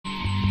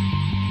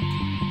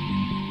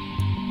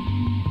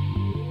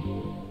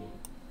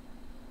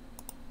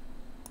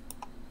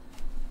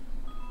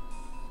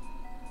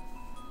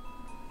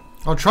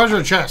A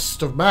treasure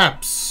chest of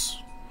maps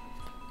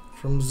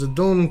from the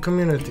Doom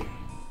community.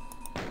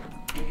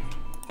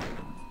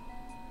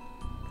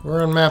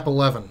 We're on map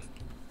 11.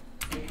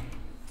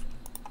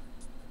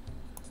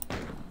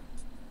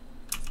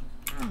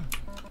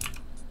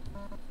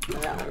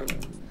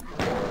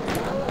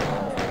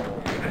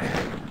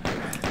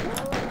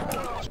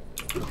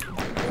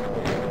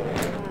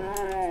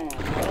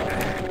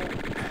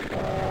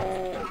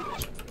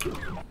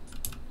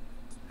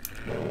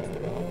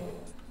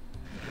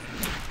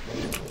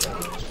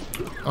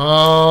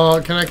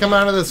 Can I come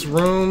out of this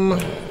room?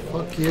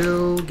 Fuck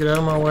you. Get out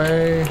of my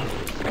way.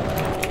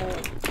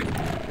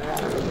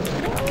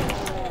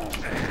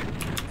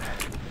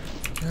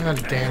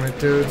 God damn it,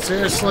 dude.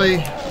 Seriously?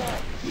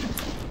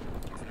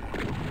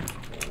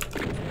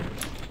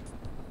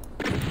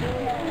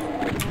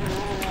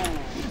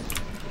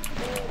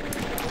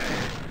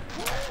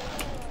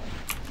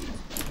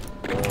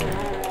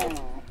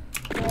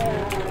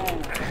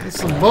 That's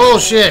some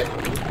bullshit.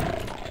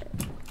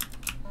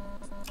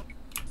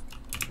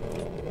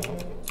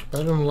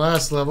 Better than the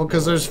last level,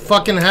 because there's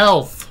fucking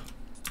health.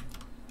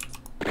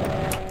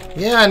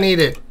 Yeah, I need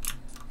it.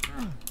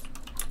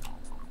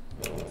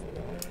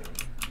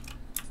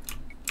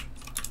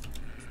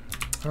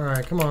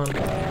 Alright, come on.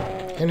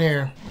 In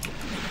here.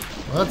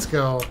 Let's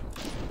go.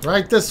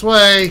 Right this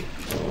way.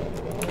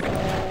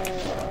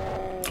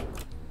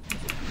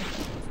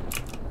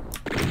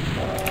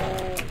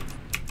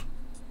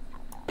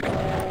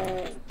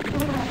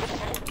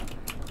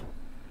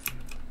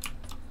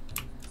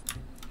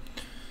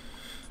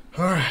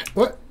 Alright,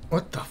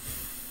 what the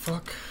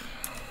fuck?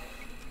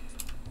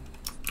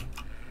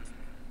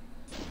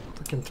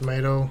 Freaking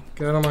tomato.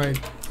 Get out of my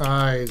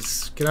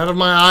eyes. Get out of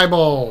my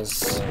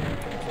eyeballs.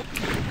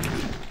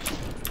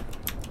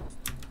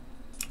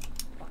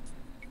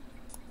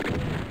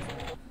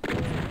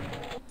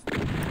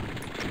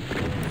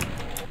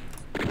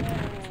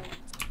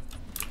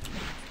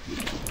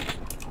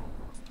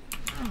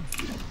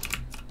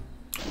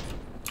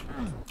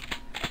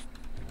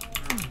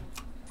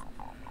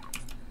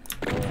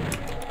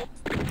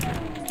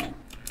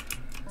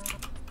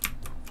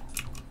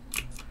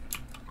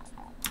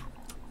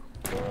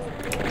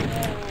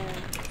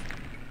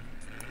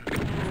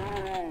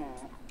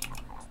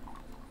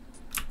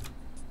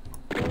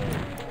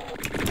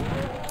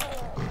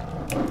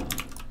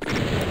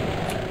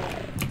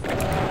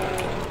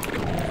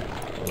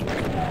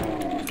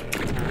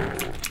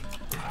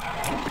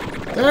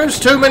 There's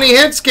too many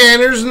hit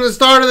scanners in the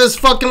start of this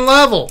fucking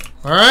level.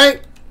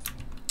 Alright?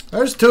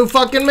 There's too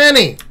fucking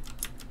many.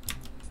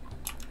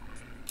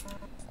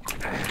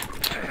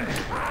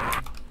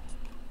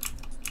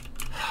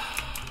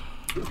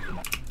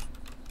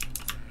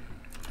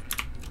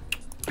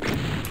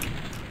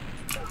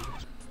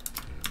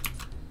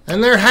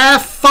 And they're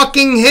half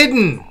fucking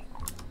hidden.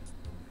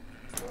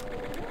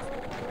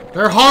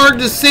 They're hard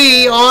to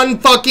see on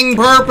fucking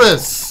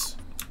purpose.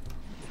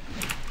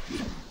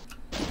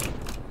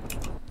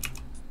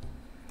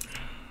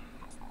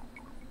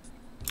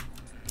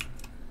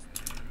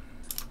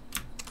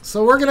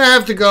 So we're gonna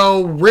have to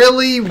go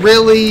really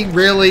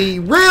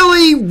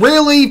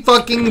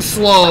fucking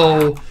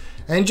slow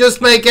and just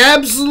make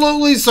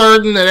absolutely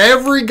certain that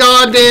every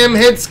goddamn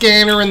hit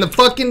scanner in the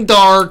fucking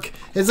dark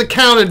is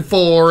accounted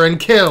for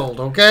and killed,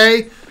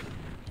 okay?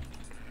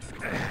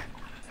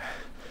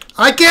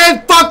 I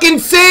can't fucking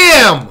see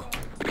him!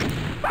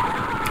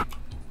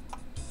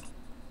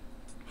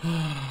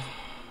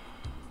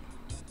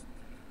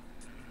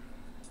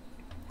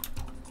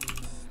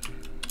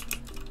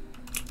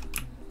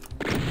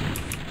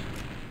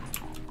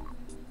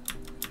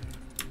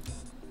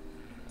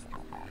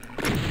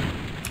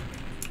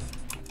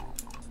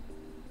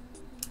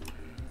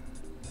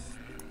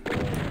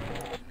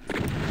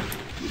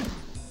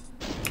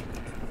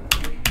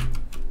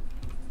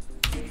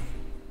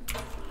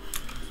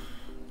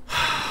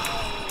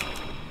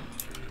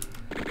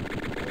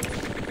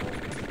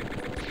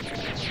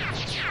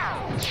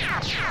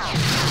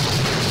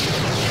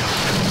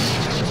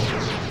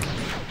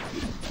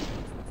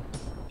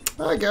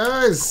 Hi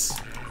guys!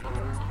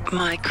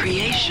 My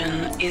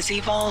creation is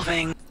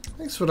evolving.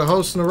 Thanks for the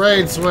hosting the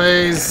raid,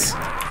 Sways.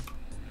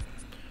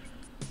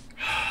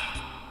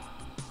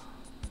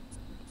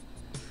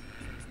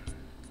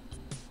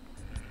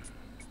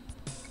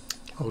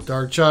 Oh,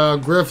 Dark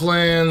Child,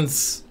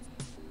 Grifflands.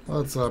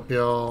 What's up,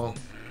 y'all?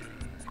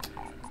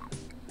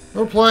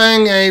 We're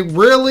playing a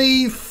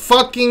really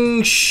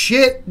fucking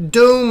shit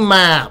Doom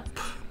map.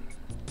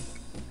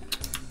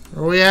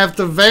 We have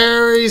to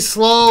very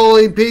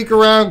slowly peek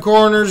around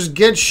corners,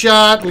 get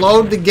shot,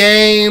 load the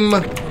game.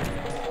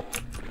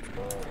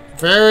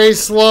 Very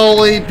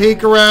slowly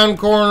peek around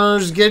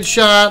corners, get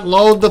shot,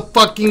 load the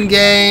fucking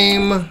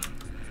game.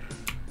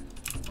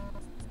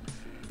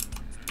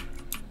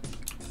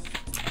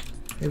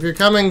 If you're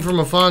coming from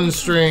a fun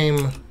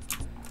stream,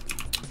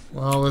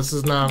 well, this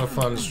is not a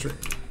fun stream.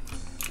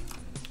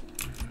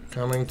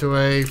 Coming to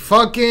a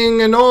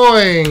fucking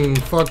annoying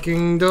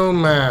fucking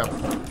Doom map.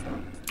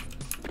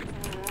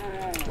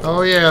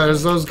 Oh yeah,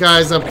 there's those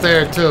guys up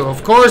there too.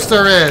 Of course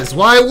there is.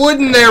 Why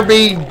wouldn't there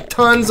be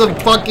tons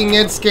of fucking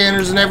hit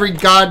scanners in every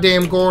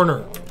goddamn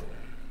corner?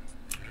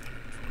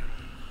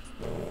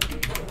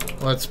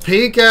 Let's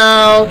peek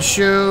out,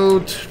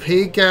 shoot,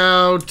 peek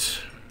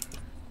out.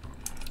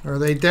 Are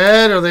they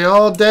dead? Are they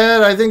all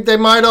dead? I think they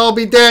might all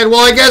be dead. Well,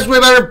 I guess we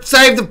better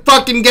save the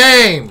fucking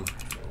game.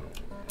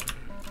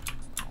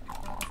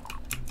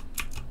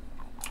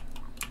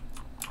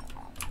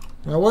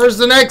 Now, where's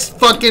the next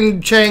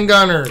fucking chain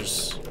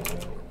gunners?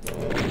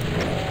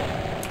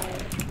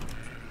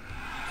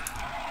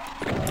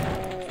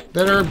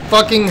 That are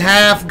fucking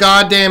half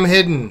goddamn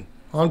hidden.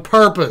 On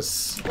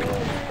purpose.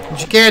 That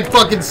you can't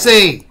fucking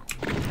see.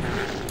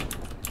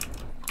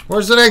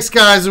 Where's the next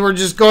guys who are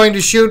just going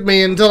to shoot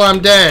me until I'm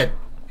dead?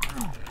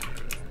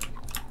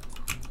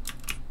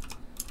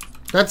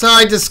 That's how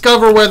I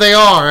discover where they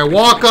are. I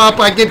walk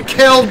up, I get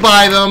killed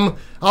by them.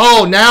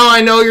 Oh, now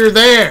I know you're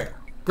there.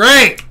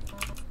 Great.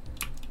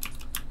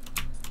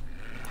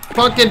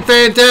 Fucking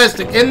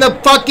fantastic. In the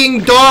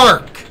fucking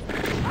dark.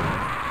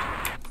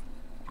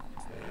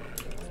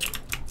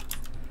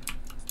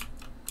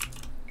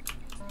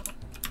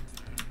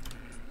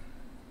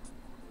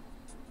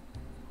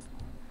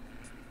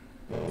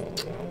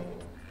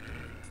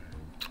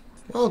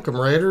 Welcome,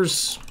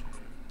 Raiders.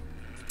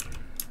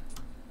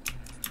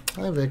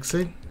 Hi,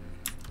 Vixie.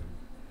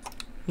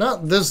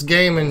 Not this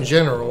game in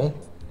general.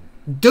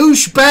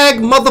 Douchebag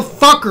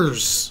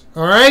motherfuckers.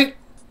 Alright?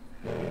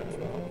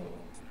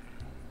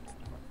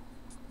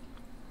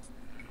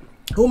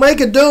 Who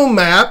make a Doom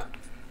map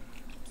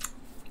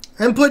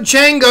and put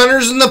chain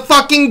gunners in the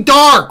fucking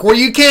dark where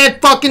you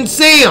can't fucking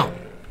see them.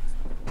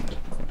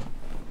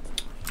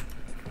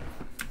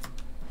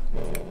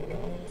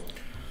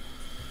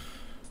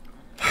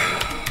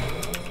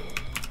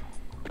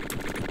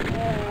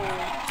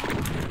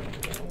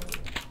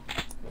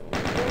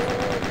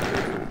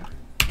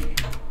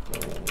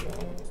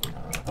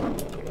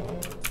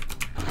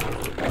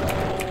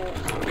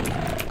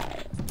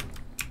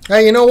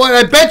 Hey, you know what?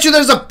 I bet you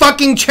there's a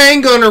fucking chain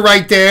gunner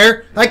right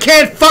there. I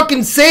can't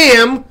fucking see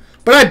him,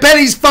 but I bet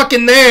he's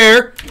fucking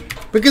there.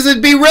 Because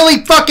it'd be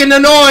really fucking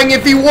annoying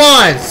if he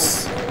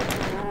was.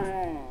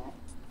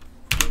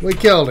 We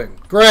killed him.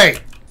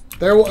 Great.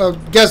 There.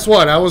 Guess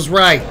what? I was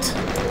right.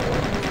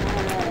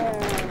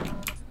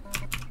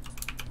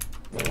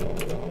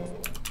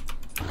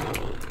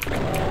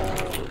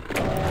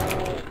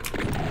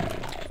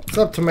 What's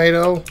up,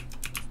 Tomato?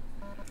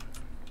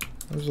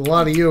 There's a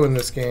lot of you in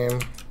this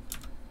game.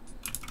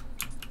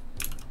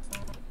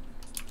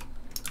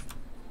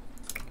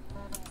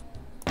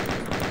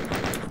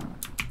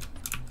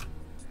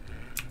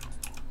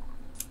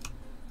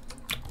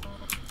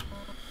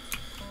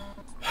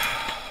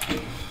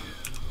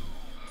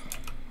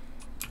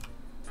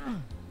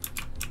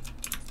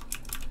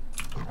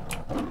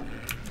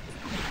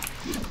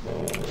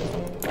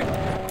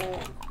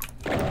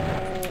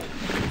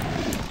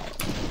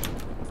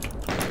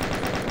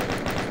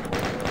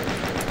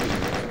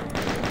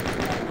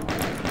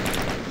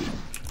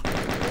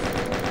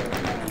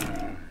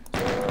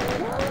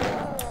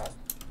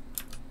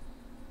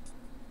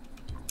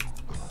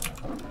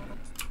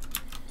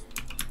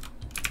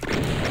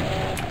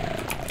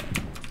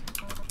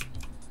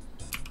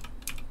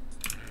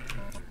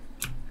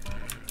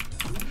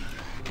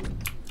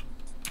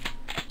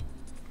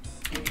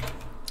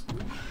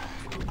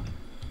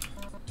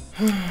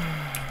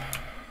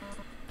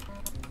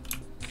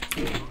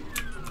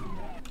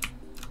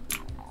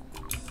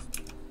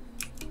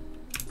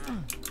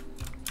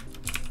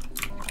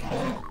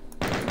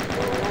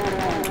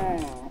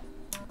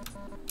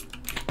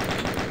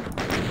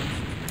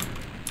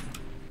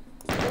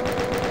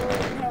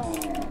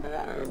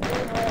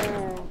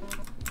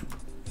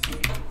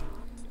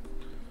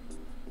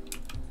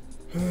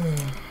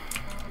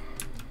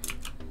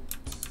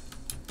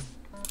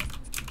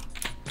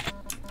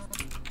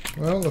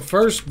 Well, the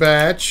first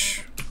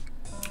batch,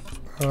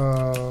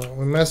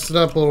 we messed it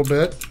up a little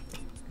bit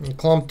and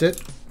clumped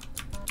it.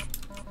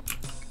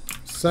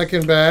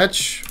 Second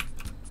batch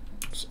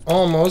is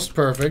almost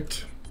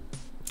perfect.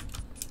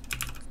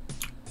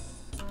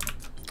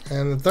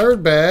 And the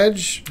third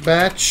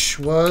batch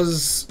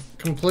was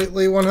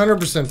completely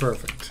 100%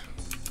 perfect.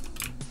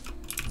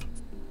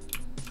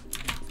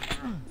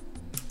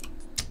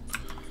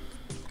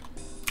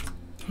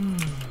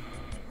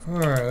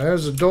 Alright,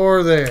 there's a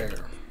door there.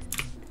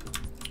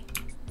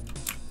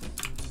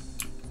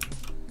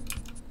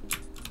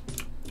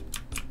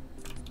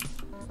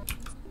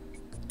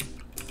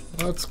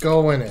 Let's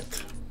go in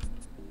it.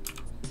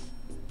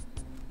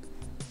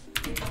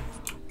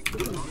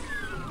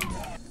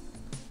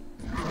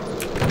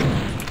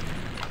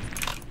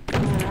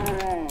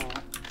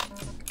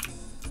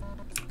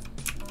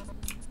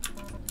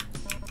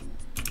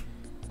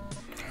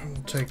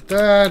 I'll take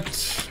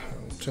that.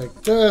 I'll take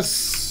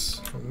this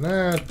and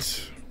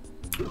that.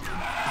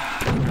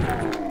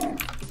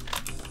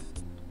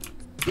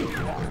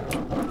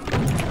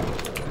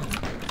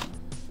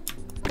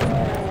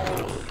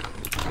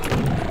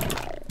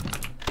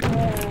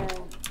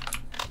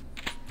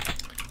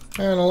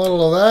 And a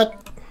little of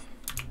that.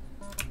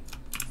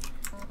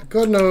 The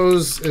good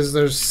news is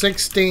there's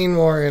 16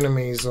 more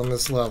enemies on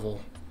this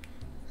level.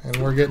 And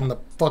we're getting the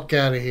fuck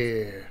out of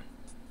here.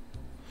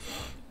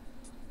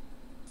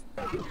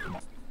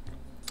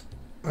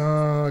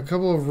 A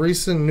couple of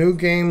recent new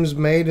games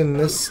made in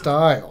this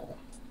style.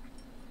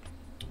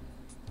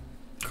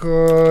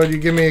 Could you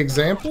give me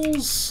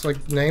examples?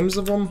 Like names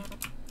of them?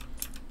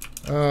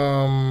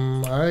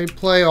 I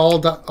play all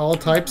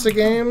types of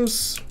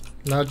games,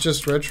 not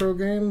just retro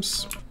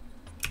games.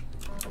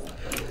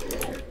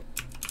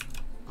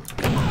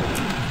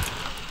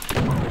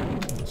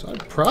 So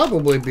I'd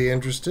probably be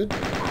interested. God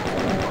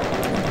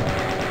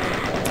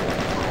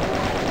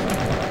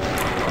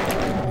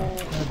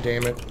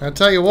damn it. I'll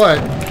tell you what.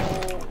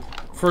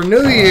 For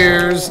New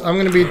Year's, I'm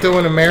going to be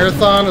doing a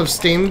marathon of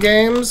Steam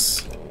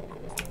games.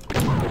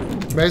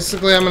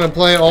 Basically, I'm going to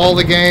play all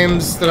the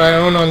games that I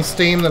own on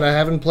Steam that I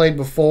haven't played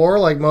before,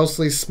 like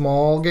mostly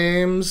small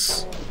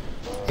games,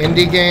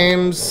 indie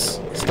games,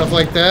 stuff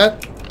like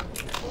that.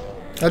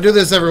 I do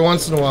this every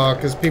once in a while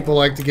because people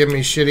like to give me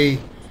shitty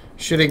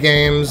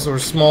games or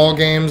small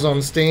games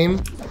on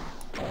Steam.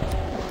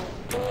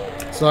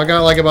 So I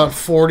got like about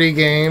 40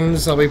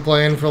 games I'll be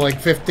playing for like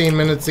 15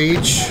 minutes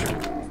each.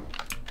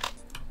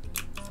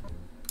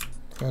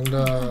 And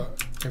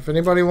if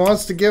anybody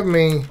wants to give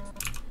me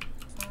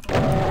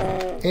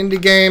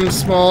indie games,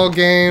 small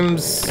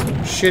games,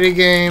 shitty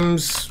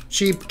games,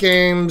 cheap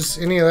games,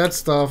 any of that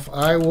stuff,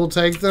 I will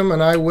take them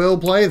and I will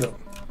play them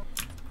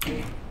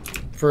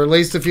for at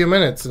least a few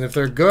minutes. And if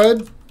they're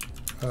good,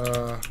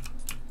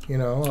 you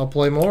know, I'll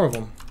play more of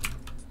them.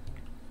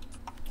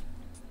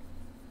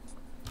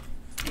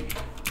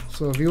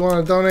 So if you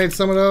want to donate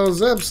some of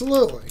those,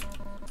 absolutely.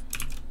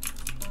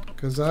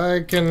 Because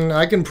I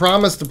can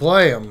promise to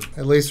play them,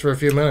 at least for a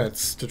few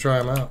minutes, to try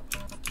them out.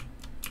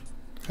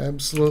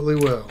 Absolutely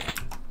will.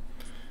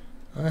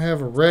 I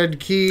have a red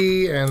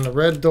key, and the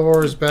red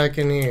door is back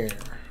in here.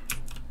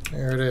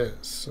 There it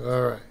is.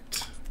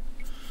 Alright.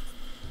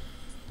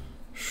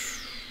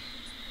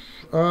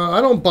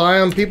 I don't buy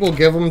them. People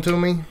give them to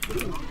me.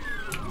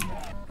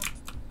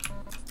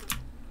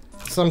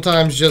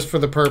 Sometimes just for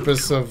the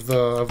purpose of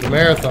the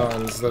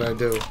marathons that I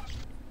do.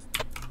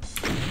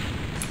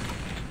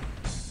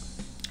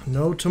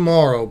 No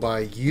Tomorrow by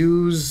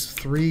Use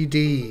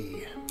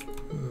 3D.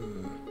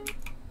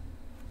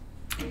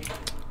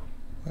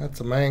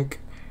 That's a mank.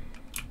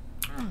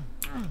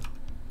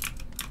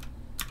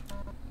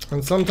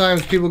 And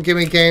sometimes people give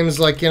me games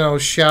like, you know,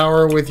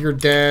 Shower with Your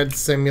Dad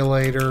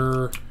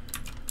Simulator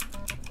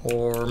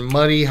or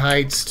Muddy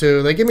Heights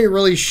 2. They give me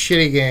really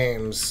shitty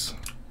games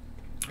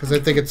because I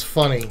think it's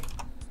funny.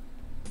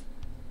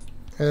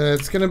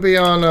 It's going to be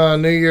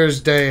on New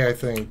Year's Day, I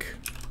think.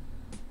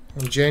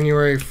 On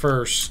January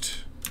 1st.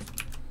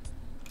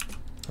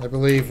 I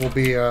believe will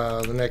be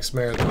the next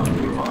marathon.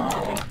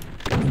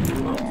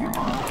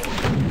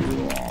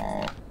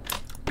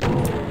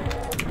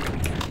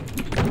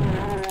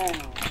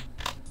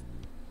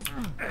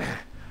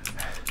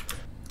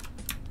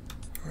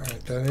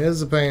 Alright, that is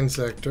the pain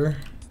sector.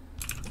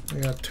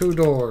 We got 2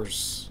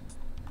 doors.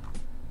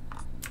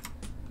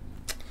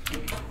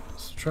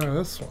 Let's try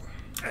this one.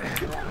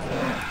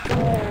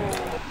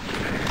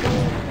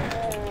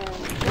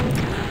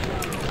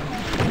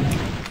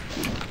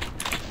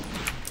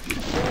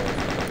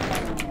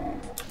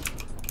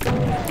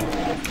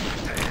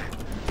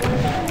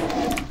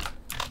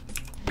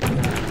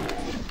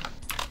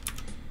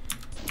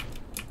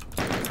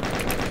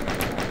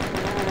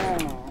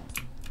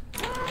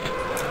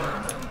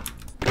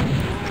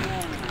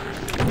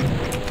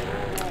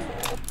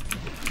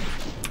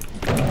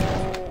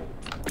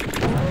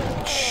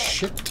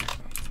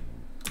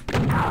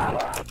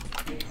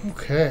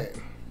 Okay.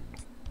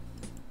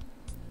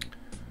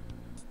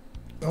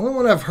 The only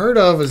one I've heard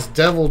of is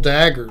Devil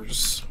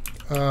Daggers.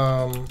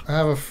 I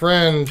have a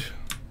friend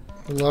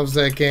who loves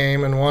that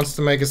game and wants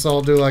to make us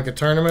all do like a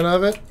tournament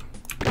of it.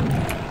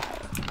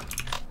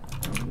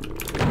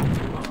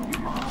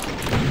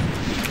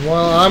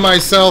 Well, I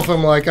myself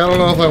am like, I don't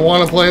know if I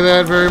want to play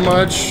that very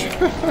much.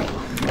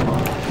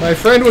 My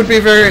friend would be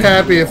very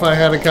happy if I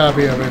had a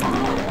copy of it,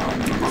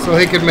 so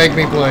he could make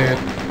me play it.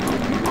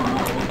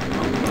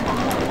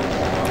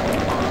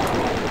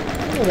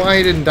 I don't know why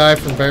he didn't die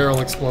from barrel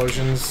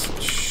explosions.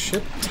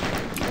 Shit.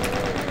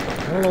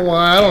 I don't know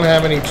why I don't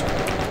have any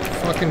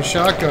fucking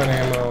shotgun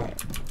ammo.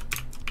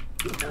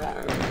 I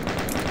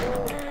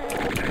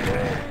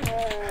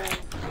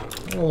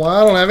don't know why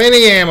I don't have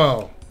any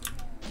ammo.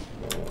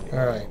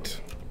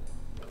 Alright.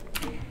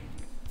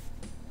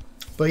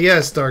 But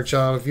yes,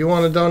 Darkchild, if you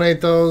want to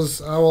donate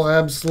those, I will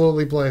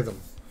absolutely play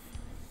them.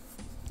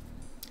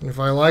 And if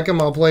I like them,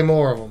 I'll play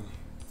more of them.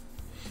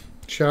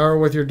 Shower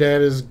with Your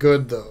Dad is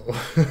good, though.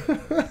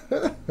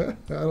 I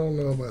don't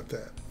know about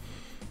that.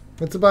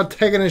 It's about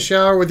taking a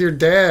shower with your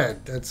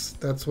dad.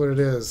 That's what it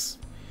is.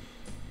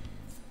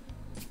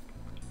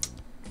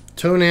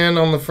 Tune in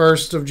on the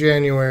 1st of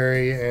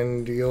January,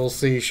 and you'll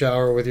see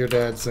Shower with Your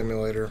Dad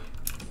Simulator.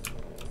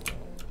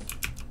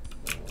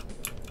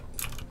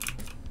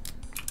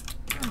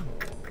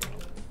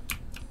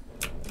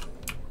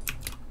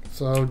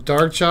 So,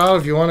 Dark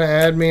Child, if you want to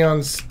add me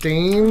on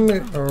Steam,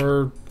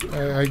 or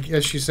I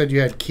guess you said you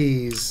had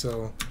keys,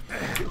 so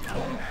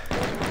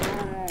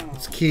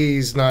it's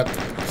keys, not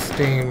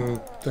Steam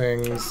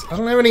things. I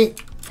don't have any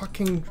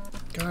fucking...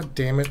 God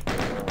damn it.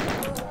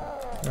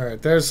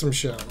 Alright, there's some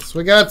shells.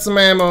 We got some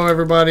ammo,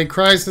 everybody.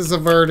 Crisis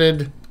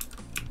averted.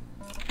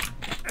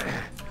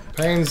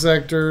 Pain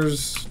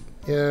sectors.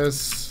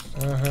 Yes.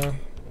 Uh-huh.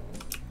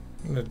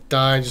 I'm gonna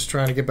die just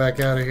trying to get back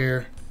out of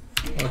here.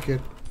 Fuck it.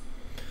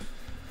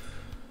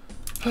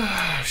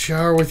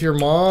 Shower with your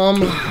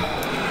mom?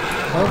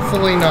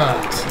 Hopefully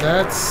not.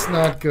 That's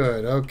not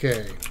good.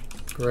 Okay.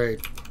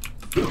 Great.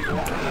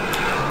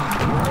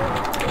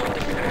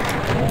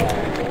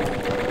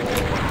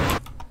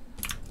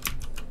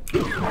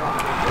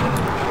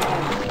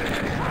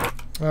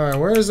 Alright,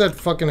 where is that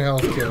fucking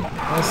health kit?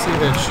 I see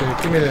that shit.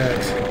 Give me that.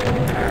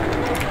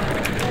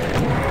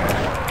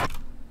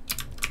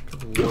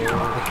 Good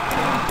Lord.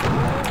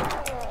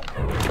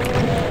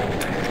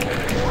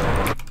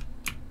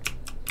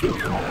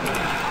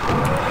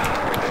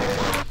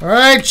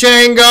 Alright,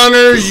 chain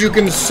gunners, you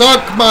can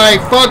suck my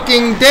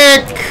fucking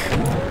dick!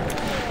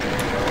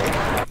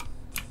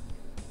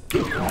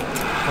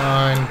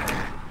 Fine.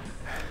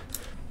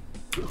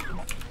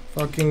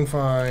 Fucking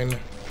fine.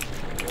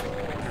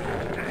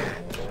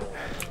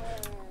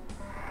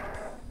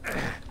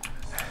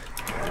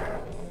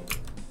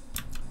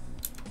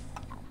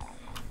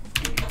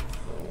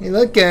 Hey,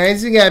 look,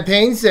 guys, we got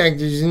pain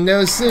sectors and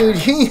no suit.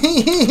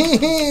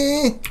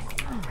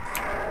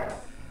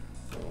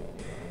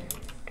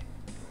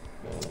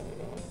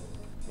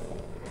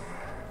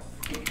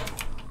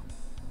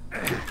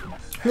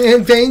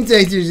 Man, pain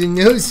sectors and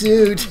no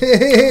suit. I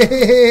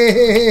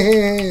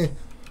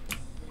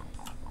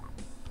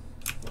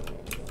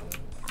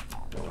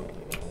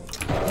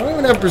don't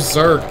even have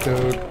Berserk,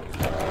 dude.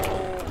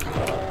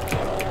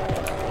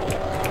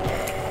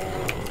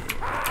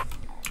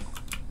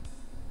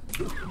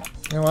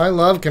 Oh, I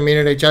love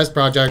Community Chess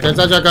Project. It's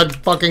such a good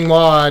fucking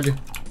WAD.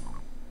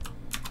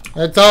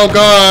 It's so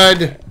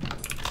good.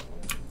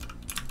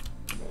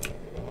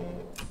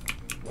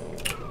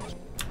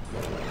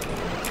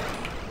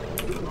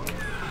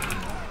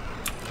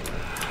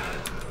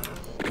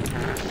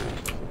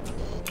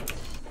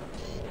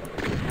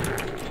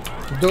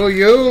 Do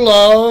you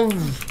love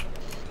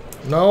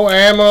no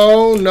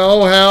ammo,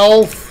 no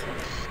health,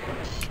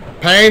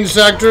 pain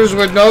sectors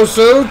with no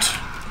suit?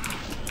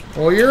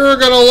 Well, you're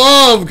gonna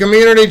love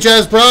Community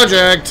Chess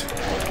Project.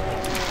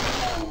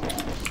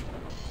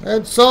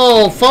 It's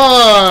so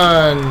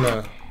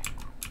fun.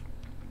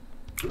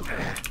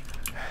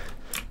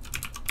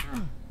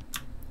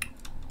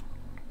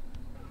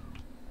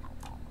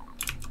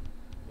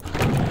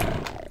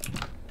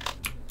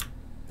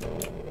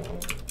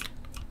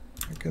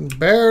 I can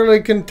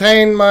barely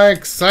contain my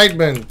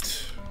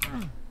excitement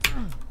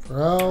for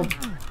how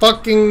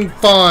fucking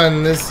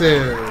fun this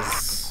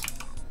is.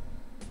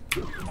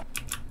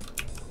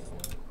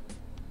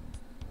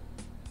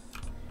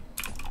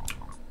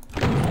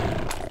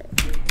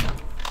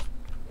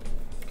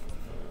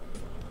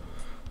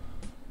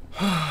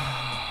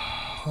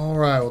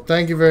 Alright, well,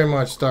 thank you very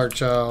much, Dark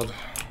Child.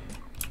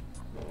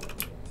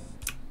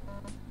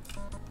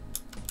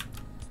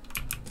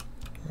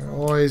 I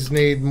always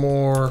need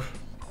more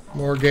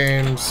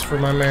games for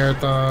my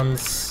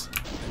marathons.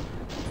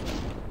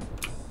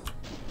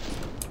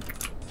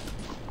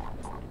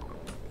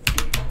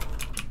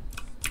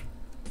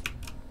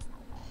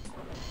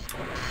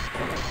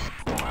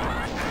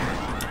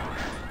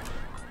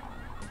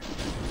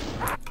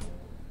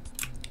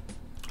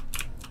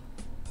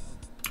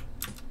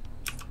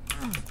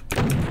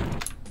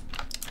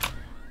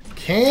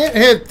 Can't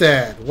hit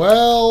that.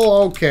 Well,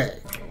 okay.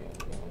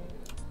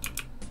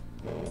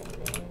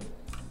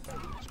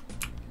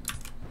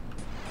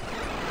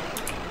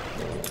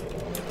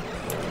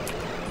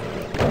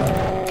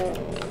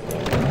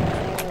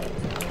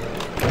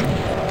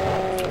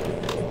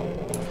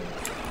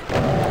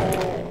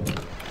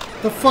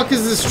 The fuck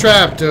is this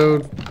trap,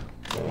 dude?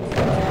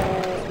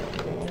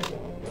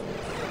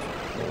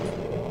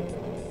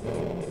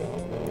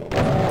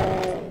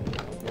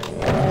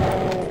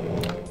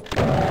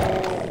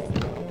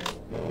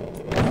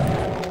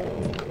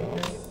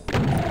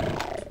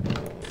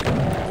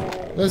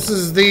 This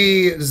is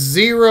the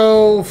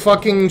zero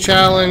fucking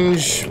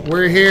challenge.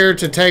 We're here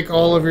to take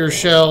all of your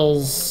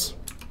shells.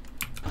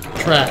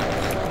 Trap.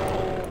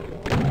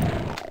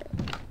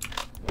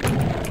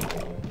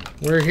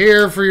 We're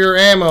here for your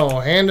ammo.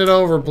 Hand it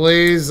over,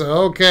 please.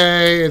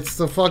 Okay, it's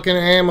the fucking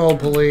ammo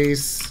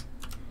police.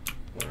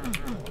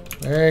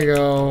 There you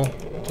go.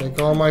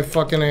 Take all my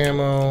fucking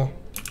ammo.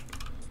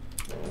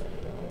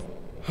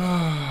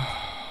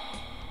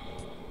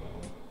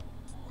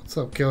 What's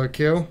up, Killer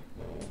Q?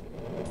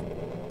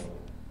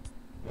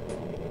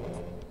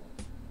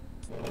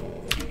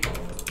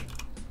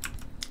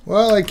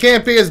 Well, it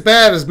can't be as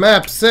bad as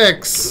map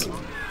 6.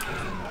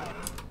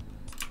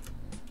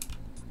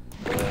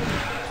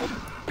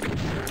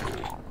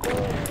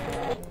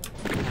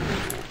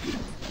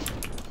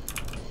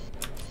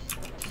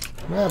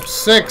 Map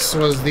 6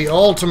 was the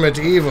ultimate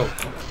evil.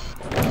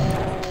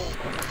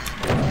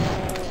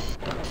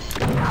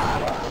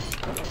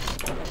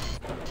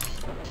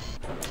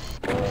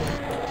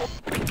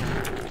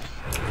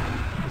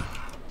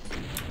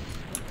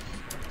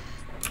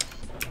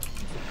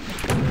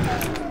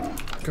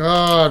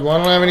 God, why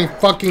don't I have any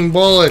fucking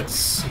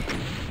bullets?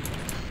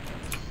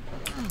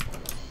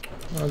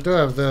 I do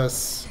have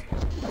this.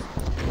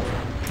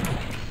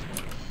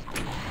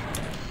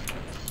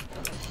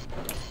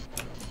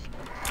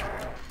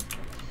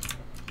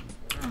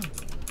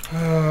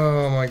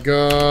 Oh my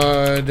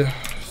god.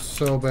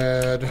 So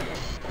bad.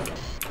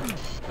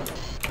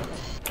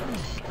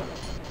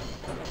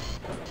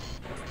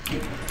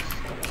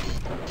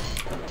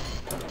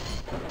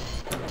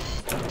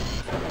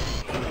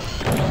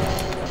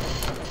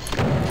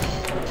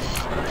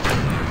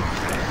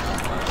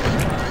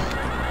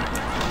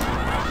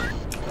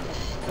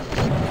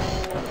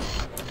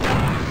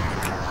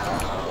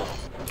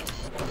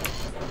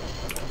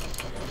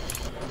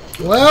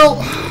 Well,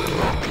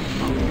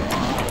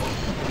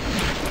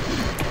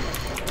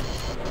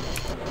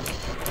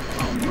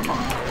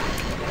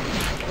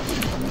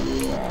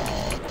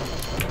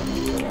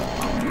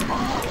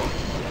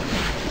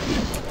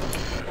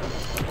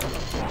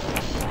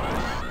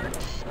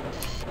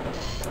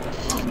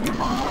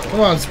 come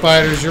on,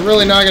 spiders. You're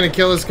really not going to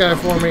kill this guy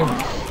for me?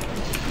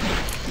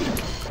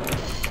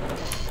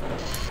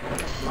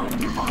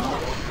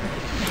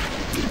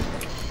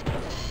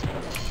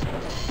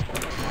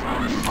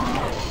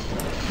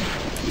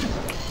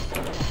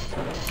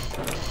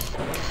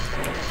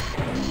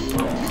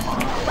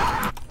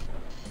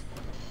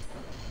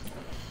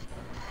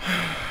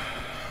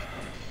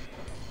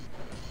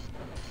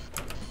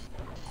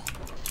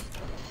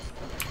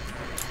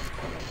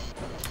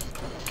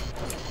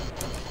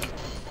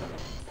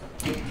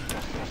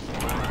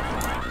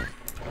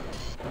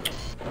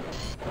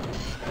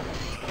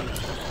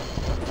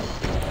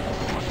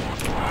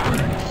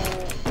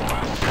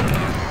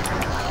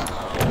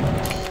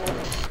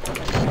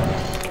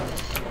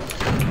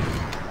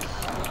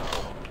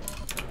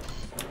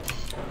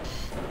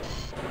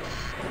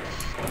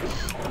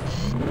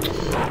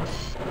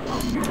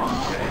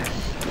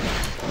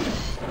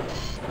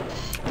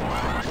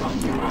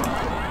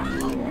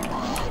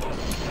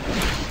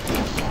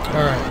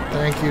 Alright,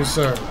 thank you,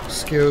 sir.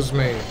 Excuse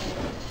me.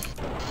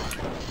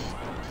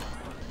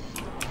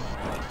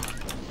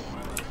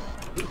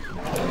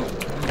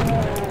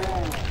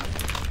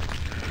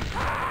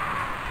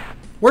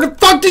 Where the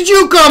fuck did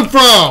you come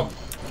from?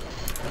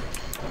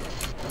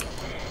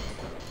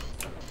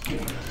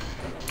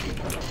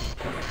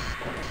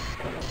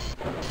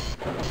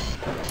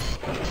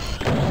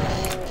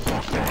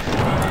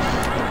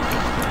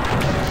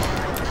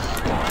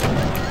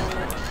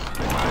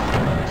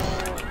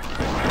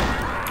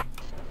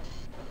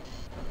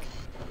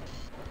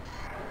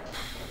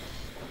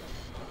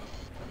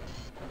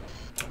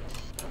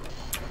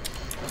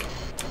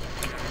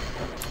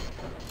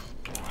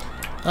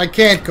 I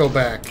can't go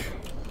back.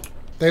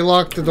 They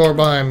locked the door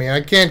behind me.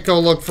 I can't go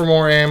look for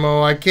more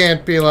ammo. I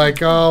can't be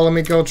like, oh, let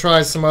me go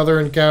try some other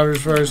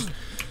encounters first.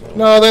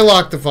 No, they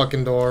locked the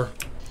fucking door.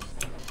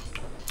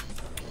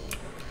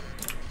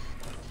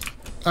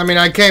 I mean,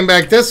 I came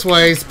back this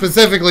way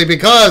specifically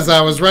because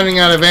I was running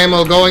out of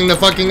ammo going the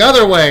fucking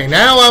other way.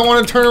 Now I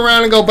want to turn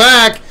around and go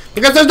back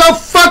because there's no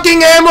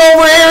fucking ammo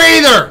over here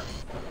either!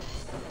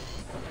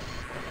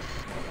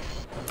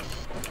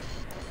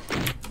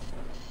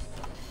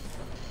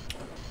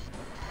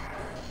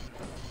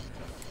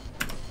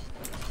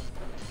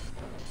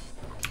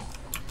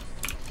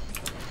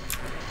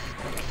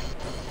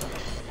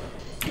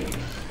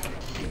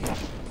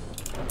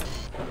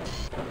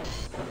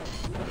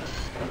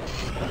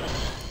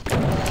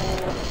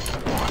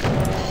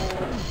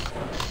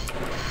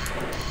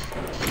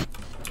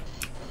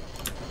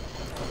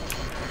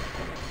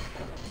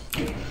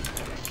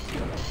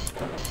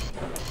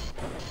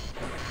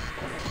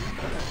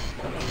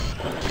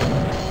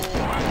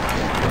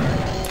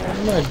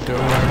 What am I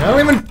doing? I don't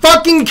even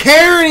fucking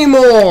care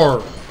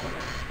anymore!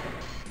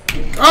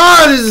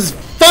 God, this is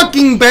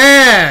fucking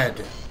bad!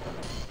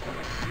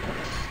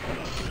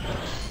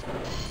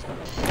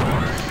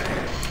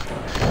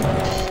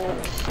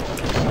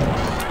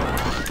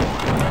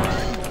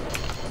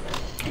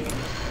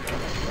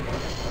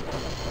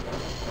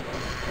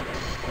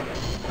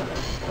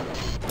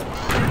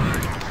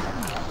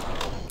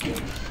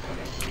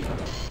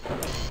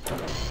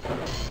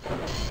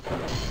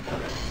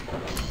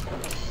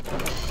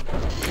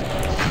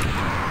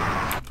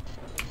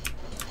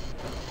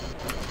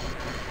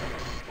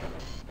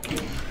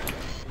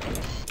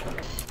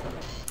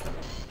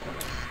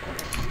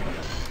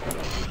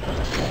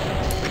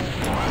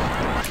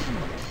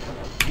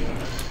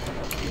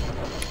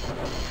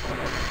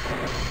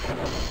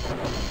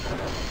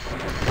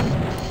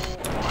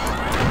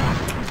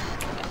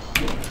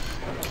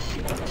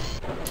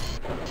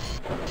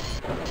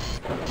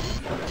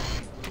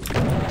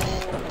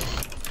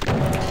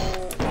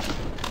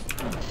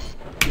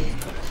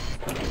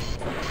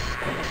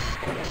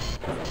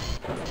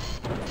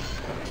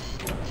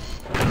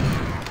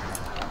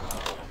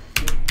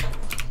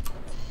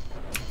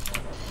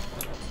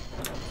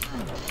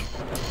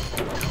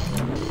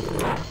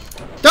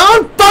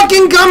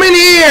 come in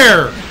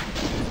here!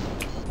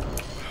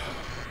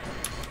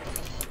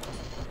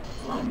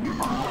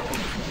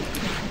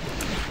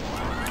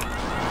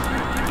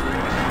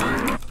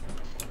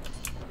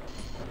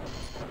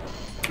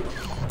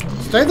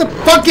 Stay the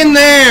fuck in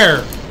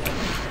there!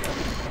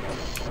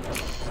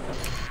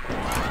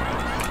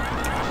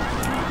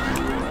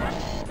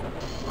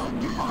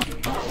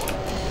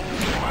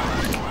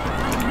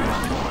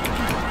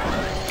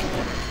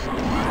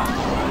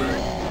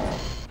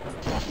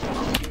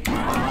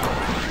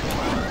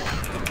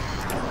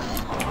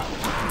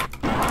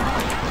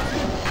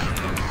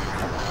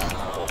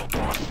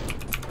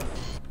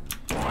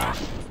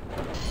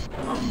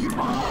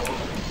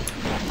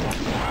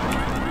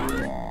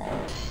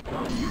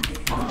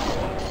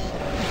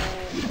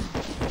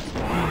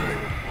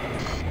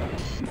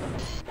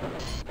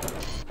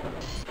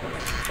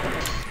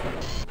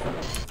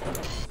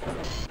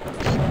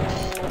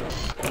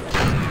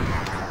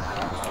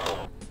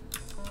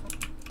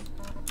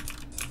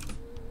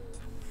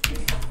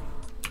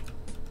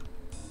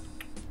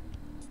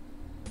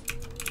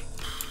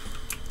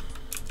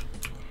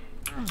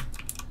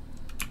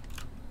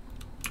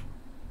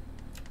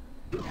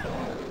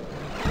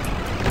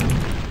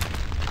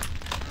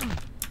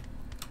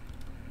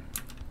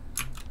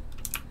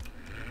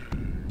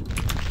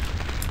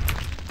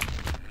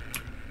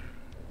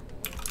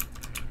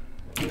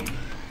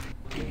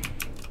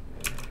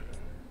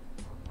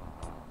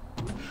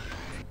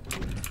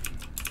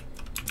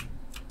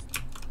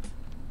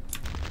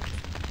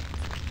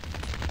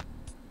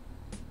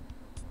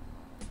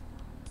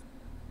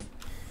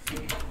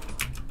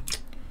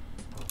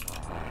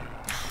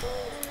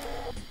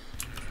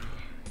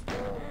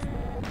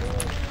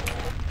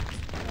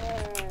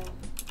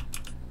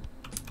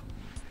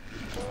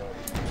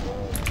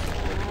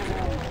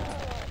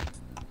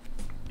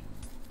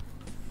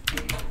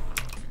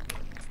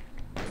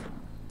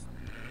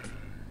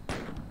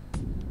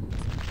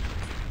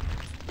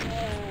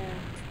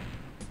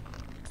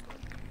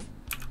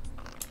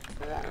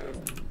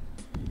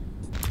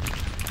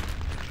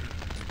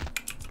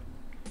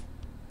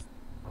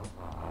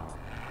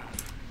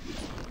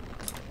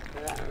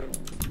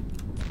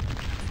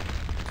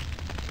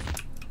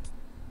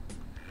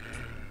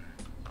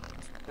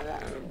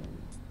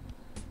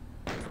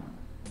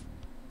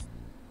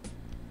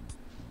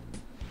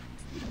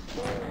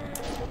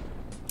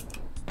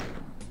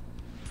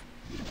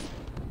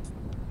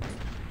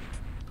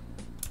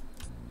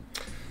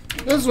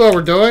 This is what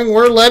we're doing.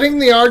 We're letting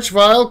the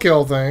Archvile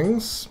kill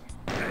things.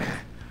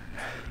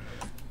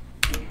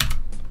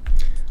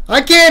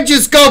 I can't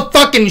just go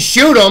fucking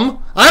shoot him.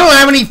 I don't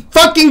have any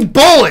fucking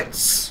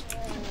bullets.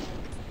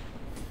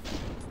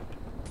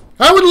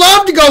 I would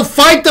love to go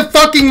fight the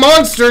fucking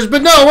monsters,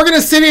 but no, we're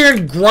gonna sit here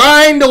and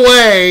grind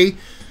away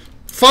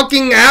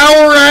fucking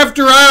hour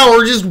after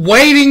hour just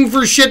waiting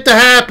for shit to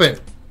happen.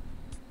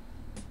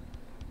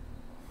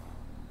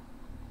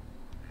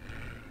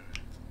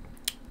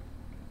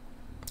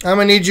 I'm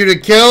going to need you to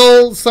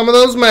kill some of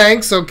those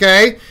Manx,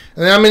 okay?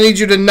 And then I'm going to need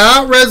you to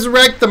not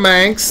resurrect the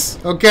Manx,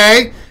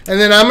 okay? And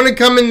then I'm going to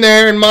come in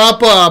there and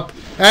mop up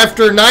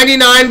after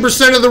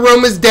 99% of the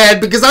room is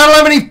dead because I don't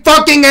have any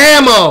fucking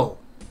ammo.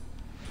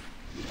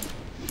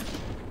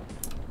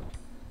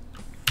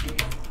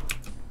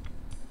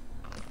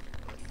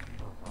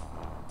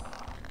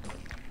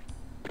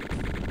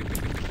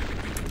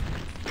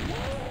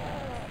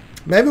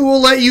 Maybe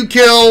we'll let you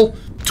kill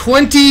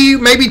 20,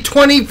 maybe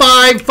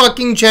 25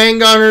 fucking chain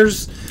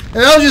gunners, and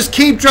they'll just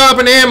keep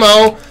dropping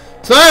ammo.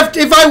 So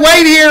if I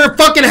wait here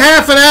fucking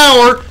half an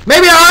hour,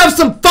 maybe I'll have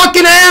some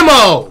fucking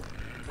ammo.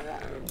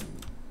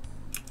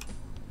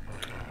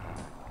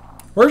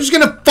 We're just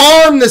gonna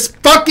farm this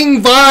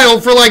fucking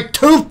vial for like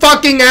 2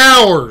 fucking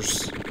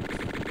hours.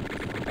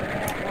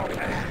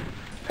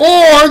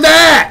 Or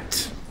that.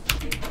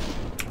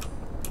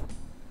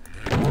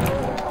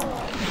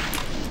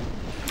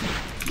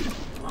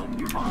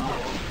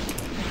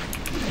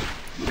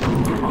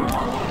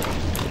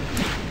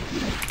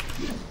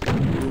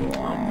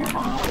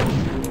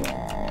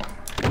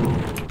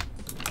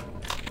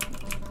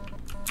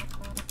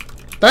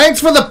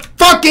 Thanks for the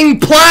fucking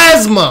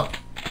plasma!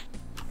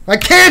 I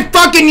can't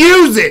fucking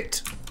use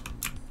it!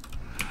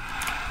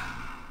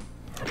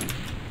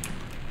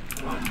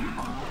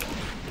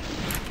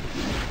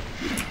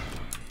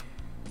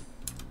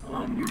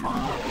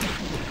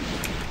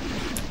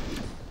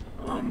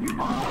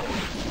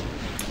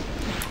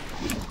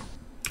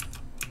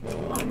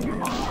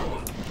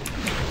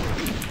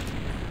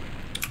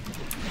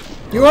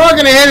 You are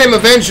gonna hit him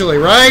eventually,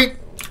 right?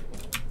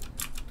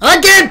 I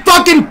can't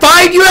fucking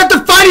fight! You have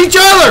to fight each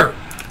other!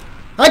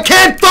 I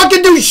can't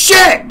fucking do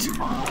shit!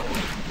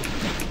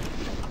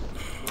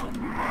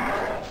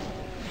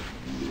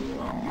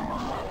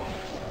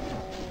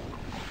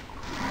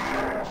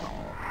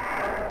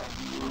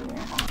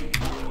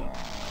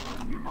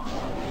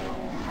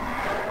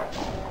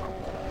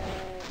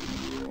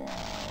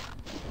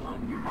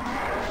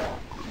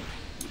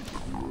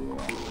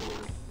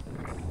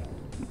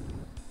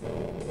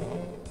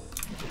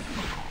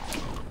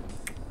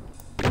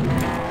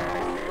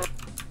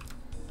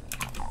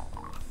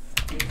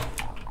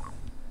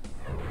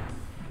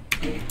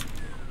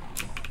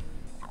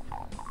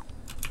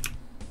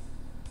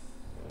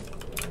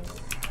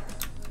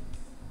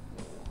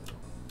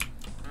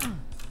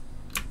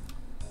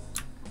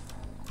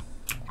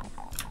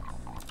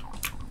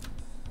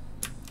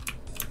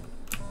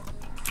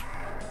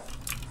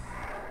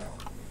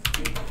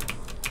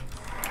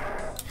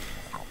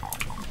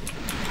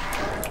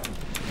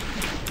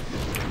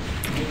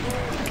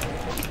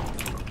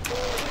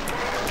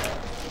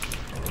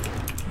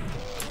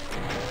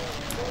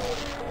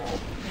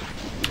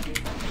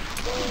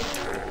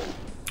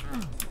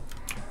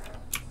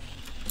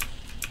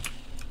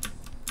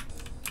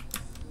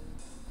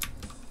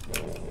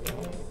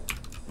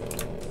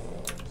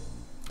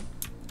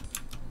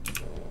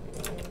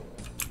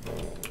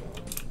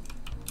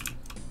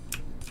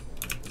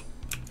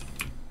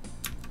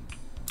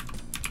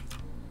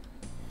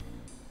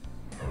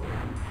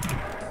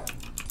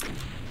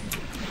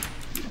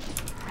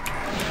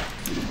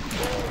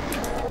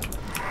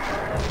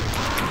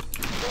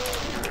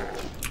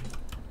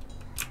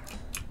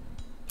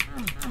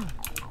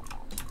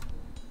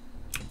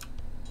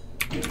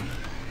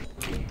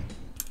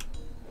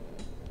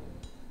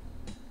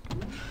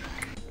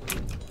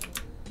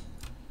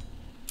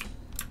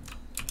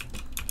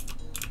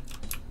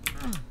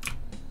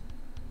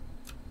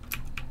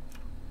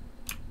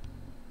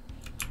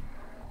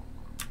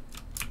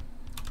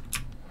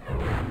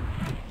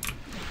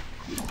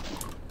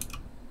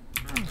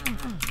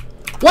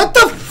 What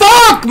the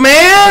fuck,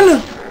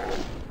 man?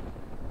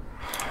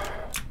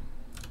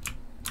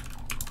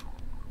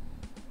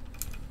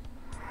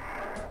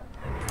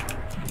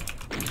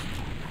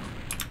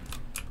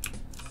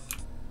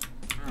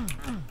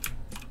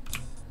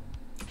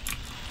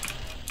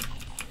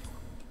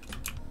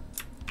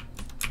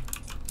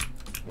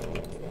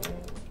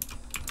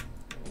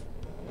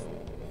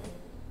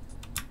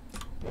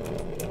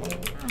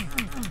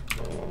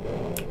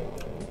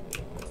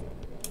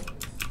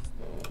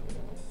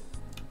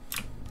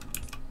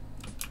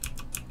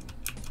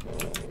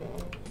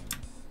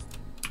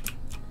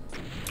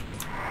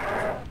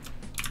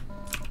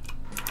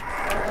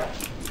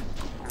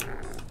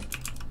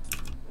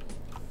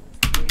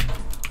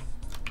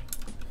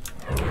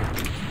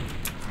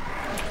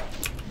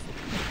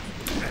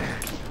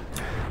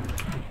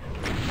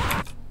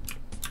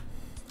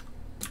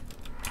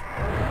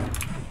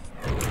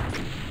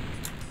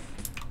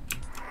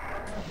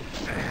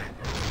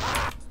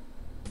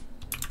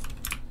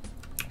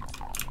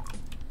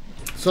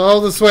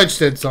 So the switch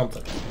did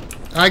something.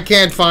 I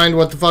can't find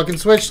what the fucking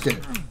switch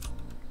did.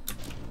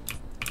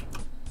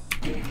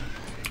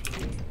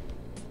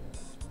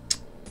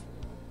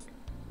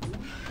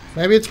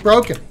 Maybe it's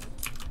broken.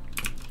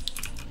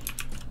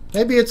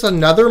 Maybe it's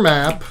another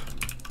map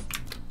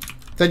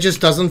that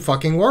just doesn't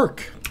fucking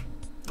work.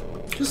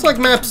 Just like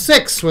map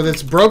 6 with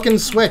its broken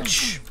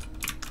switch.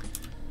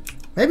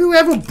 Maybe we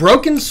have a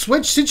broken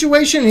switch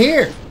situation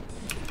here.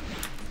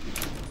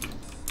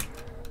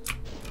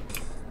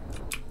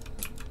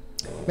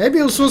 Maybe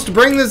it was supposed to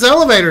bring this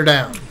elevator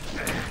down.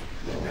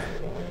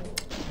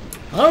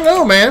 I don't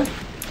know, man.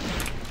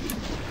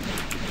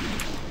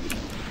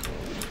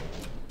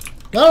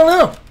 I don't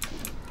know.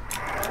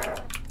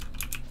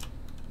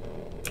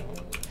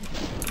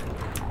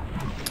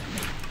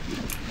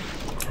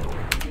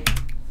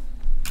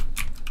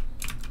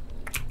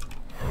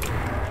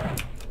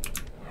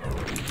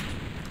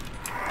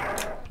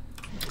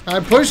 I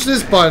pushed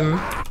this button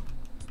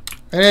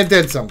and it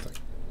did something.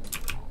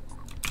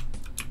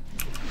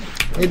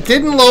 It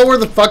didn't lower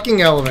the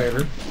fucking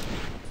elevator.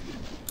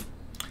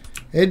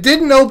 It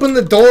didn't open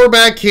the door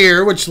back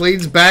here, which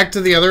leads back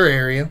to the other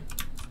area.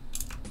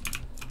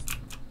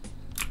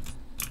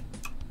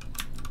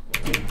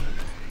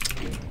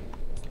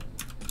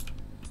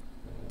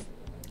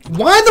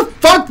 Why the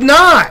fuck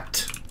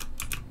not?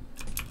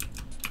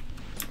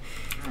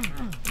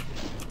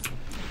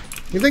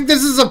 You think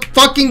this is a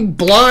fucking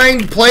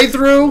blind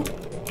playthrough?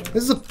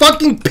 This is a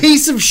fucking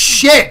piece of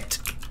shit.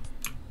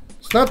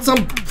 It's not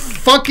some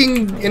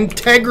fucking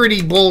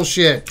integrity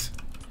bullshit.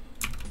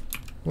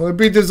 Well, I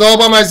beat this all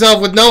by myself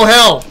with no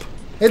help.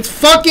 It's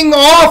fucking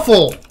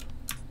awful.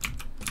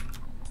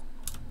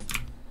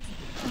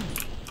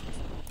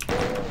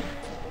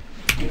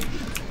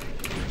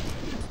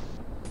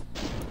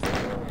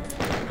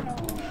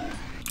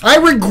 I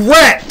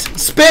regret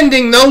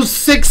spending those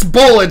 6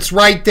 bullets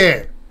right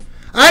there.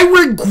 I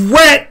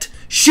regret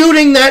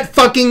shooting that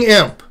fucking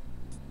imp.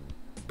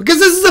 Because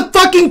this is a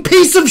fucking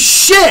piece of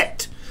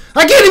shit.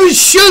 I can't even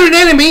shoot an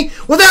enemy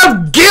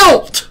without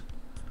guilt.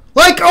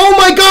 Like, oh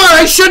my god,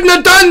 I shouldn't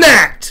have done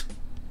that.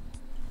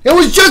 It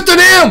was just an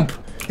imp.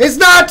 It's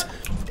not...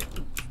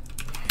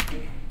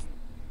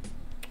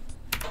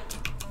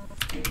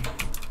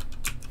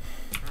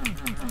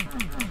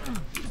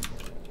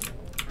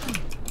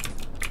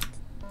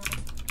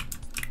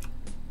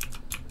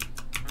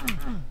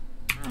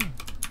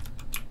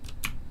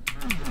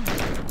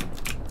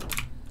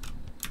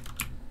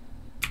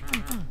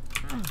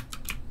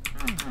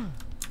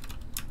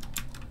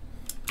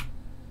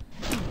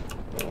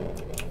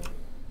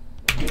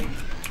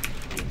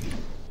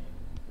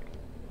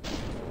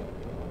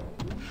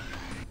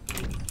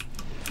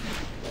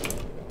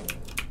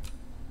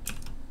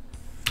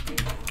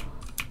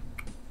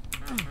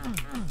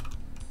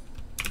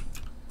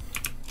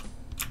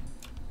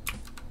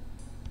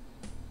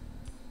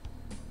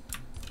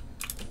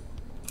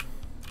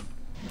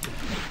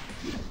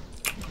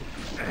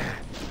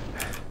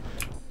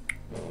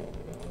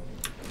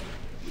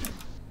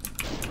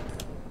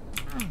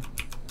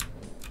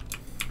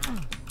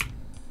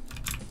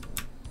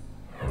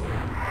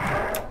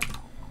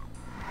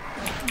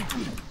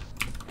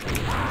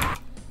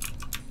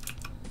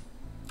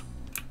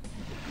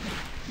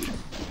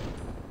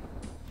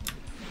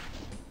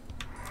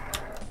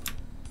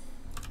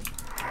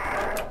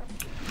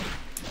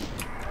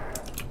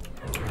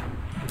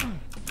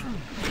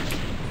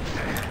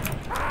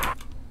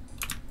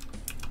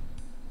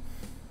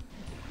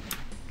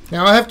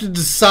 Now I have to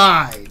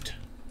decide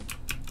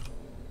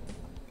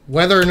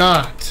whether or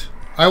not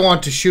I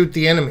want to shoot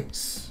the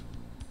enemies.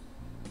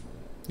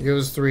 It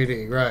was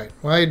 3D, right.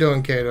 How you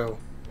doing, Kato?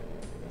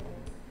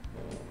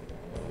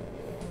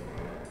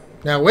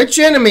 Now, which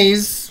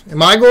enemies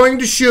am I going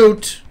to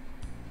shoot?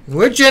 And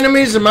which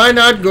enemies am I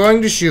not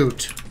going to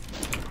shoot?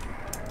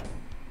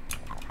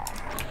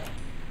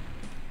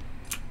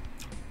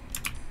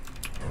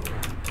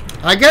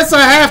 I guess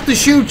I have to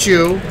shoot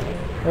you,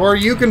 or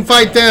you can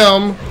fight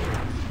them.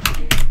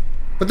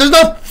 But there's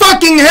no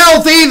fucking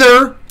health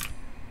either!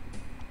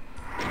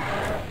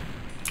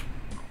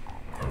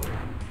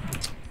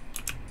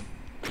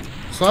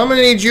 So I'm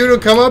gonna need you to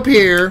come up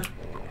here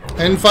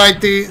and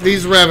fight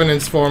these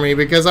revenants for me,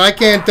 because I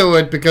can't do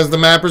it because the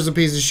mapper's a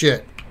piece of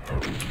shit.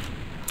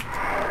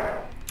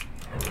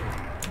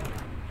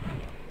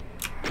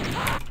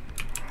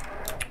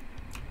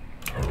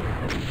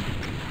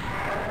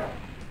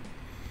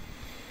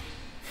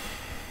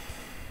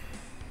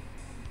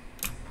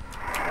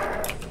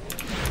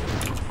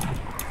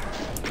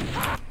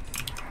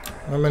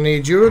 I'm gonna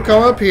need you to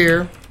come up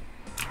here.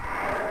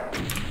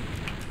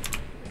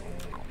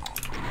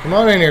 Come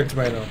on in here,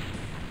 Tomato.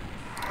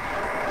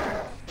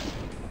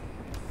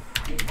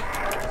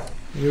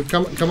 You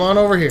come on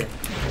over here.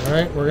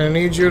 Alright, we're gonna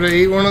need you to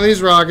eat one of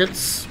these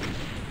rockets.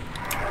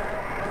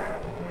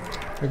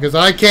 Because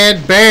I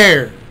can't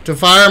bear to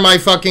fire my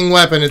fucking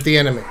weapon at the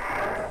enemy.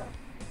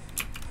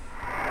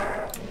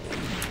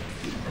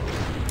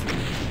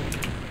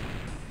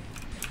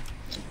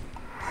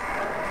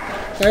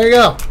 There you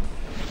go.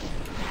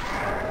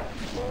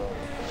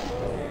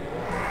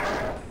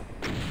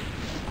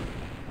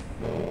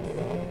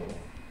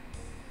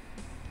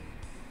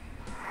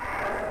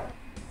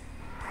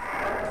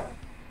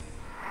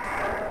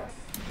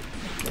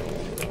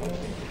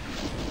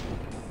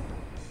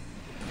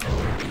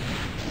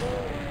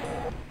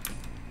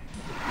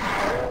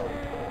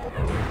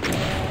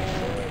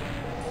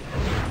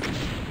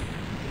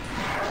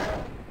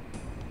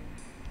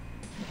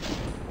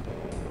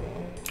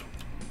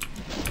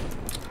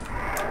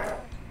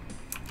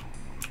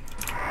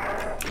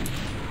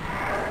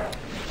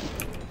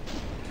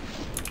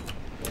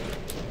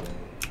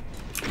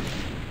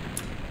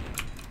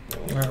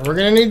 Alright, we're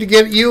gonna need to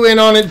get you in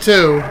on it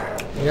too.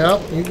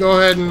 Yep, you go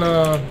ahead and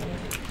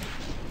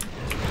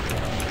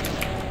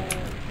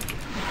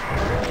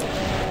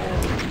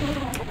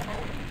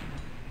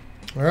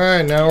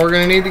Alright, now we're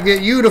gonna need to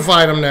get you to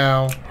fight him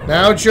now.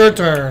 Now it's your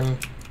turn.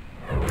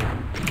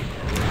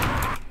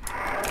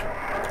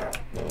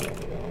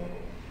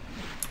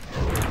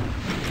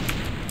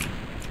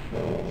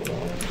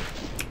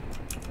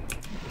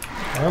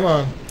 Come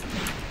on.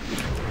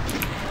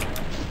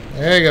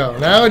 There you go.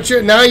 Now it's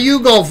your, now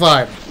you go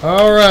fight.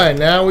 All right.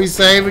 Now we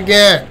save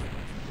again.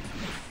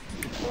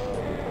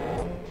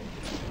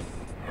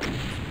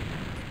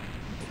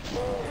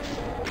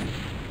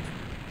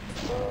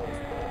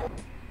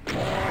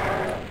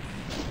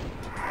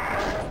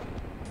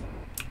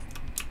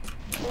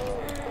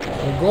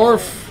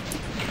 Gorf.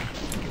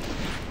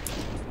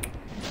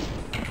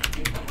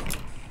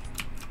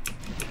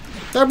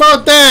 They're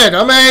both dead.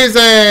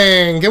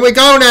 Amazing. Can we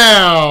go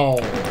now?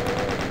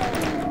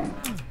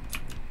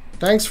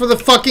 Thanks for the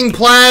fucking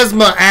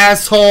plasma,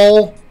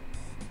 asshole.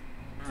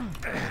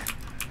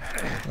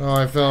 Oh,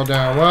 I fell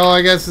down. Well,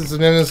 I guess it's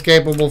an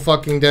inescapable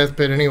fucking death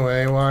pit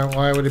anyway.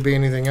 Why would it be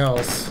anything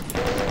else?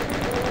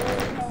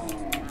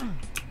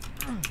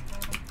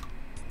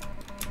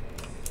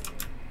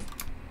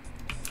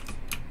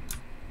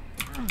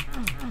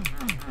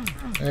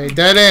 A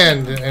dead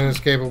end,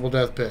 inescapable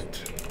death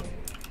pit.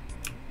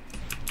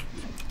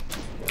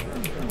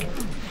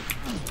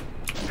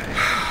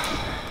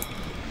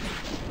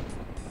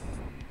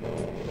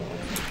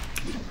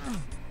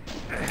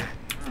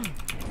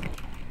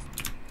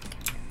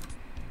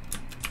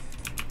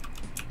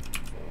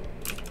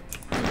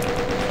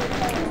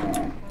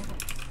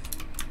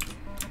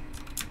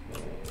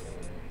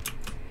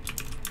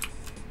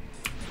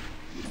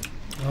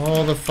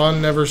 Oh, the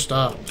fun never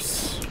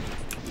stops.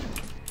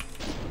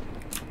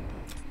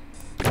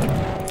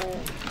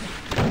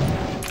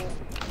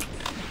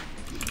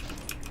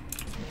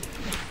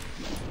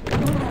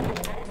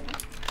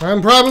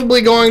 I'm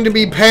probably going to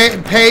be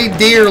paid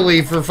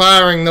dearly for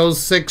firing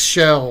those 6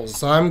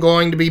 shells. I'm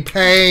going to be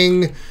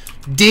paying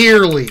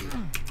dearly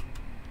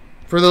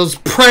for those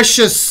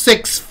precious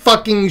 6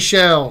 fucking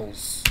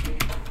shells.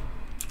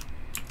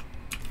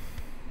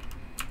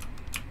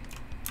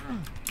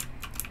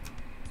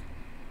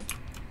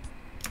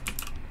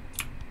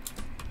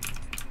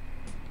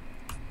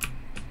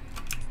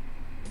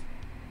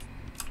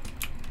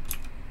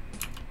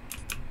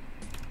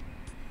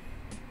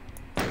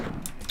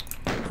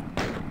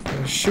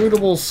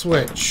 Shootable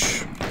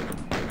switch.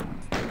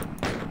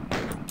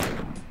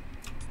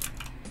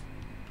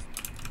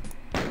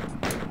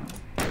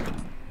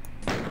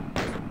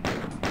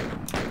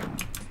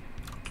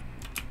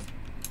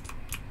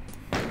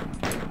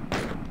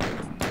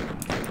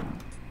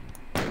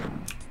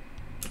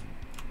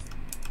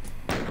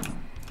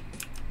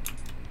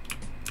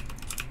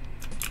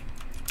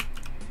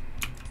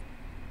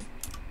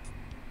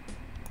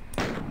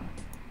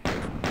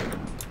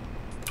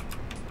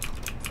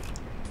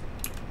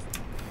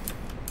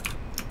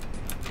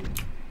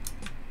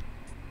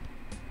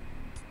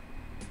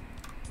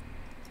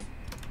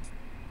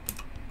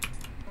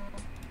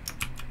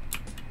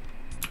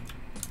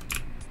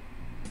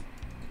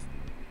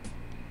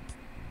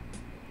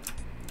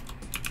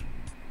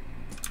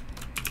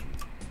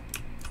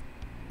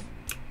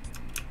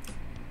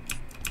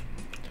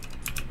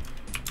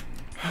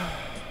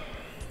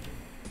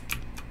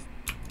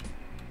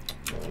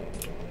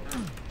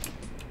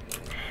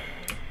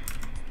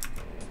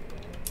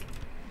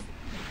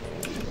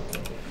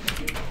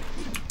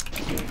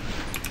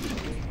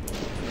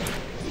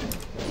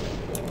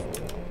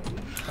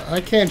 I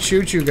can't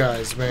shoot you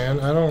guys, man.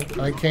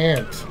 I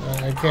can't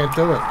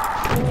do it.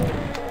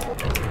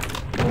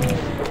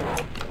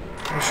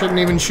 I shouldn't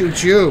even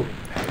shoot you.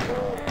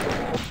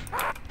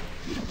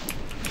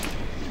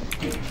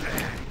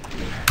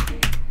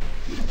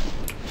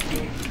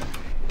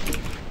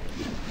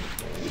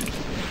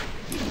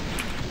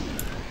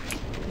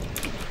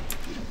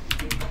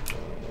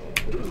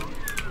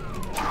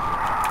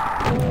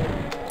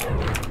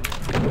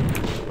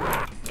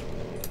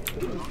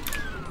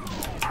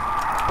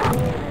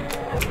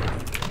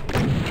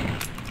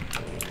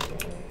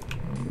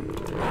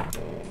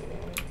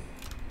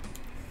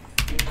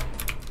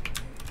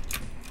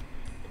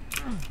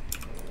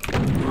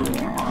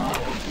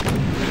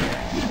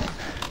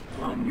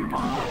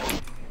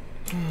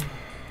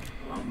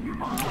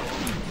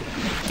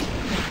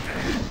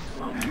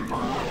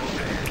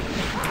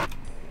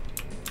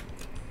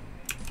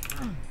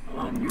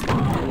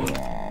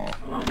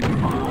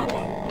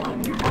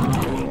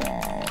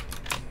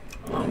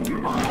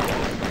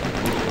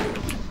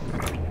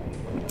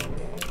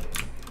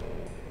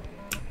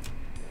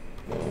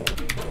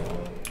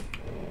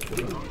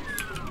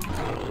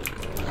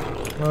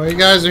 Oh, you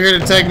guys are here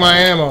to take my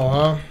ammo,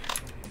 huh?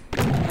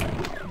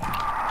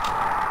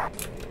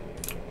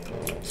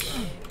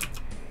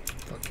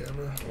 Fuck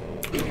ever.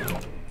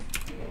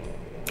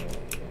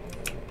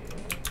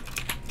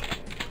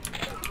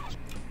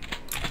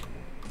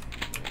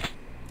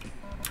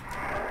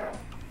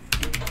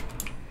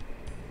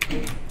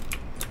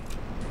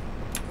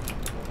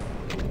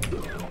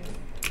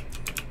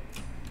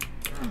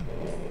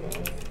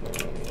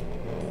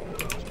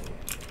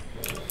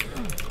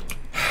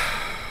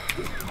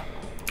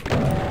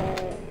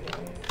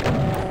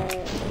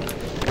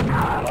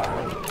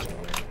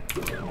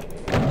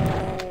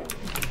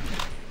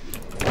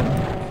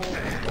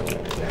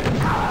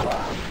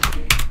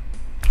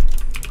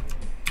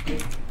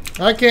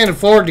 I can't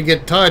afford to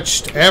get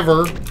touched,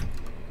 ever.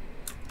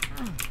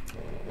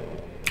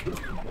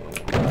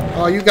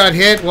 Oh, you got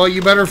hit? Well,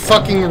 you better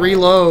fucking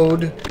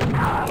reload.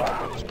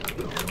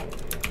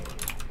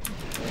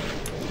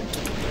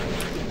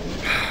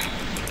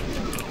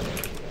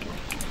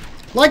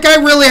 Like I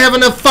really have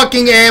enough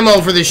fucking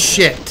ammo for this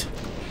shit.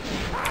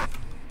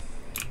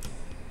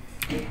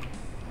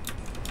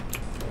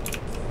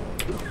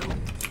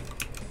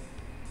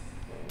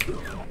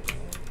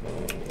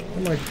 No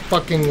my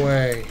fucking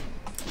way.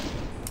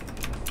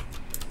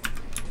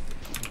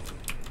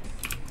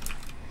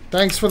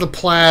 Thanks for the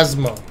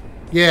plasma.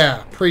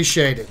 Yeah,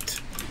 appreciate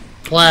it.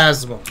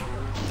 Plasma.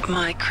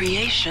 My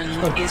creation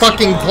is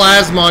fucking evolving.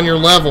 plasma on your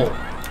level.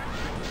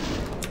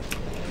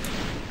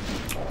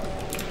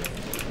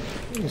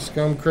 You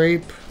scum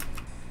creep.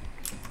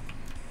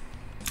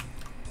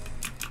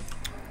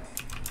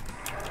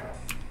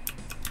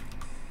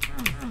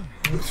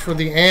 Thanks for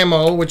the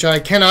ammo, which I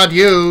cannot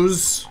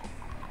use.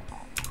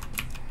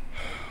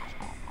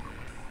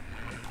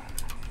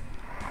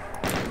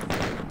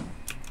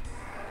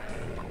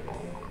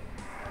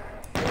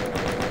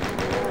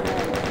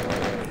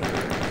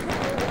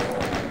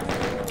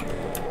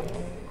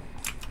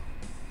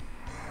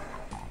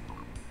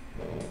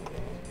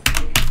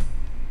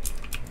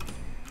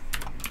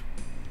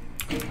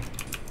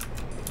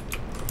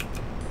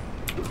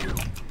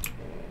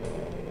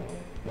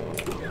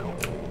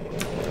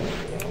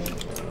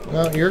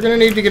 Well, you're going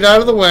to need to get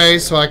out of the way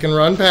so I can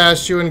run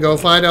past you and go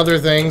find other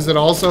things that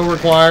also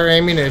require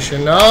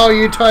ammunition. No,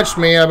 you touched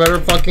me. I better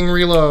fucking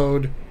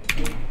reload.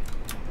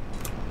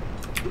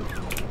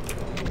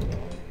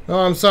 Oh,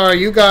 I'm sorry.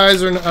 You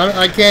guys are...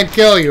 I can't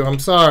kill you. I'm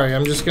sorry.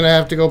 I'm just going to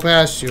have to go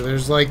past you.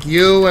 There's like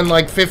you and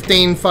like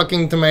 15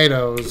 fucking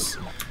tomatoes.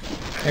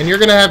 And you're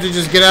going to have to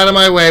just get out of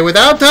my way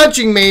without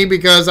touching me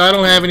because I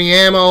don't have any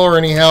ammo or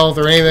any health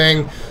or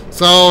anything.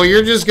 So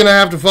you're just going to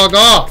have to fuck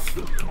off.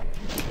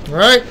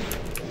 Alright?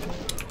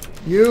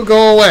 You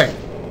go away.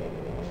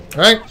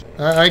 Alright?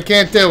 I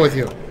can't deal with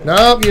you.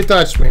 Nope, you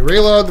touched me.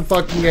 Reload the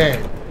fucking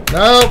game.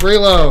 Nope,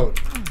 reload.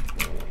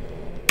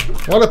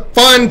 What a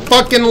fun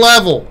fucking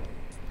level.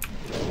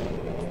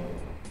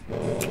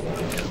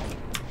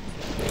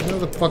 Go to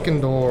the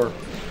fucking door.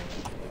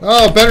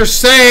 Oh, better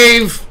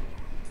save!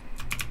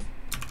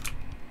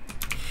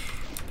 Where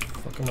the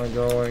fuck am I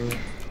going?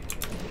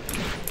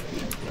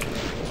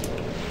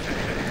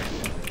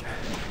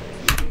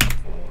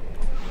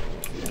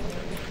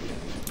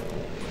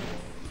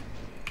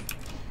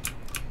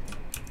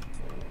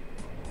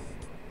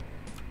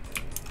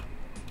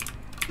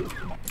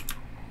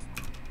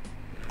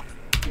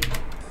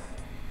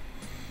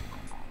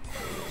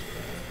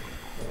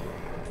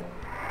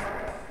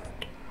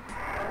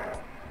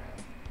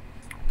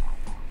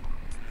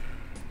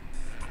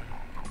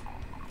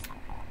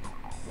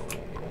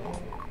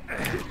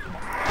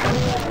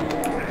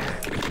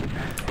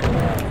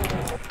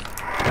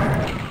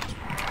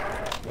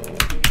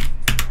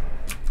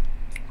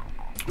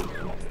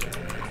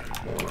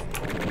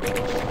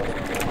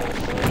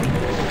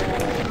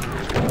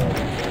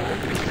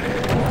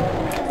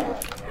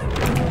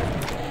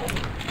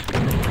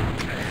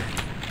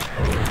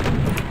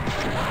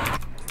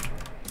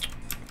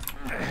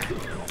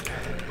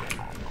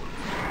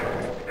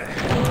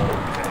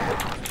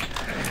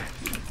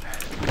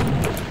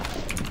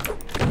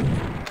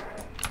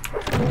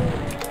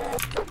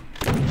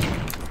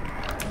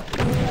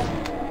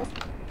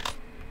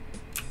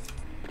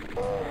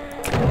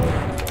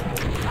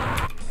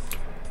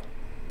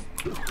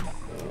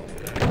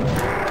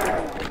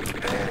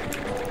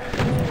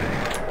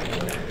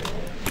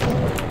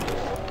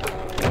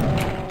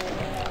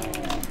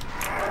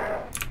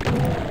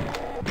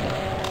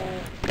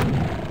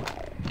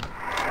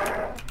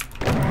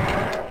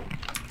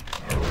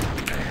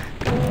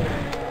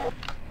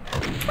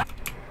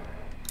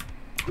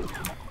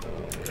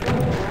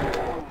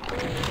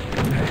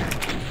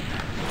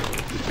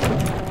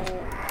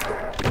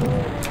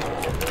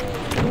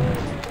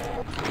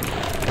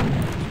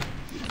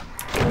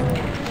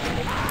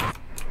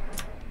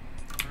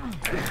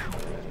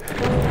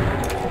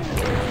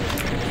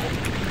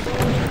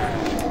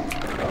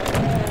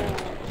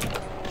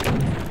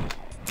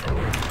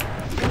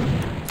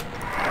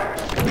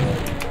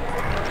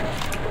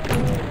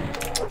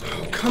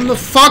 Come the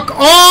fuck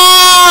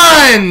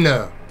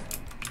on!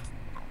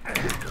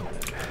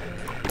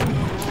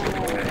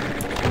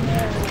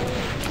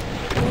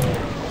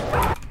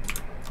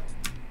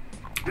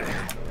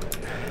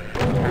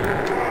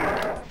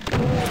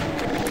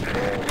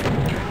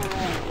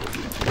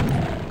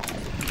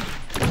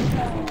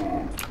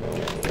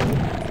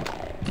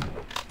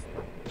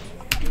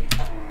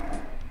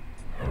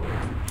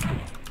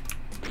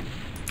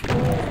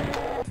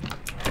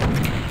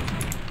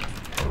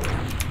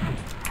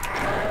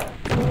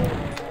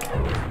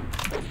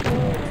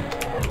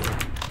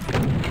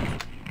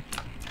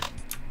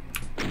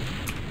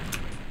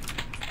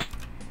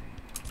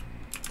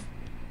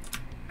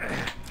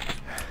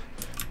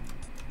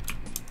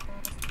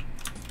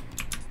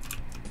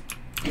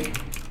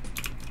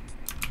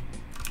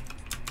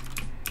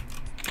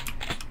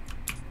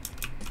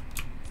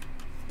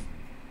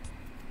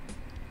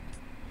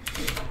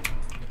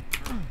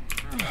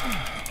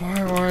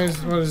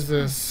 What is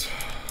this?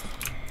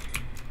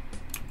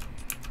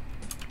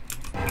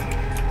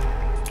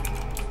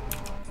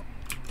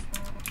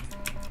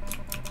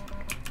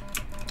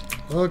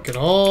 Look at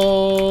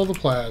all the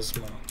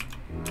plasma.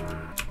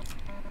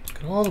 Look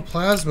at all the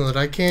plasma that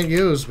I can't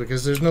use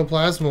because there's no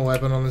plasma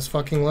weapon on this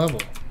fucking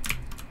level.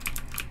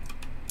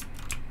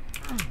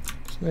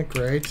 Isn't that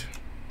great?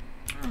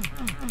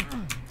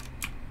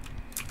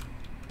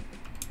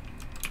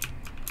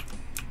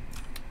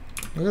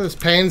 Look at this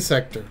pain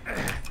sector.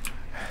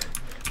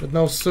 With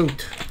no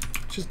suit.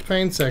 Just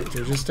pain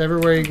sector. Just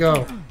everywhere you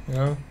go. You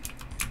know?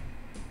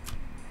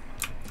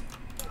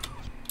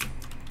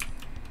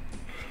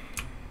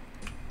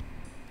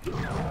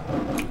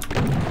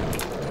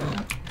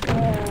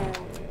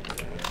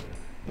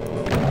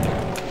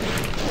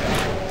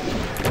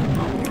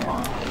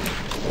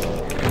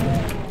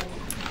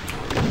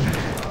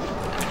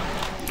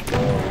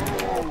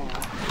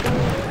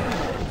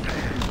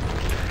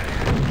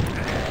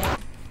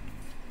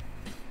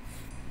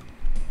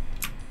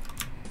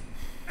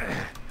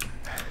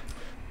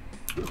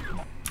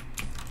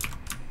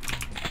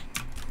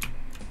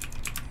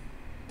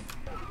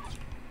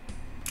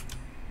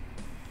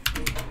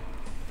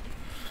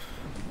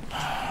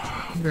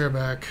 Bear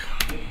back.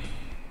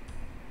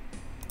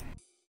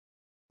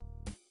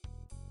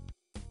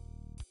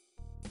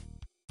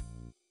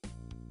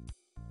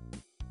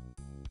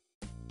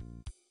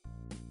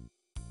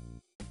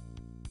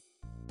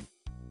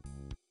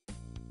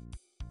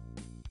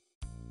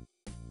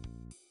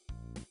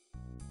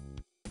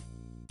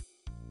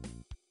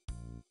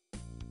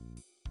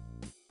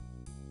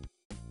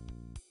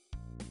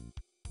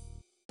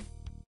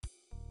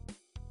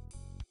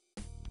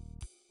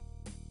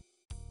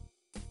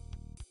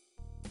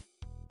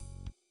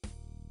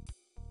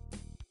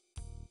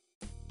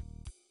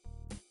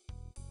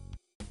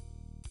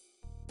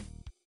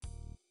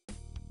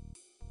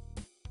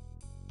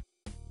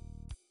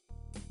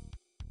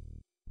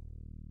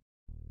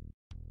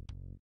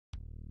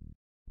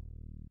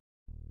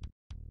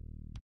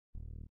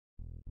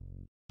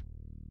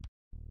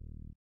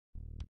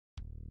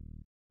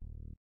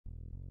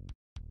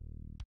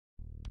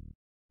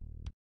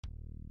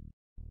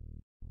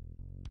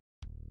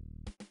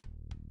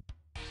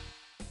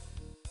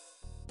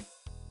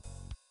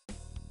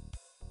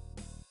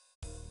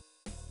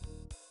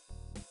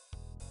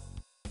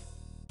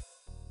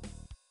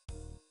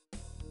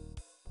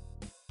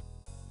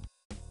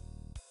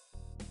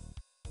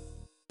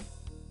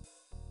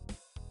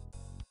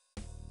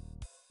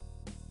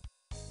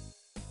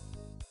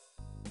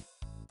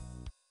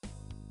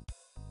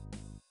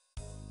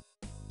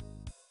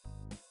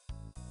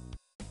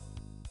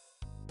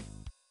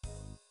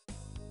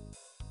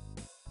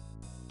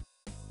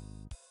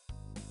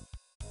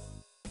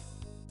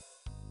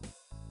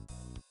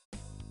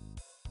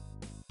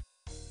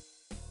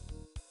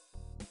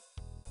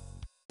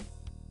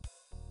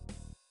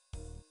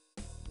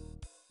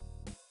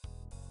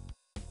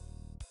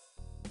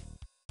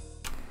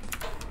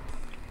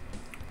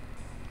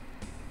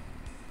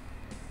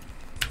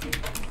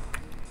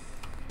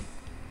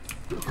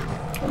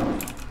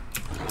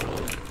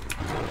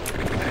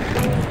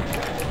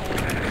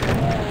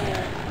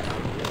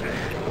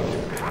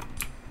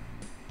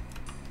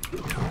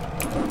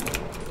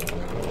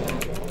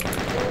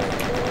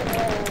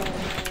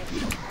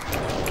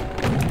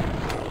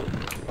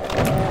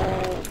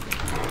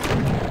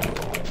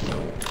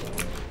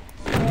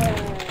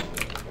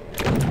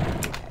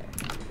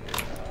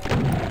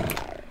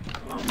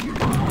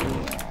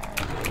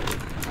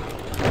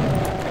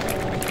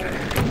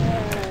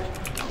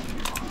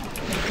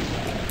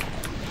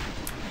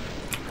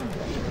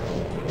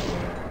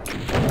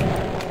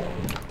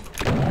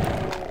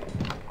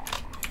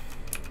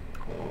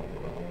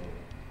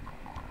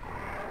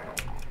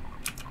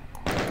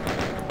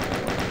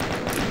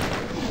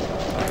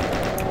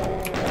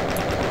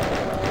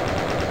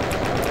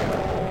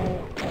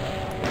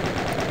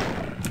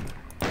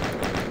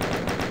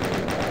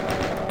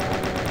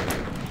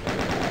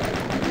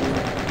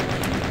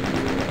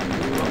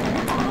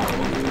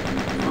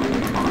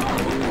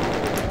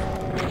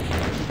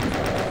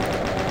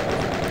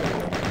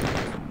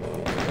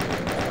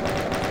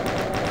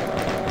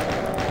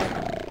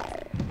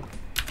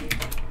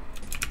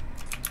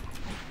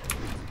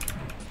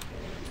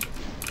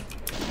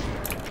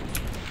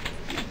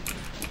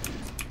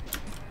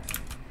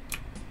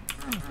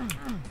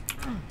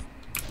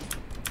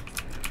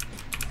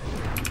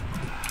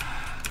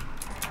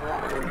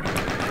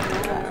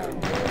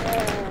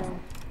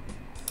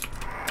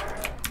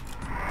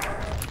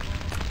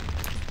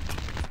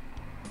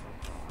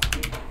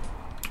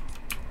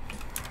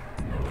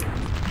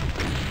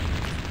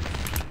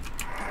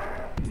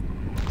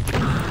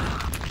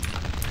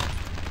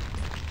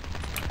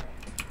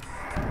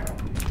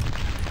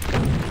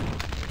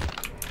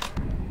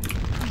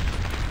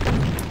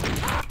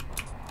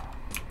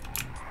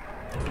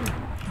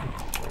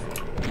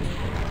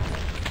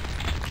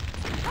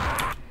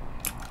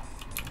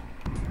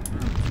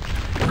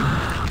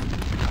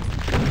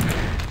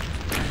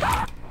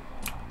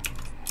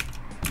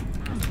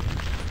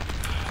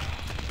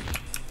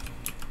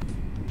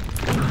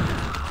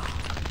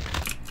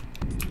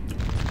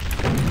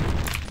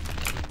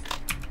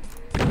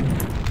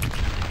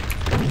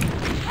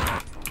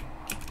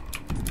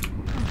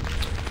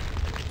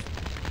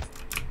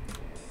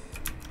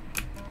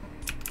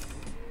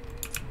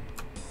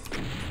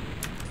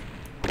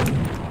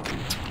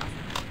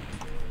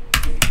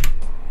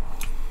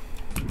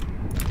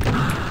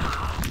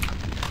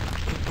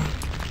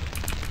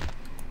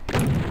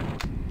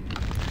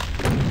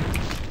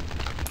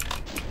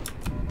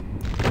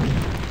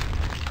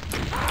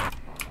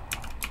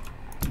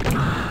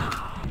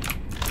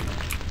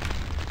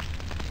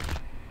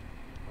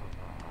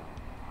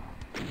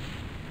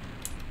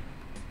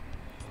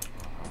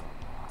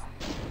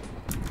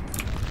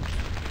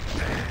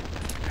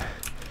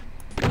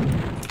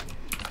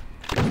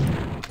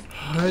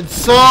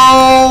 It's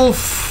so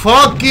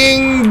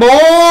fucking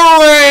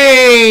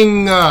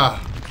boring!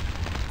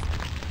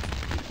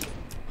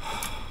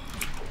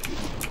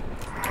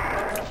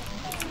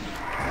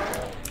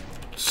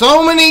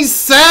 So many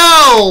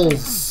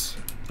cells!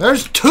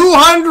 There's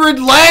 200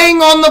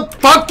 laying on the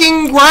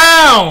fucking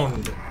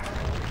ground!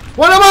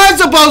 What am I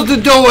supposed to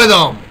do with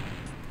them?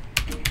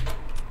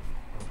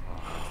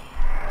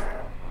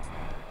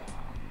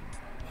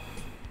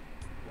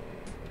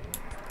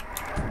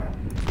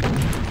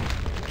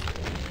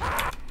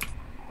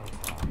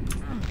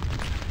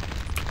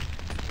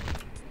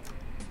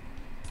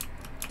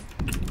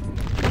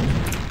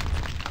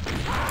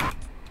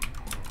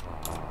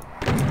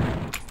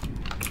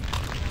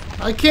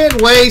 I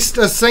can't waste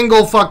a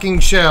single fucking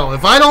shell.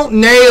 If I don't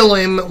nail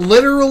him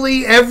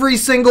literally every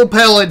single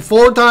pellet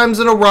 4 times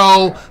in a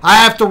row, I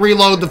have to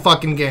reload the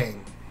fucking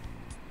game.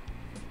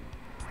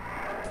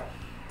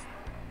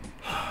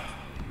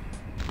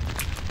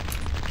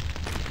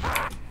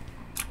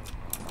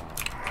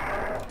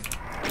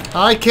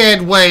 I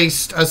can't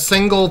waste a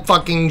single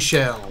fucking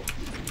shell.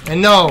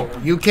 And no,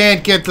 you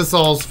can't get the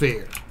Soul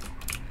Sphere.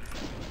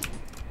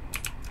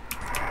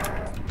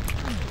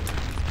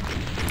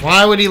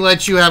 Why would he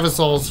let you have a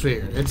Soul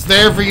Sphere? It's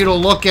there for you to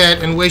look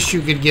at and wish you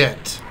could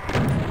get.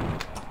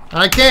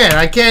 I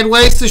can't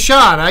waste a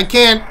shot. I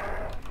can't.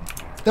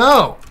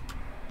 No.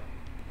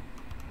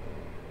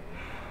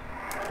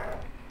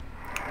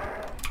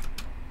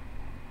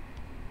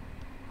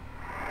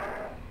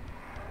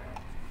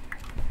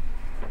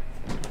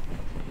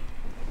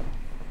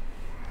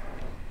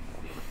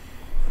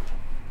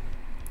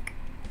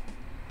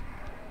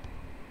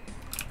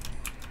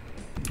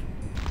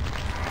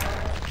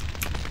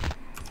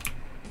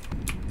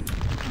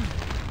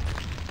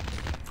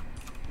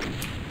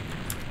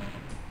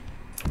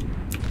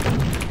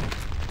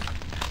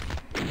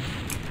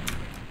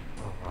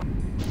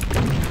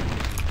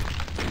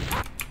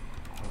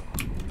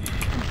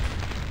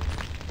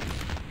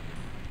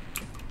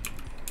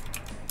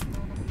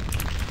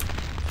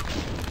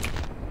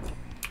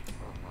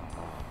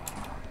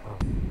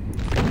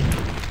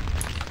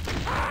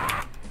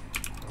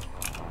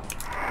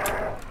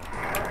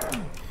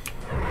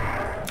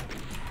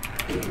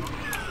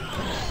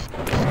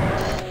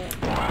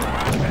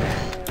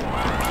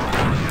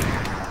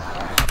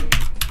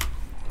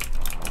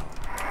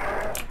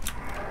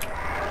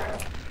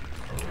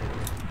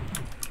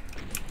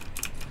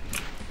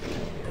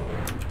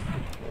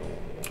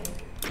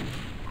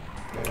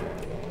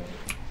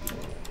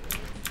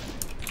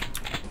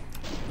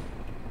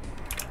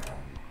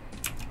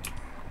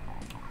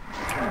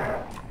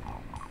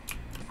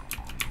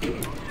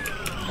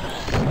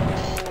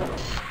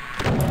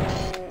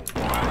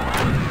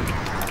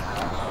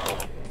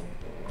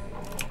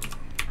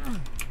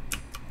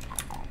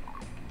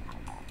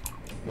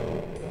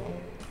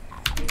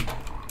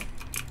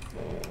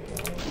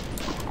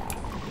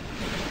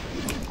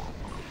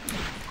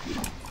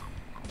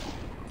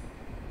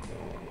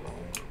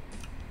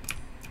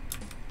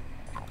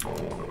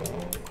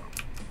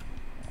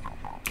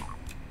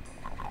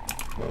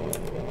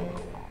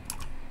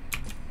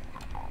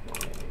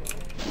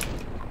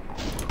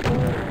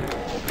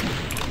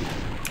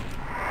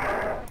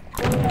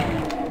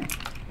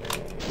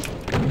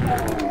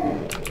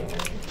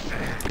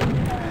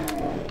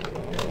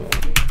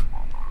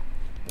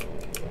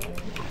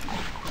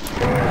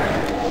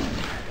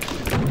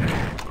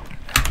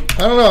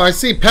 I don't know, I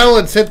see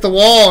pellets hit the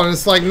wall and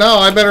it's like, no,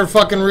 I better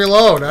fucking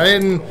reload. I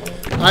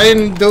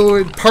didn't do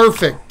it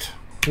perfect.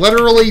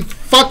 Literally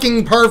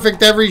fucking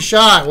perfect every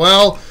shot.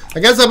 Well, I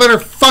guess I better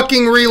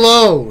fucking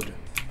reload.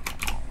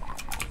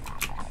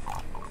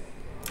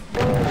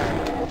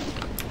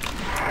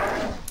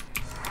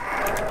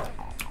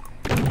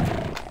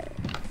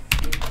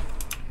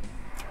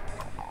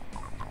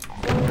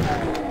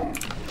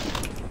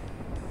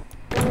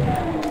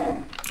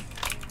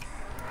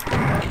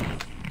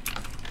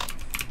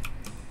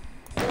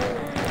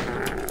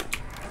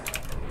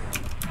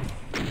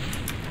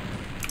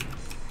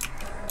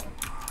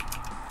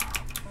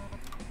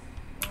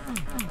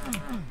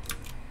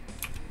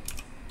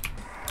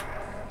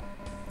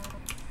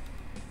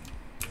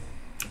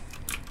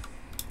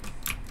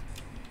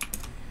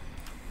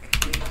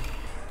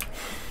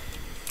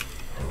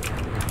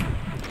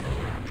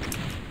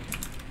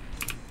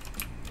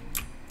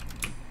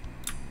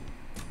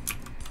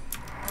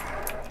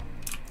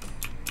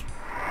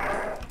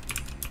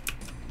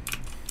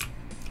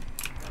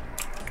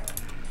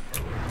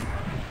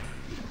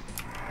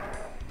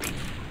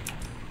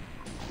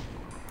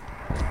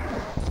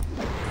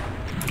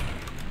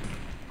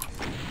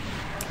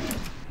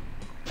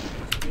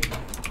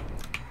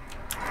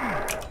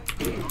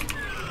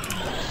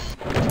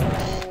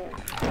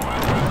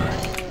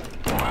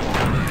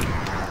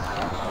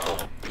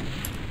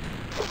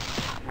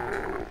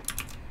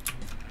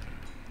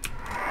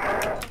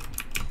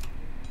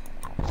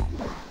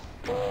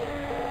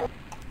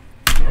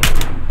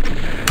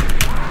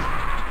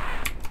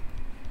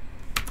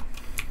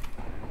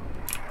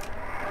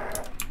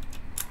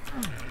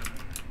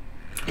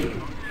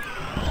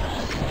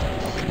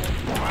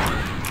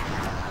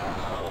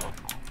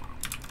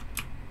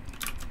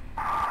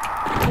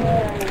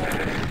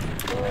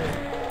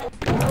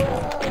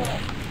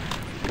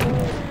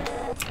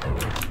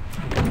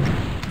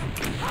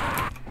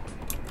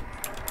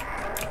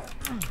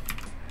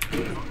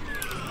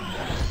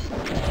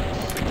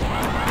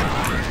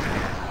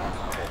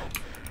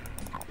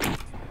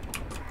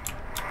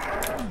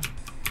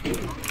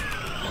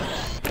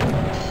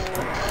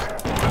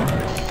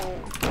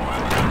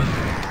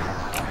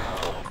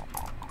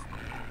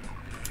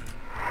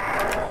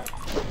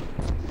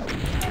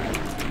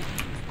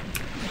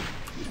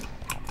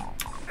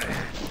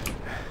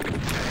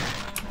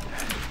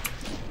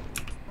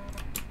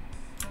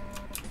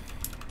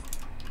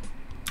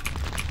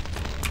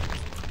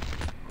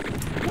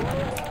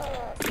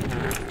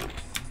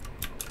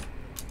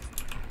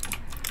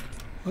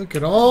 Look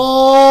at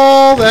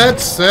all that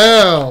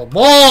cell.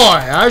 Boy,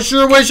 I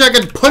sure wish I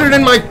could put it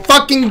in my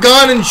fucking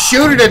gun and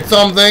shoot it at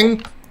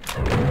something.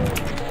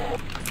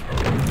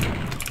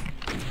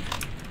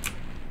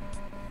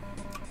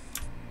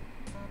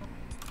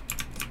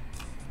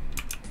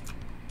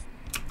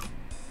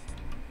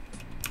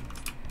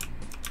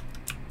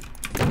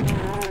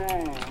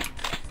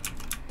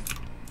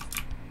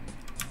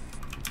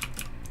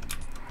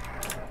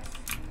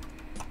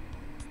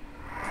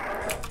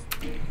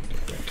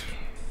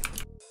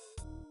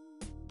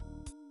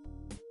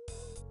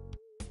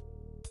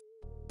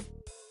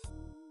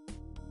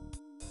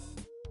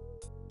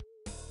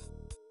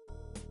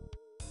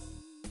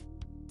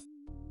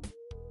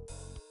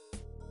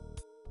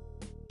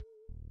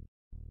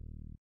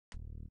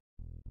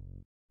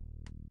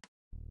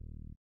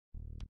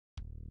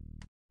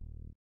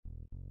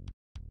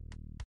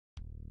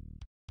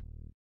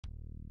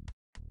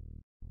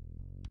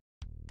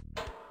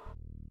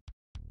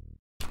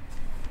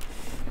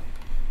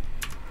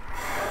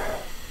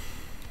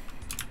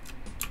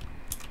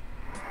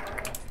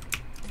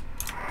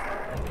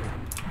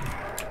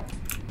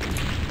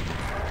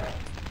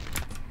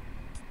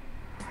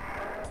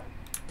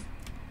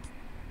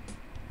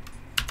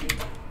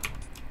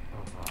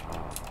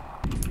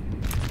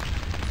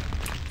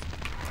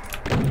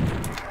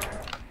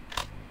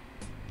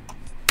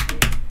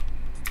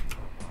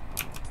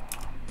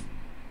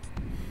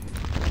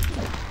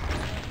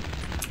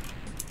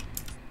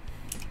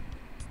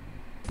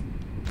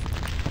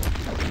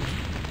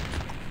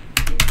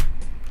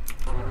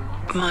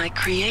 My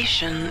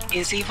creation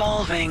is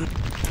evolving.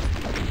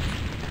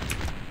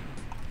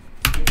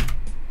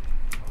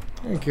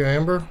 Thank you,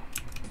 Amber.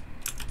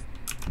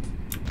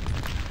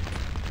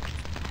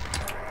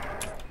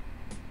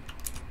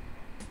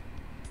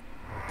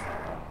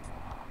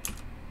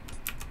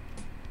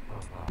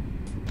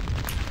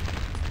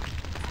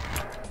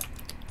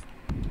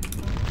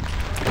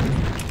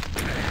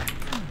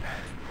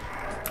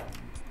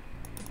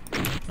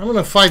 I'm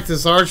gonna fight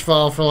this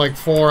archvile for like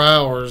 4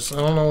 hours. I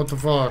don't know what the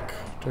fuck,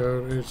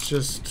 dude. It's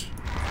just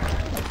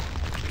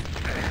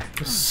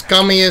the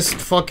scummiest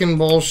fucking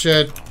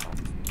bullshit.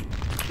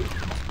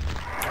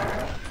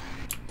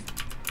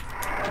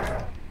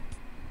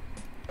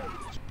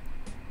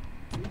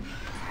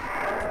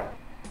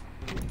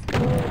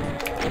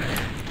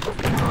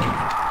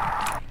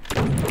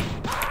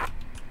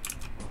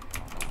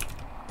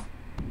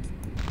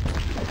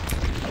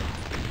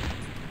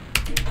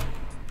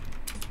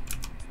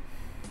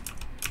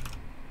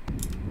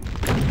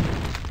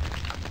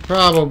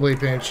 Probably,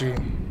 Pinchy.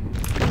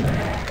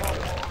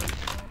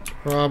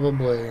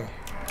 Probably.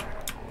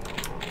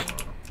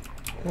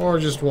 Or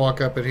just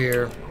walk up it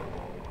here.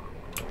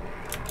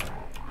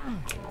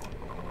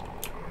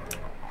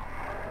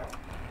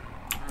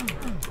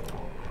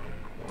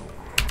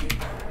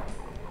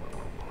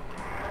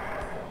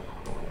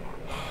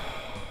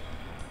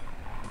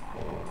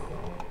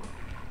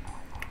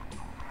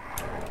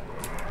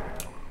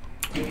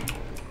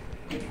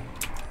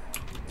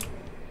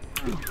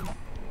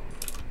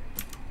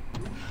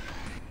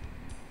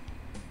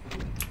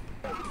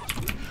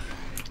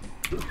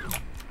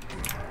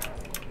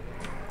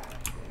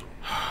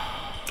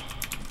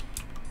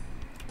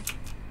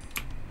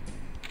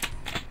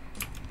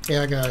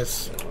 Yeah,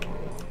 guys.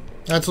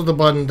 That's what the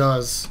button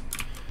does.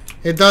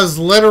 It does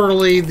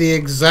literally the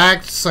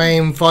exact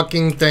same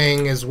fucking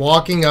thing as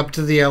walking up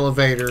to the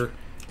elevator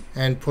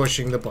and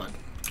pushing the button.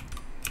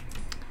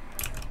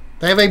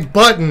 They have a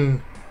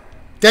button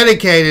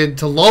dedicated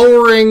to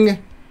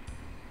lowering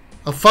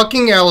a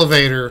fucking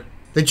elevator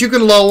that you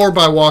can lower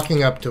by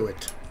walking up to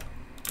it.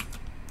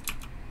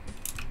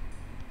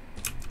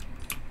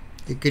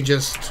 You could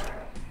just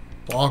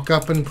walk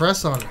up and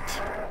press on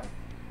it.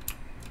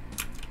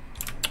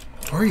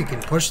 Or you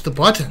can push the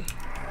button.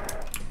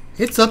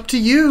 It's up to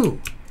you.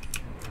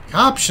 The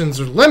options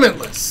are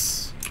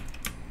limitless.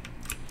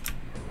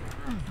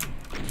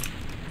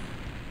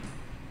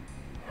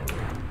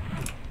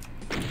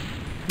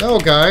 No,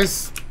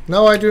 guys.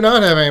 No, I do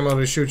not have ammo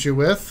to shoot you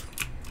with.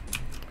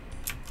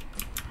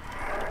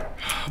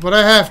 But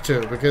I have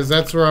to, because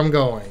that's where I'm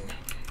going.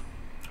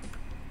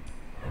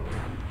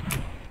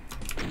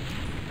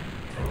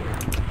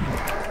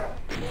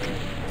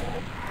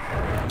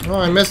 Oh,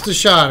 I missed a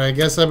shot. I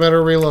guess I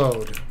better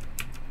reload.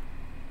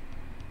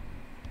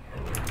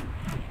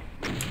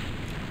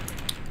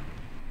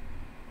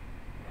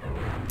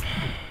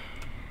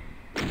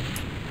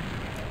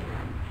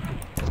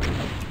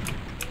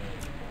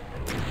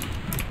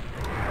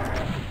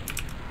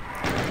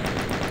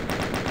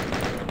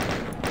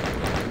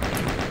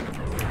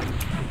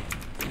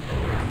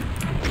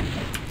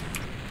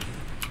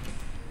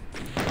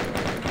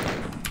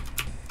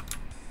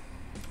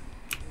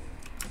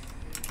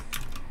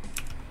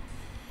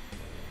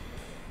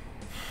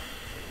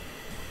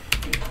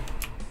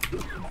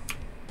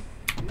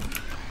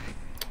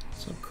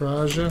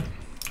 Raja.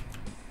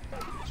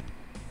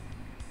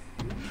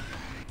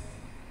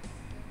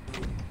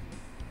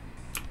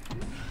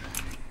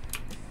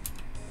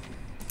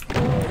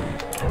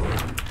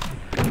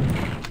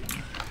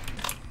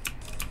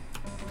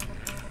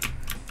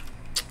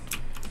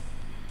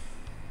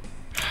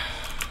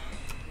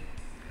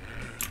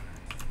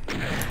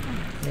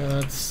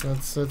 Yeah,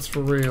 that's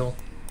for real.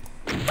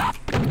 Yeah,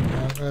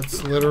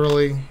 that's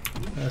literally,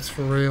 that's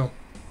for real.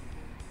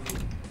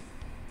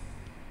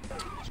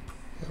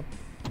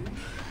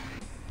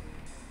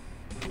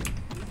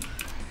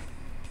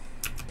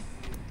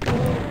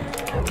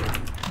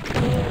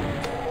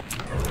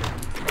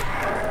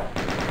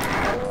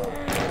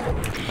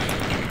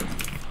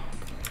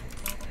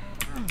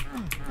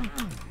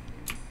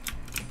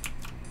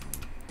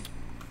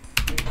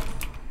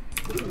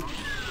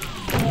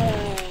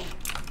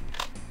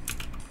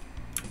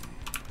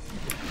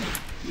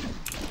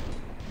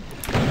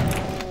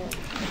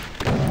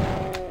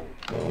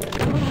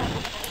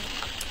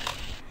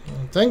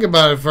 Think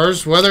about it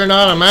first, whether or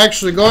not I'm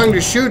actually going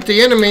to shoot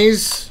the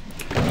enemies.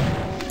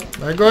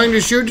 Am I going to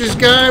shoot this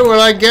guy?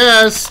 Well, I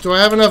guess. Do I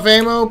have enough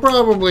ammo?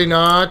 Probably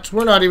not.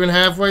 We're not even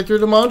halfway through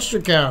the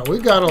monster count.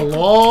 We've got a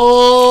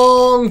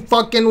long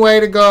fucking way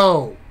to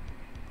go.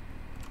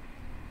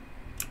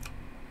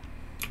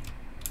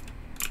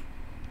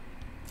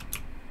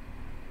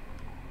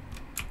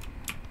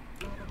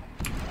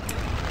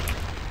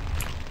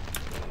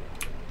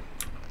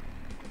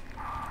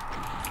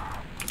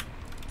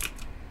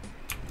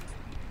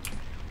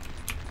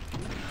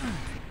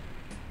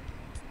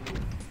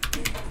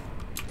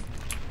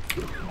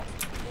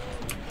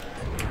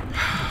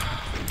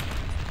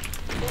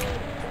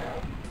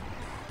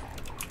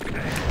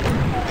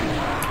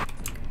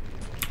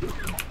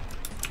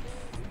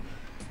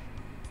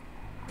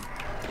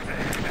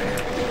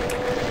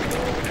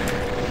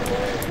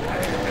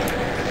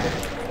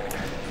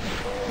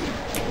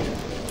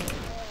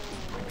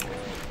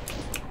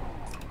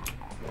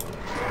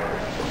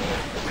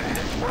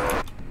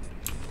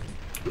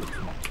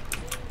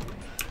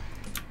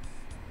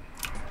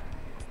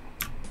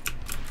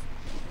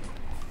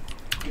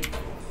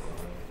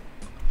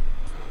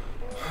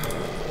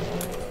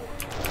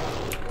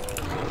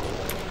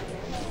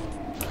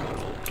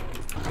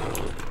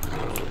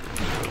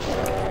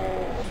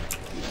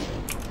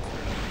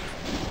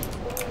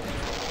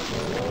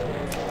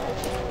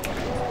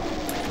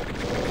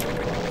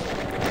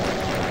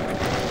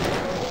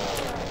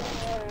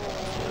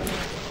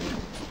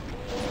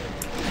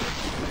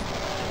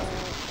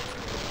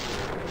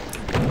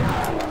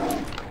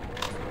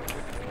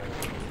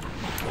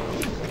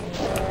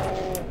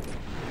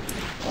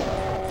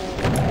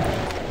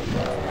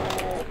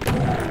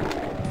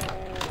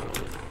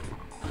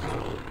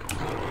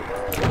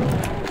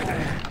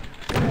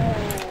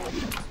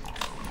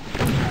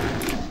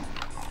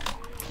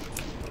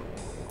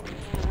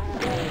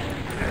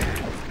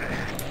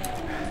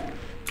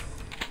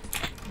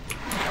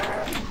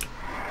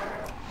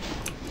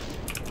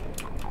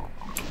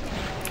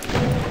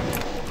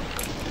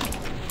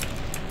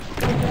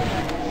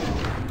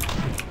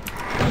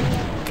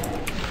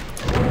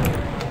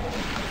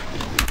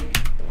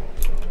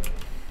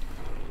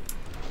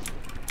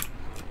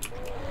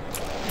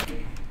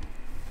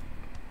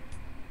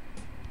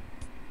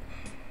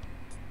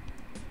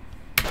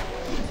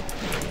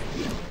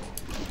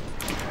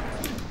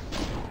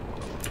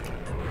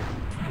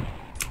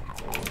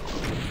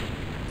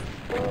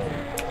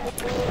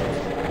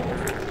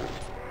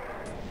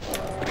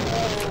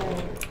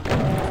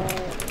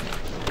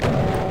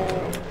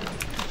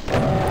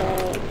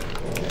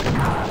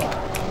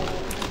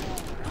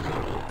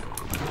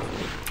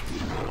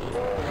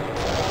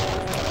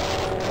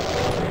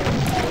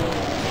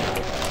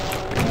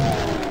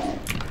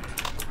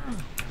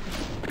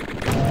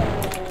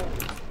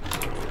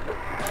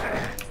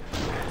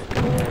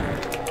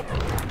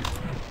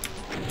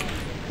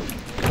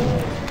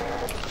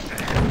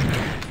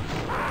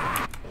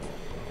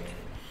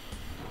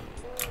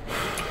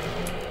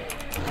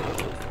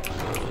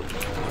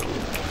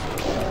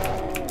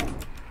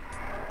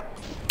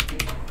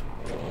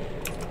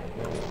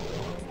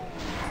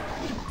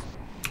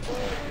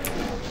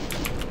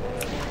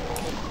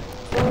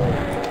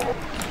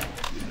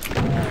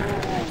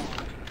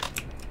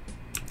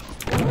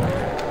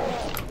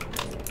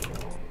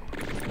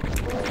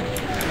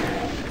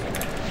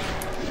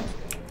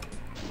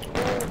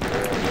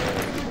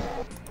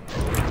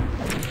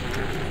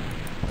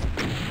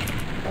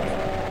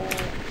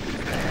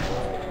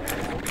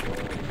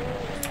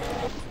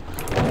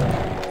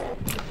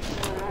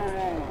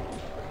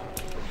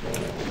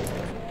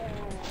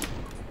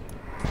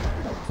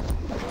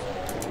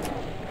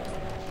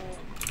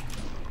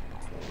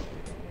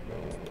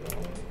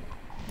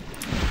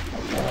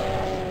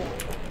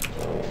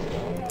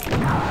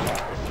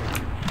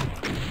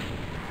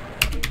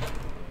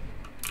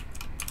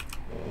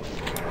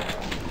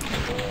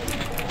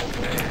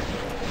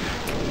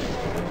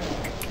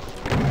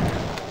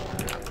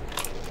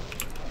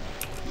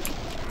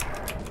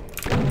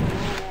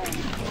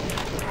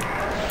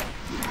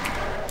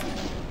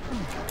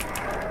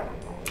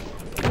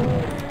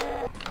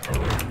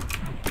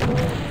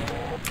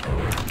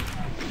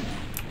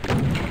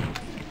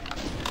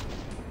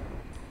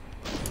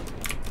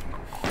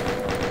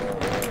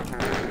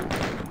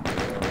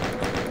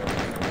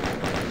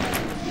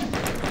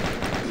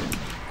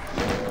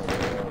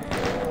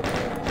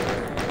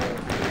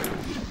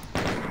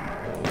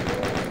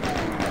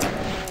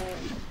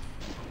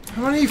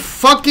 How many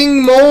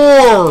fucking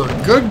more?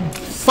 Good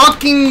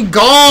fucking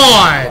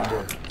God!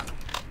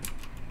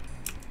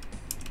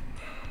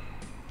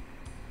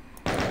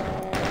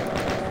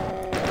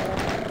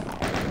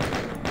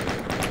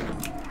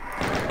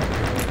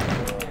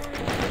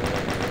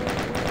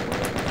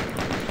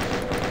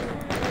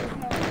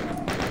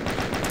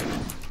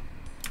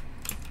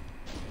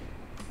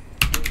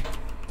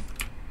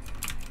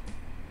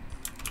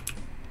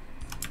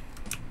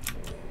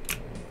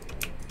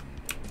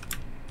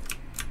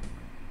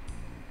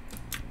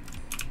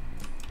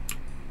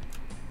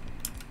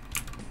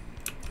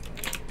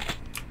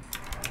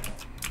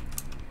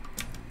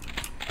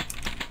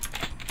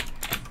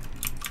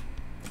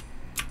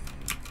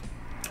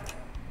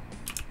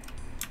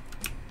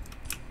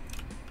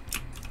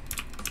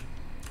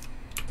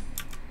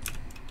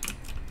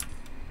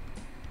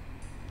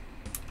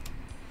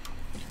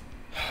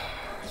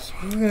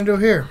 What are we gonna do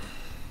here?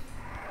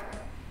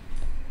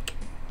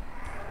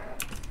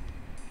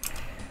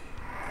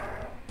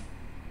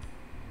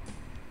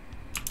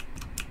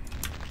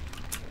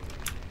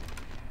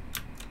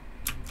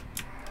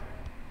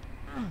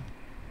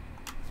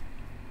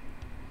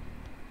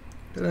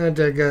 Get at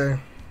that guy.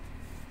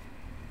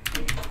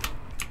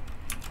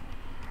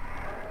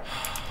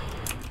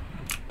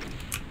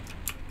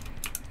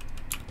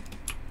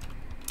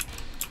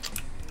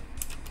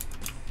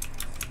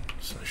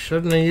 So I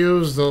shouldn't have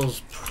used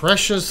those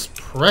precious,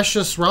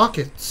 precious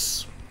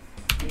rockets.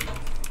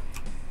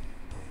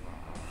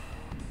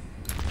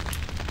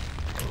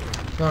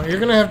 No, you're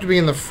gonna have to be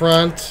in the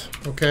front.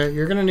 Okay,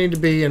 you're gonna need to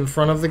be in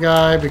front of the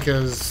guy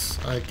because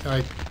I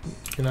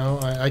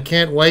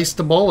can't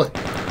waste a bullet.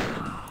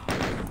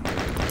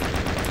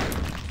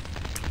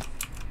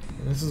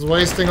 This is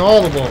wasting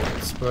all the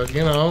bullets, but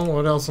you know,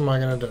 what else am I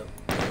gonna do?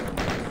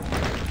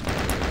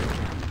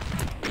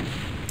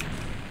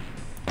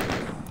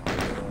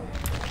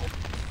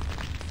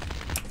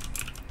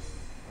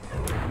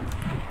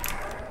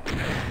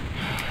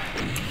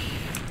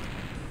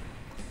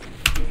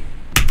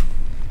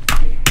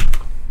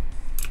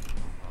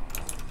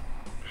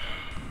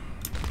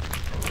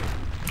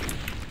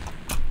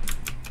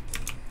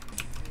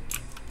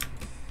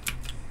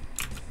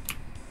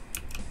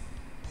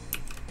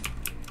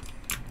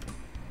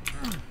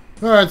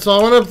 Alright, so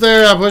I went up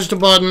there, I pushed a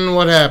button,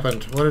 what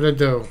happened? What did it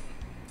do?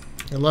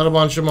 It let a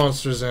bunch of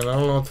monsters in. I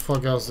don't know what the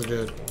fuck else it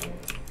did.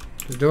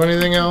 Did it do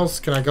anything else?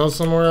 Can I go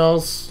somewhere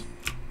else?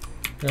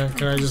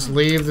 Can I just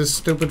leave this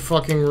stupid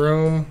fucking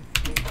room?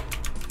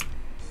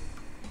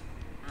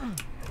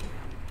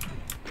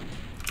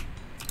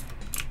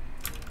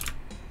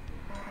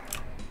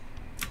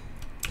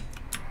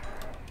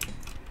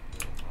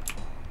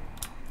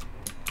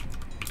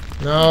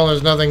 No,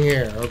 there's nothing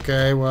here.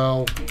 Okay,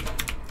 well...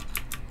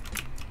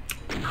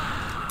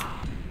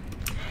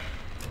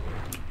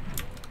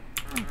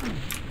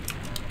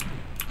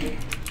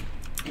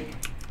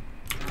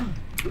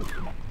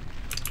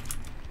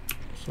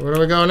 So where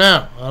do we go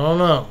now? I don't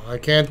know. I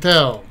can't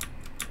tell.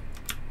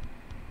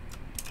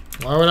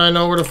 Why would I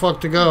know where the fuck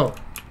to go?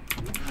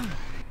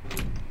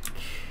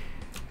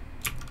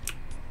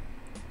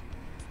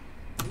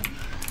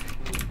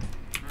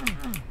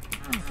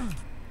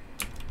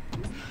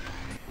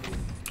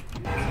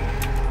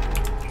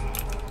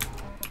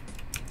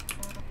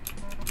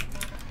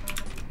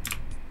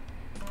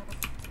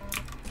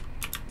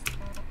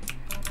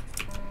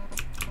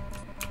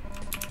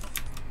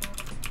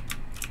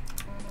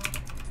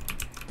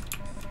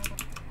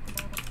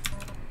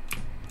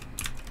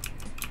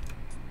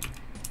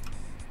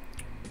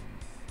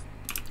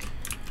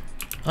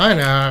 I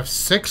now have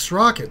 6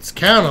 rockets.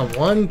 Count them.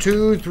 1,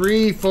 2,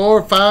 3,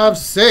 4, 5,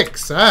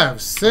 6. I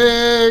have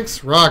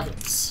 6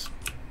 rockets.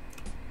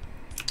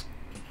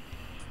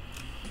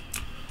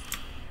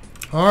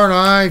 Aren't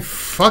I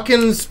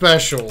fucking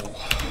special?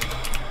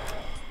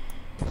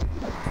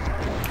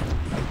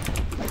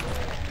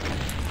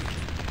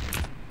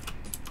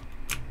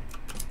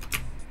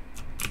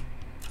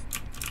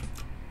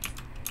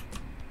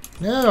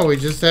 Now we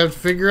just have to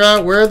figure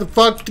out where the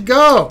fuck to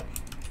go.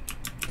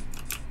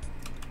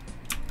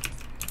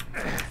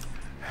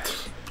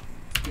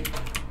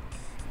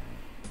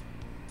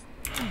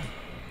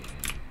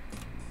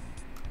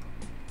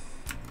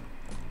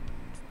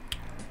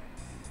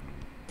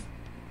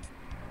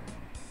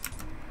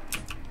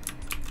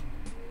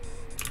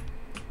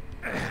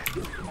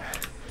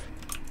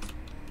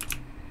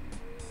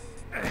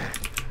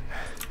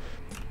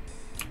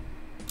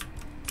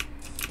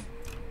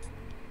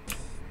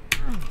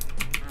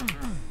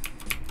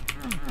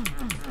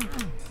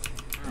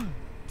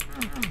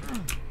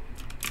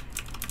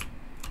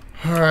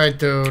 Alright,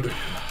 dude.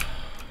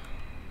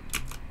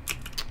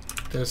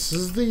 This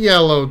is the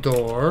yellow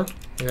door.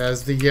 It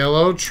has the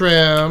yellow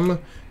trim.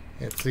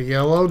 It's the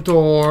yellow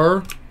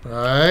door,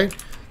 right?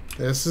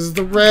 This is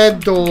the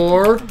red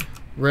door.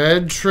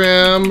 Red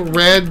trim,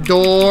 red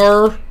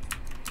door.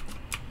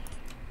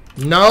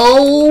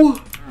 No!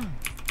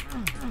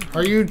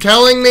 Are you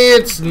telling me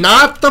it's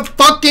not the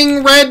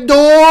fucking red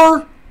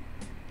door?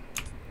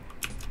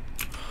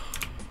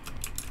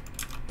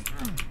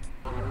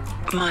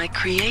 My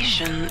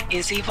creation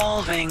is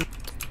evolving.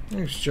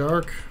 Thanks,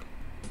 Jark.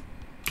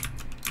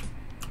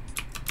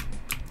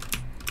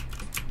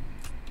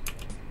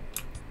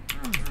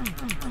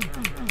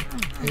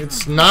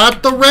 It's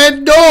not the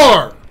red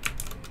door!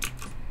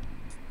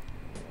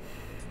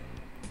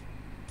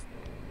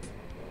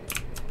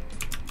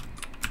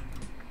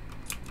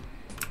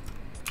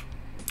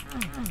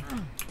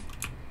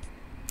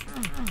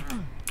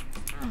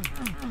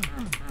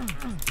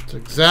 It's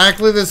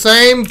exactly the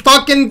same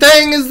fucking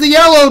thing as the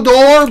yellow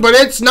door, but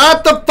it's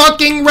not the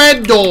fucking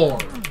red door.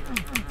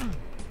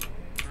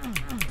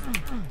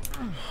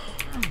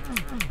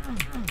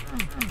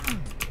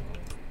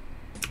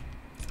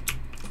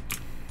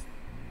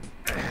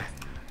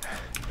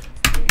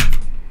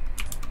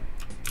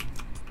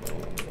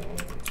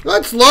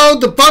 Let's load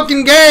the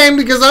fucking game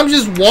because I'm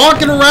just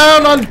walking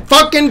around on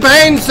fucking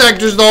pain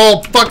sectors the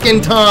whole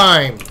fucking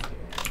time.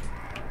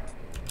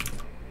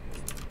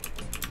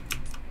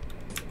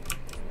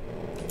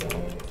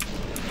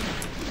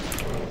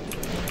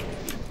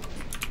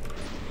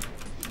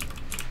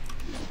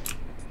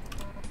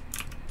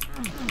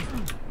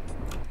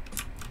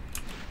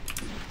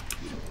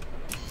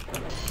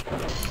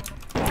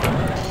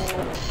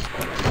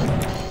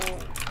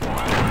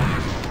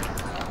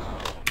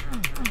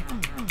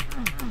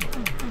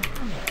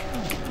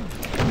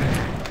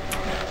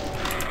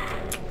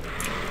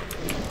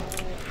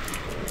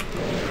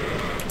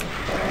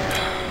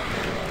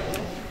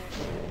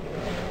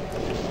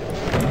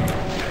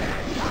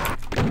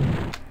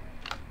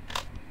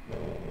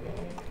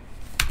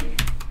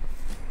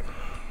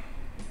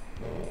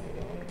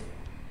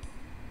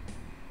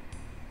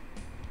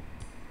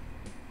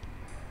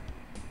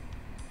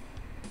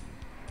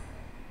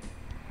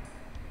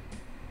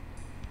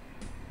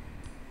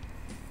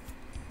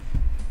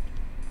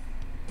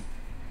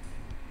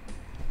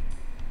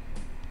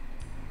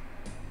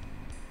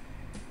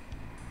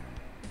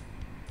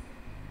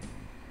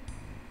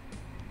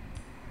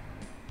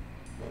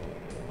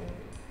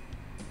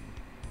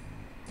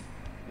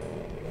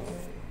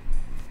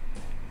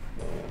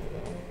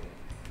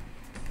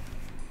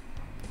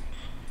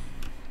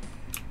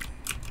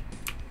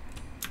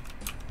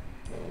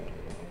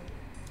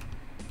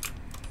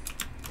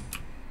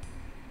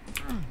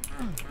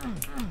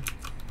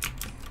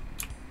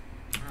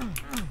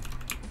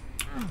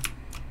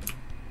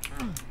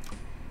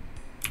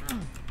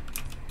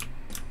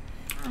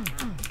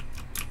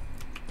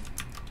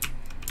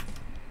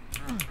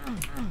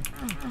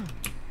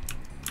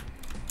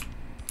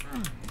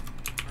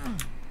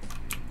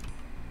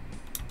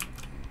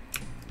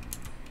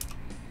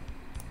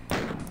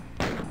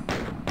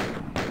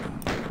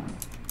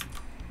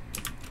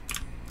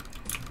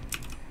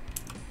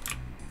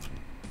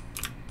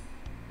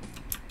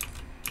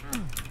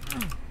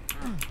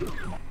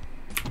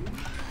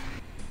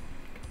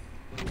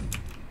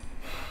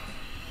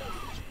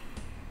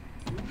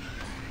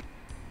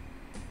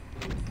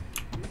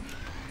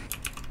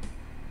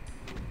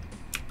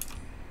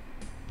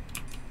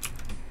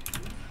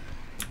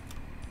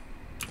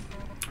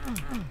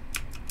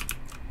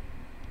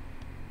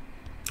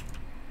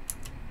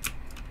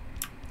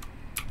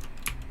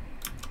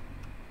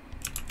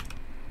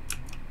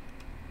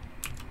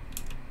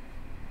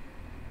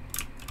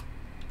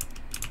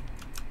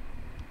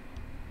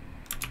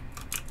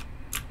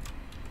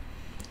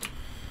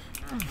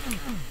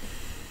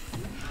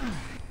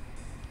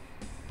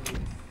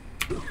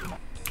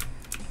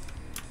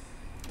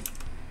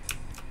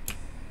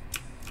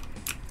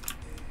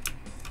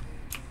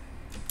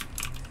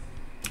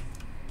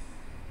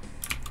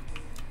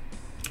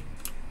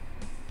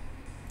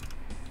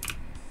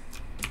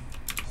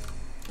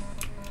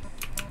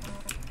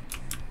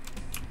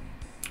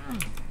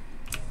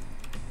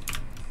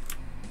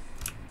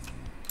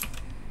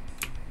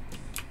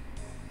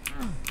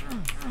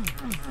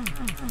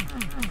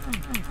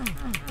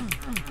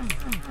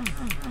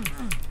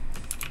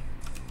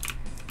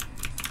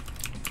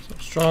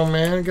 Strong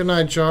man. Good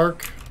night,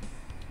 Jark.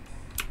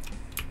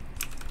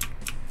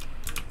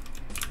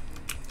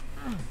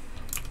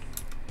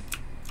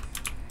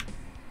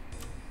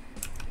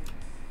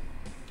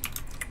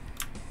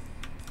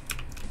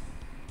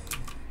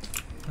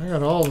 I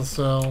got all the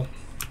cell.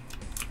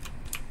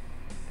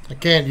 I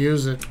can't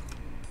use it.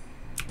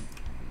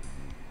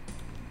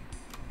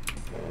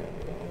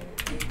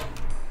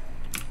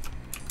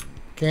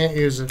 Can't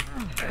use it.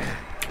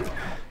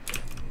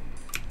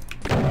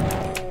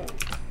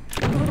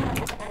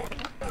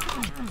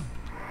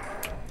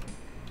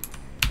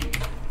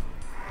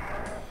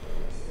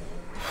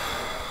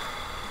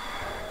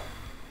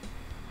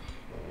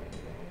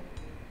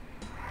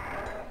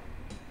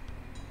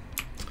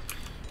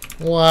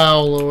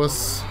 Wow,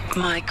 Lewis.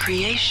 My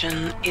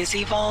creation is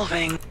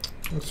evolving.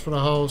 Thanks for the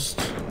host.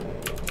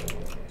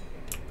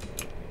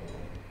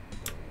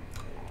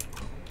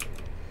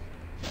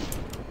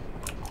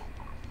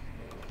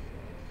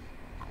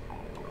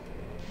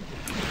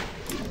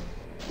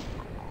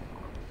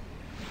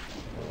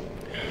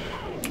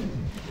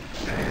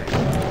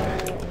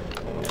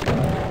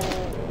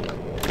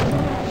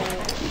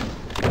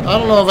 I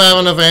don't know if I have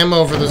enough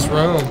ammo for this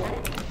room.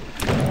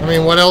 I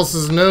mean, what else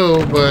is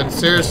new? But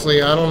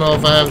seriously, I don't know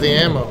if I have the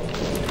ammo.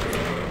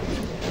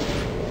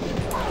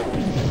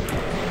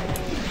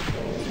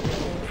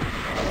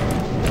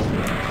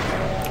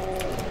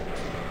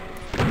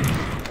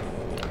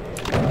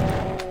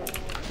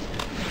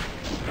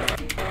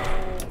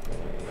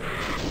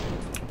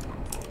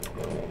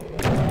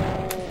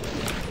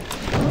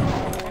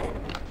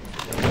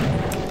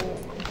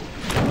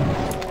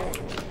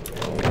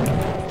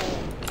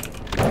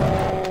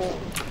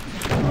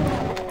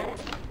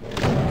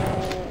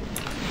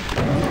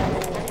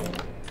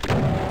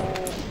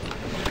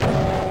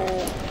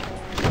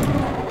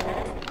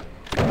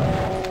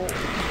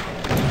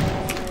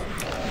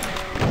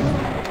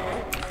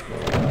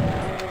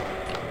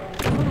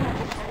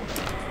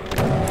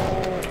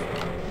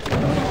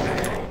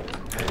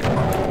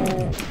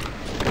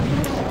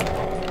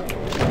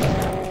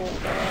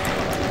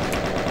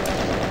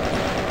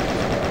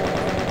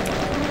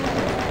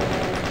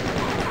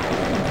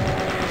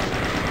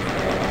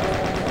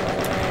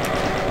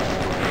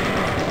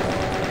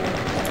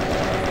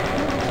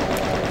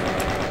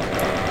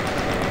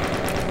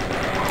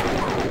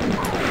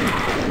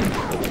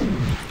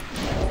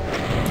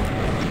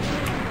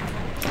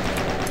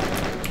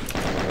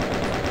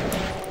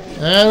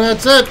 And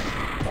that's it.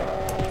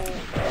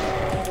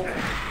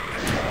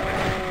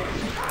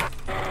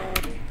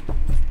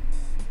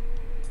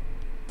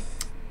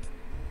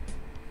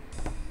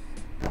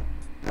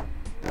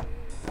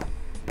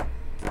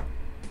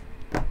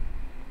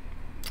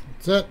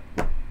 That's it.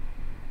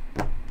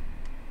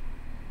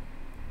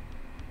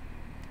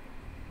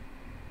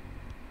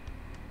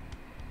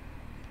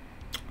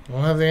 I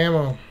don't have the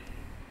ammo.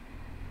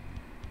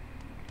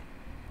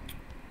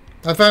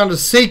 I found a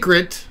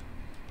secret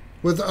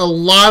with a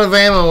lot of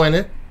ammo in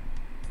it.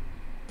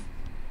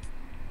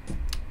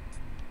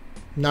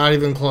 Not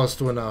even close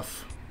to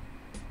enough.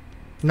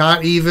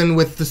 Not even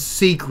with the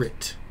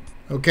secret.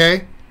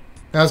 Okay?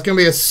 Now it's going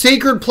to be a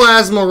secret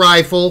plasma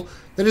rifle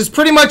that is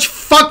pretty much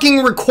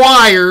fucking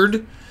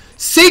required.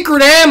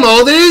 Secret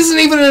ammo that isn't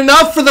even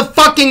enough for the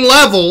fucking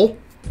level.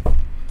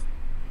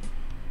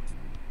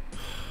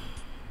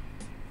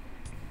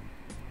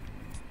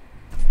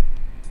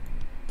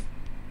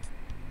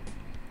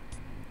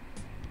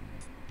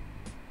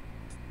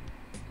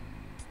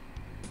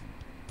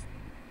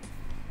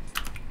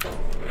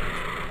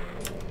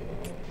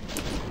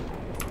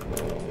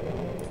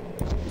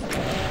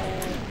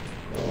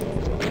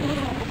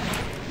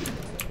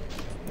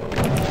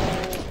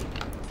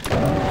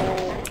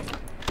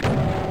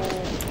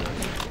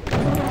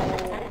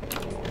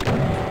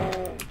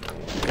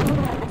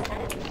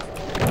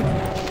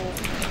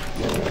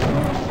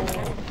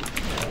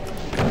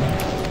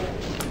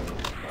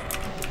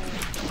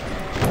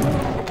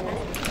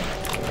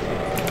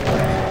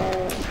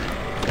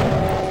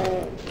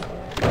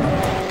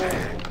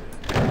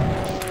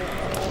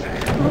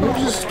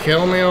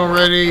 Kill me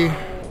already.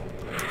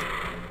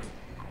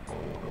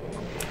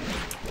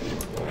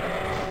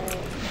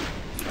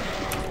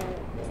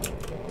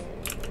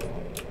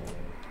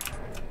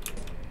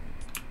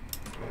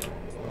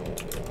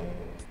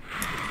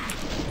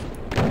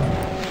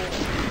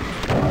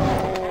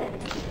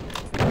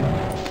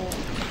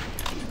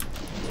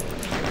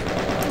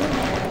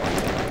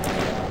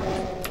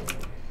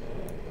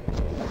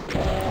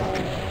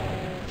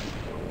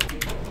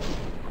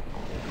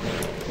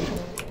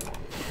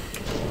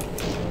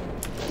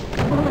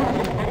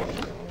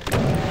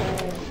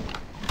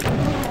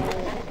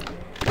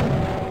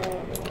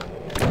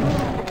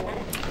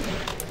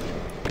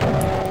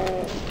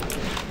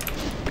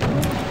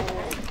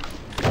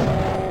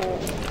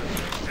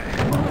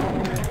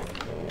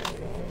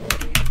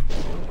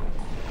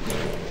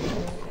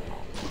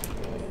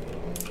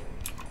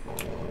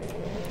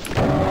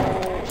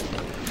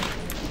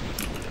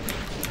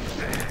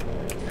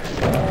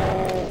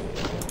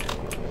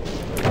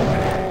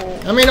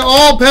 I mean,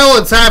 all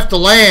pellets have to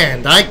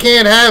land. I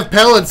can't have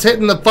pellets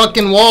hitting the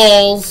fucking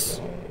walls.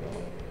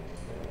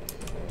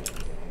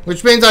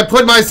 Which means I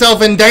put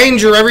myself in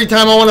danger every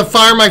time I want to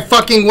fire my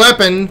fucking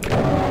weapon.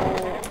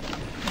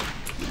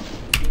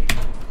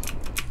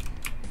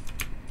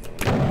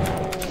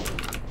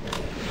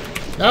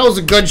 That was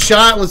a good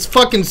shot. Let's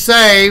fucking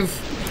save.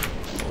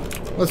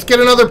 Let's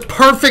get another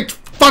perfect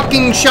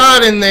fucking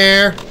shot in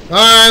there.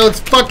 Alright,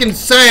 let's fucking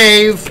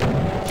save.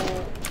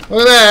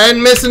 Look at that, I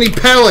didn't miss any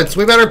pellets.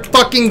 We better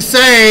fucking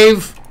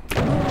save.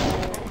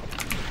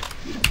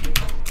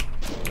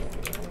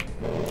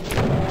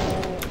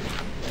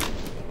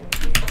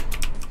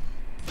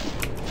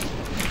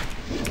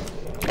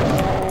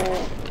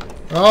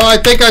 Oh, I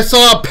think I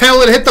saw a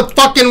pellet hit the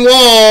fucking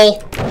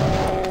wall.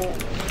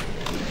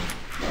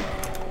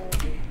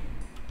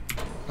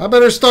 I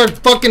better start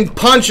fucking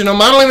punching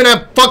them. I don't even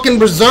have fucking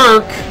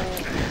berserk.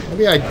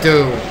 Maybe I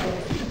do.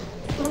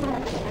 I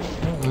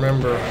don't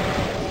remember.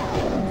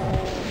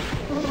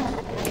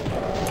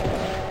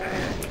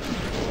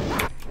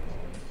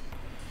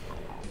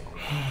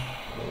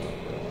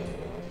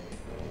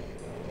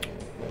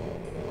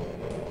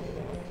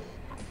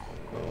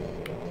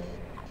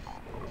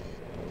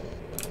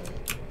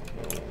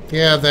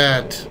 Yeah,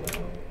 that.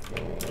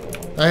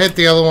 I hit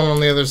the other one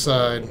on the other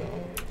side.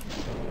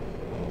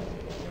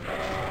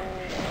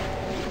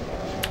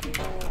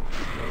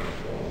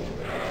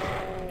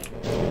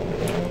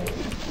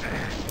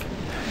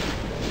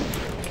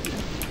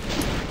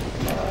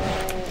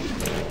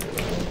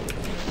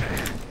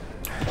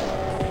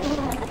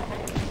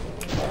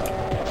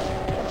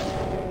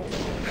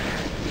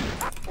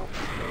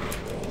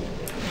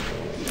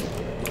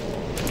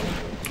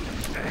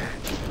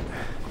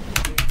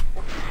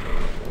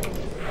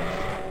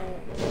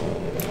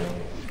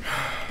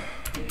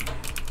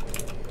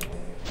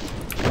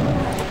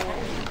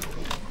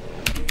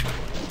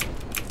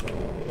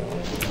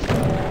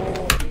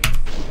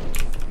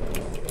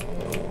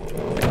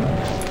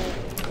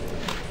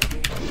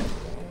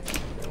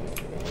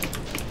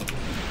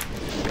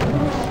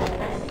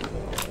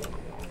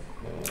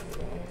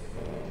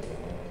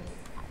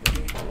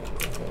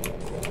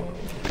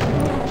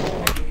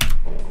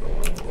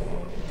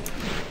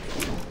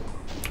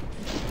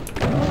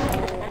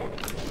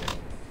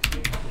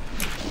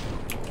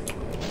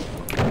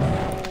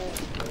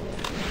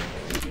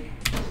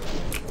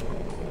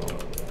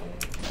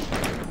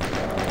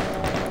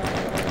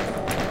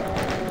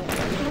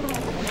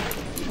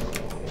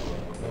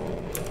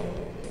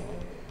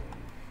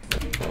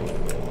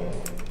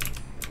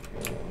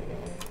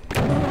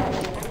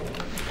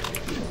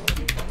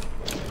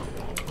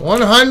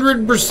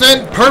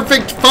 %100%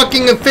 perfect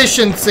fucking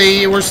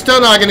efficiency. We're still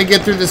not gonna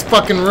get through this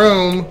fucking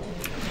room.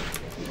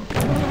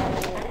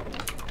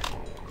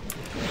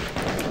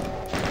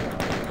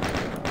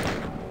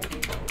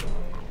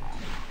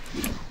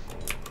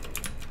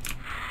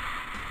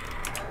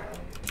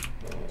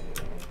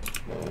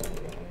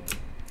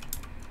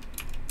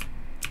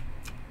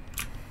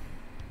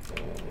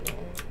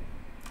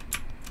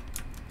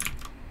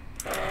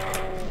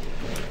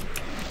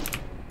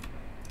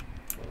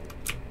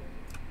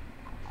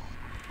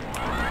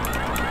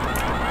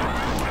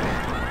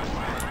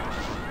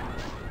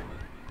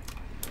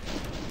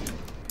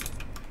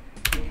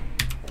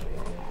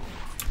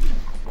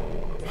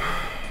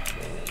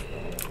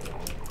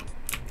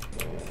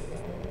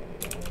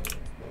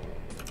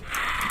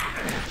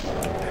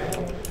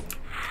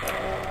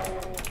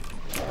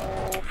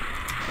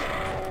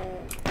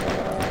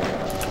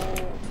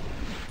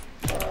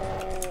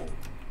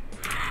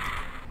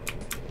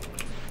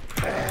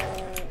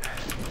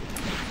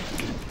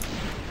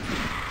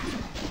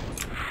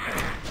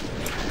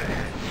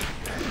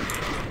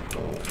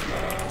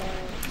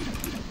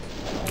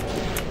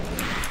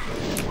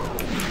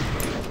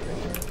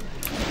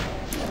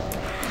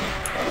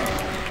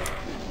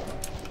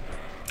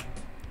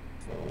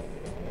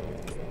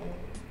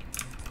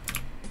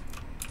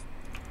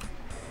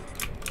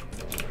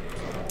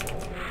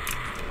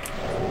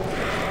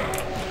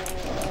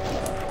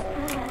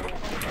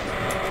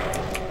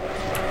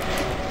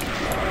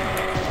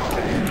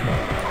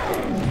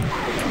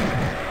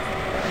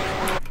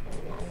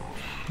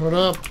 What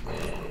up?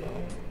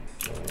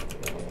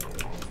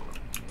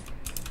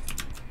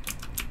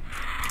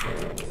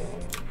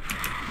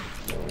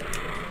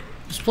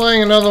 Just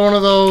playing another one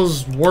of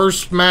those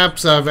worst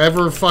maps I've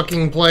ever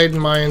fucking played in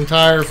my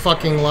entire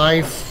fucking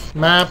life.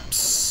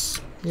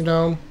 Maps, you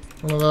know,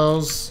 one of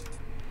those.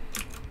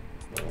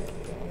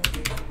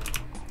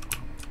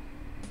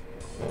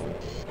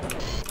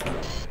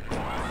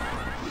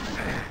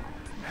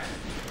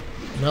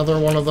 Another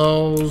one of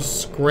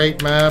those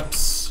great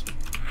maps.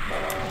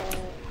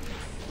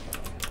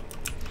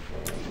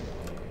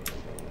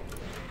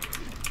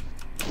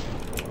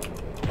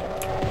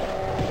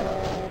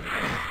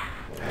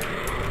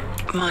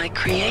 My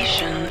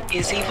creation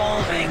is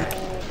evolving.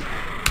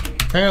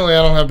 Apparently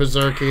I don't have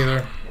Berserk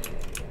either.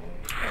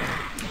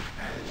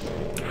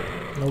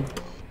 Nope.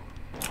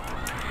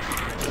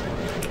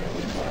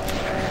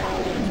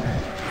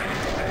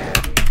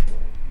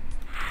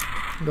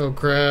 Go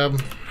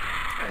crab.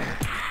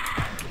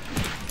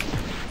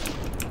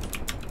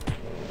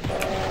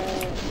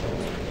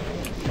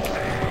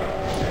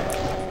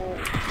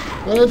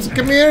 But it's a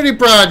community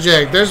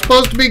project. There's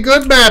supposed to be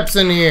good maps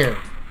in here.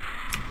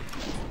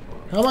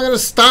 How am I going to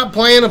stop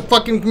playing a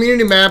fucking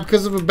community map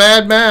because of a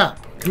bad map?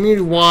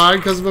 Community WAD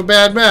because of a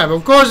bad map.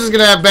 Of course it's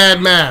going to have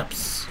bad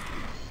maps.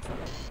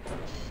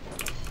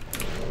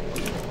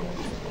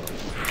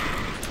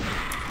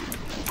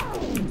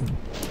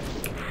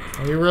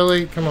 Are you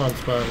really? Come on,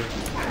 Spider.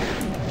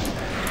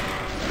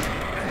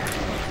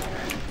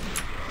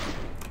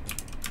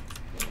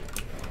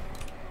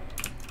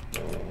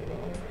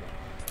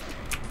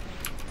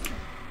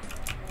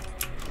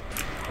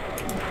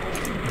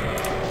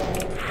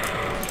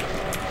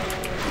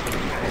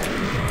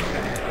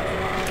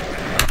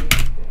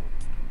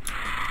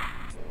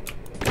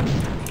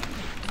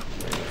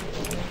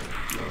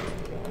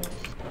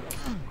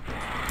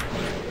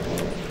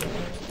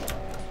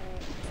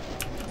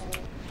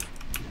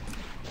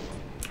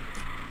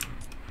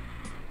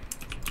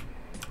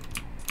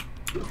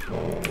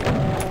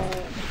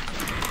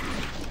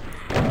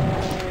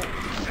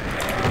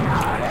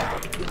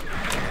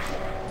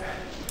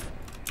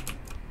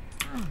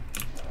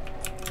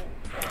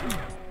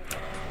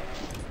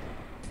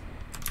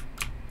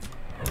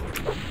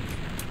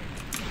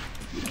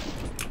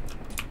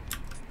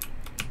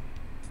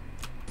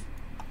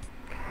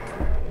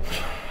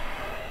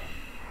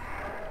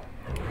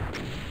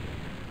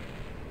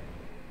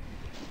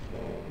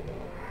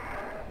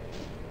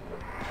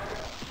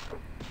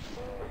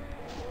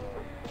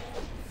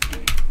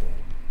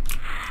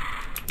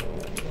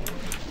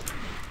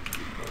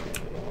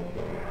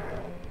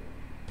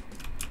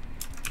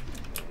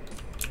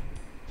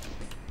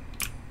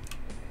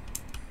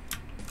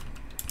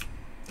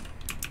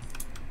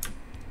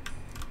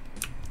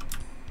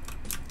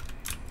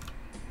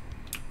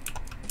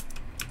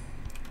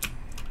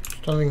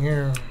 There's nothing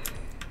here.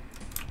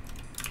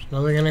 There's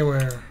nothing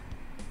anywhere.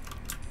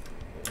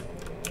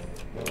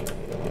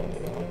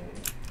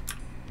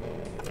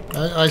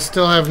 I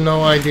still have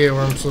no idea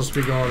where I'm supposed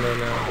to be going right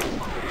now.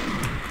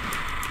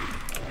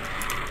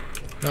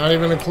 Not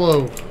even a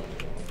clue.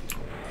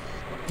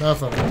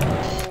 Nothing.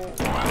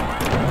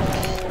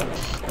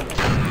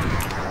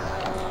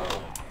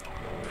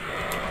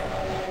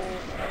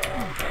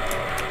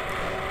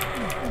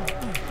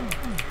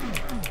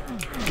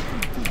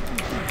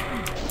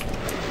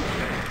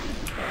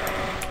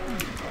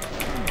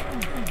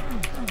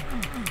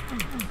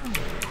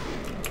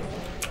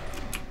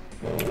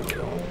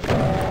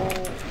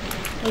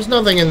 There's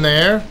nothing in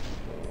there.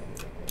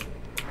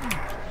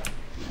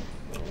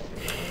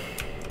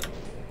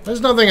 There's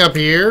nothing up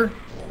here.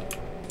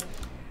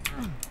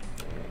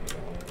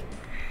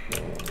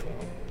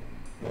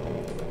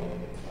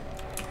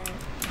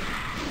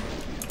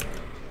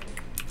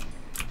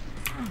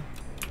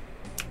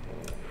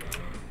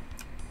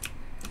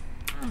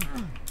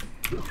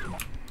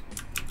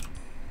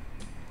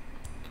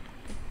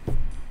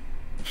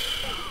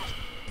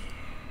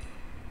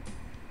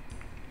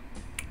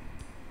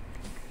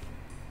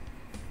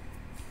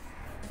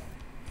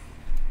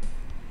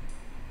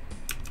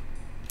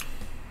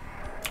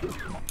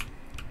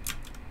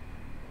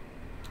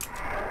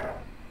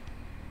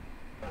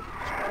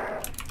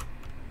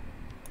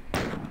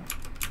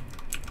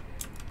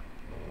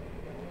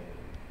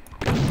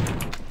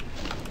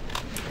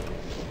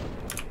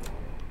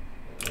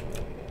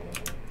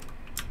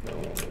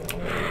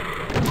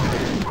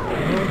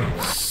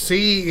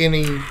 See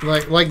any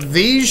like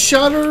these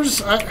shutters?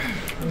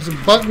 There's a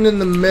button in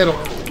the middle.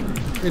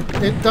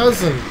 It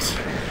doesn't.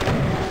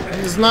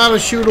 It's not a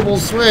shootable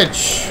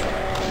switch.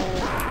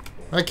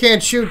 I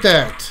can't shoot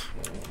that.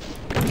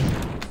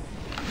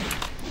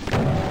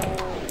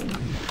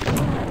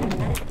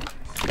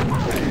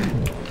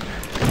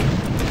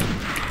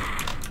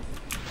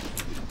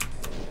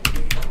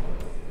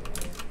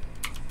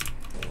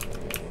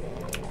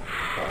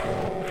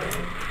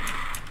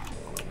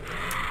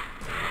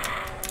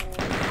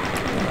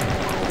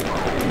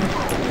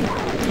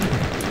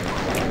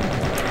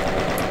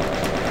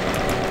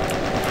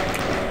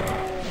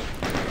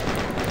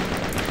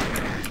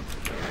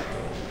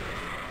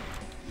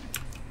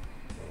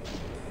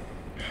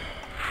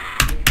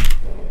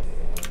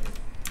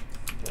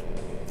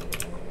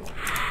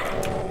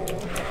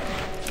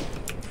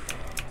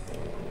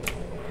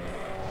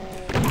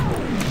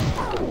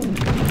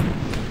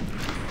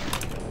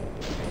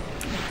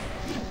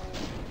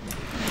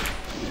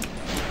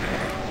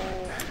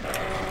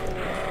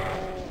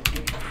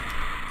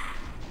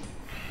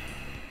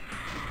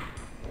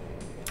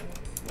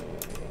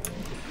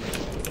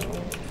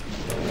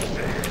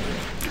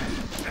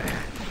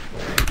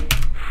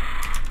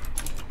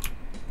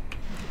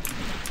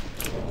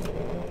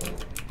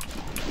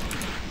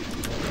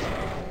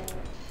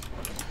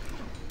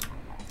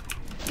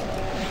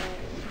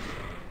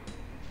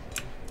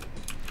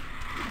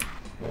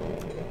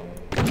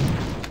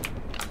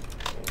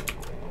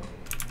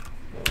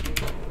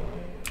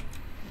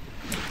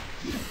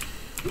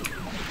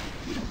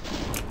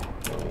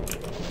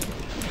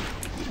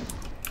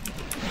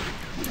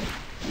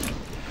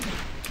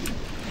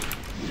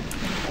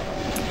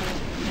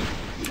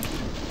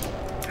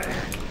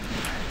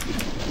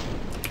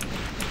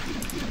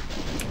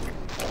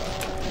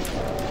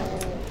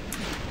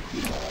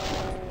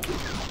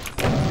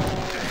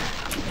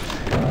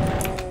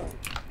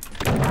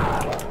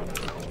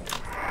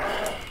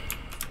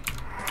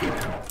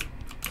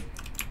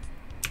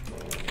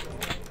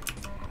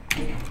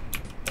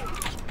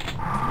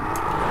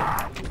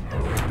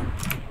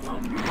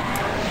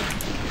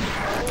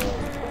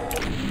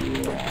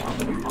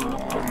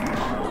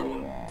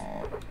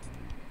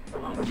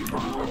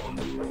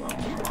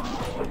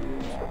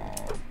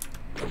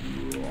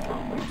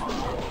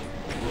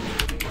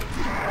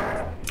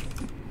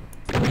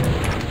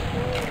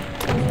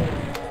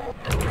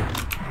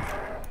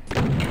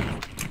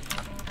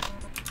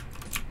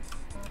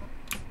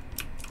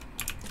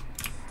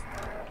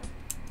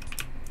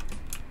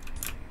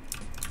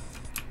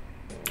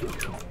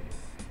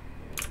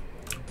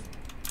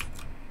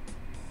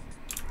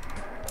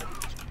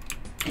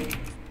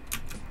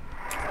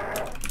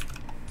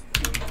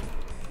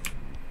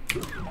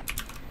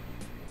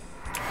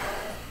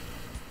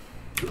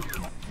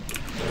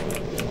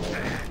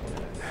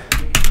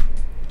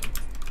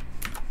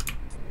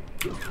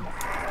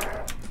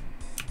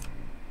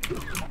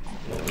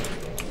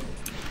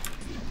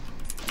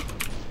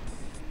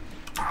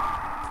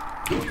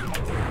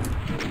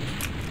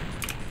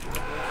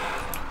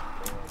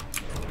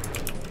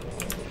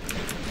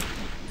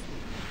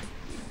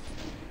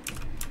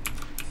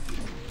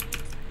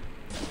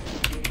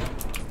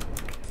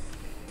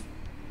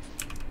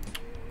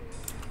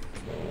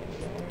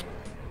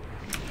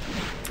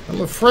 I'm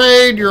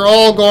afraid you're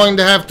all going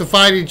to have to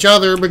fight each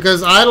other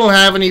because I don't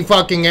have any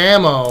fucking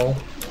ammo.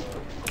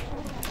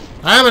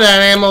 I haven't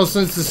had ammo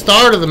since the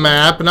start of the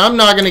map, and I'm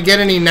not going to get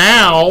any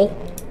now.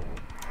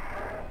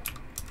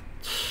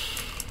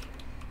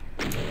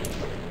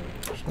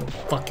 No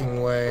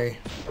fucking way.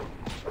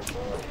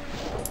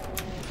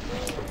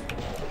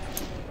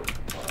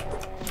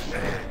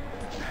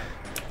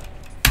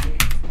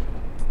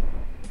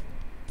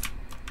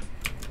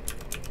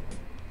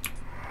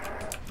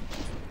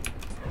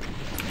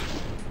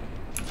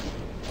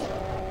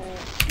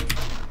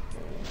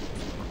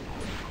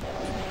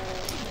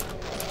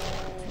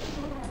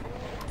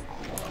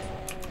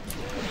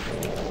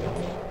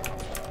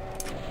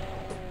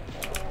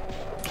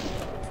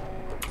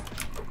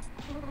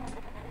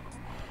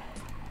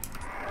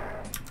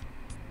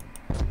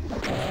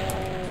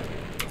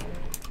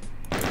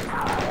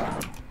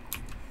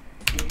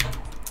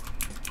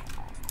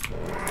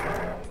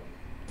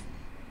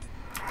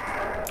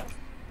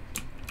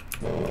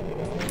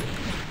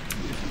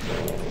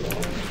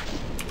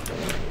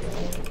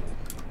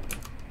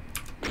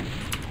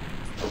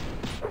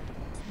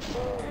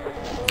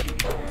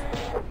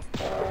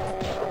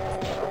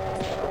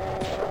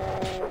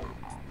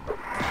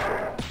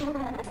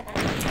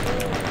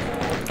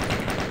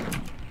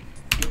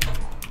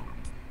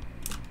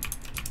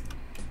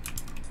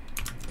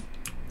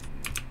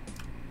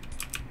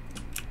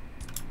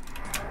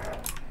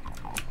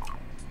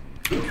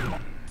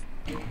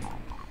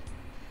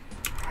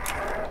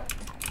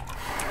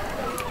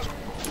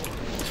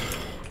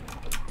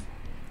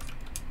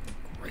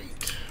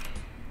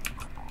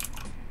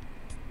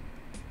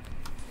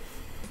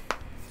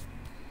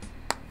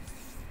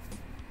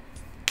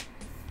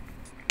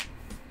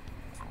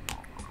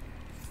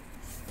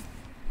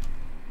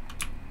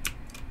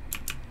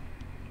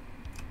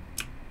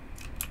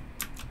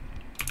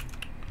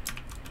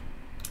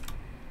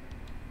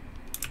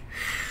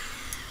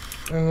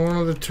 And one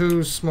of the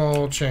two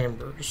small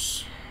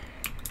chambers.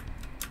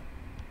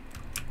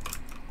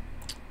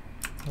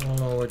 I don't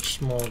know which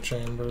small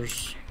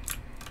chambers.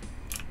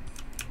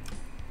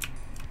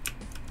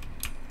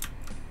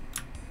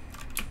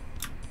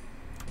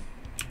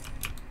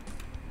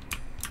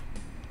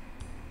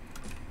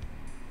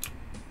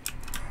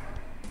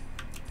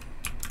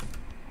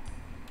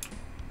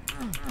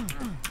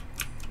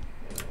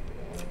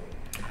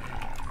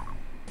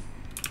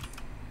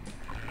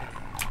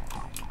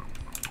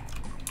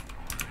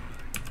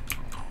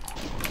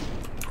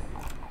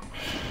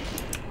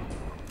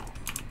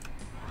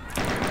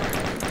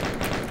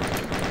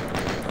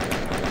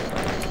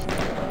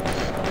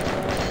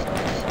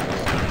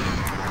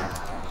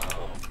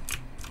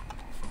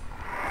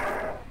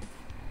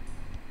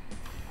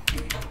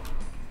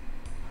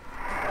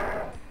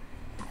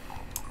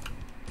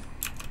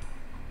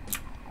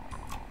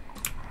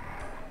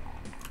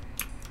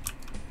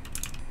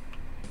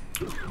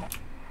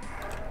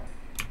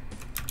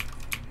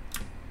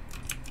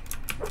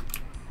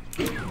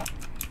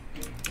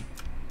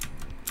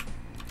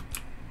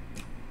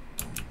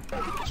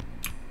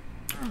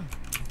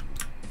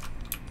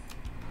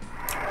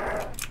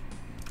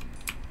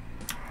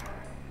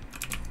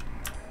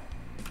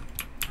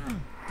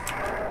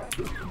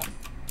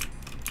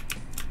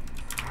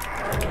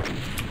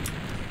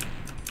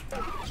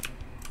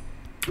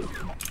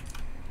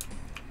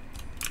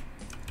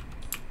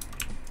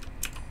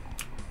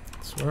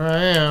 That's where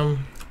I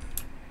am.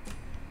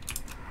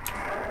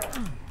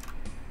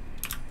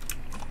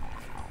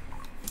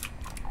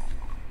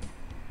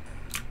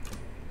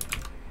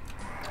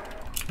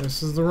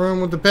 This is the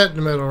room with the pet in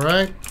the middle,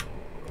 right?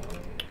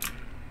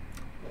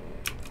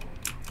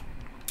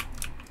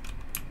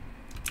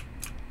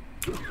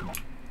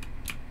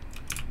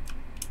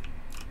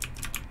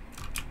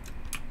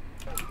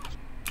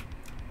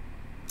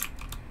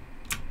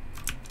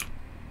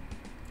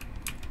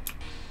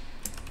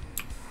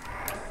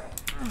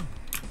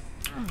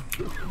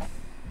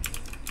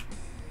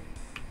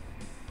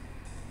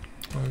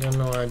 I got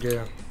no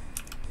idea.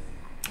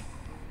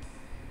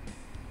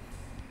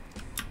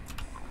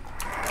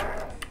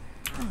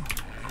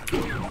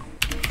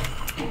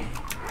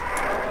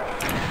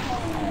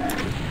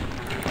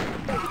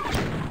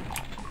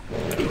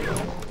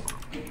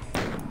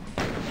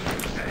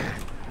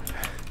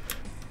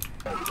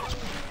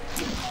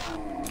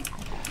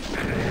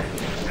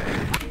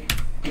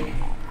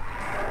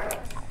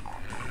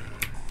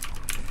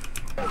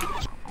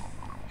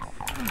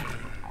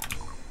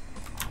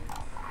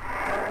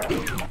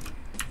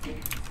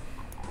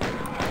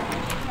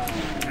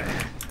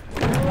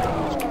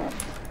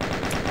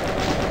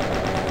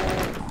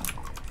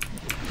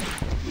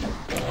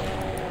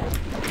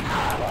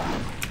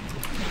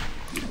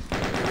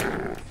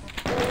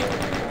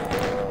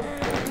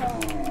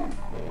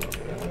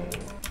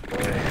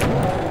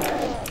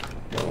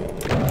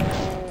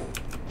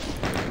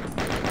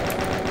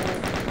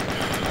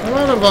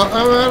 I'm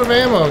out of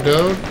ammo,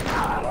 dude.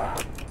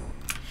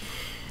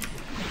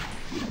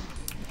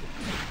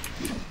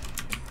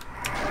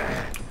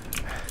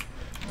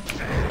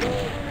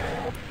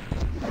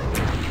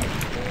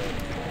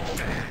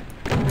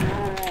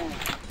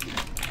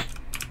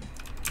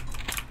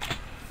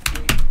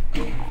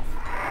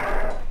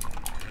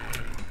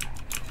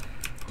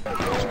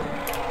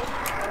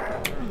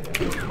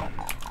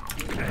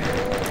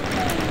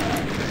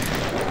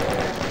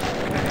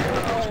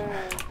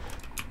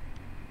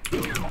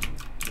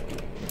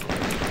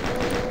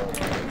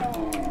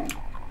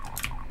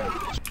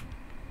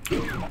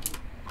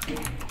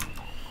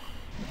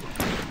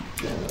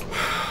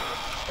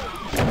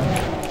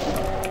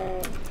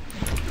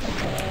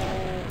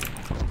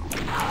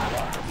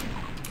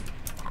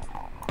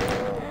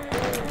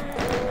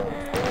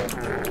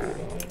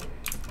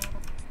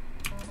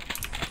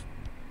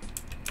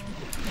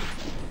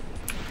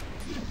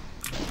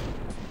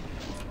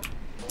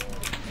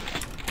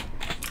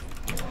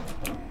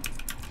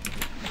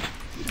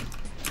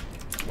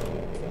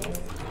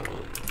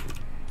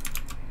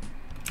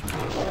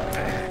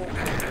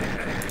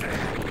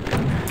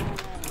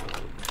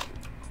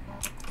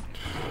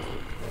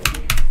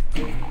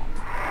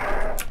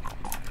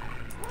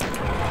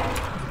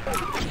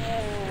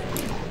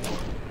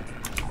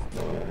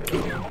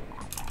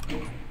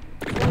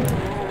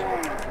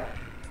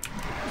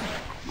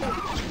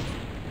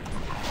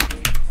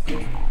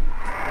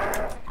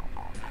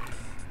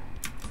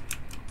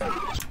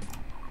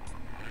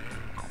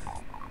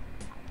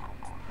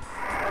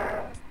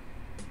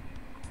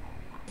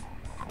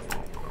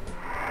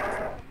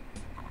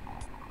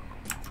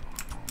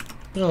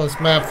 Been on this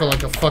map for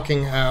like a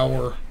fucking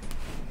hour.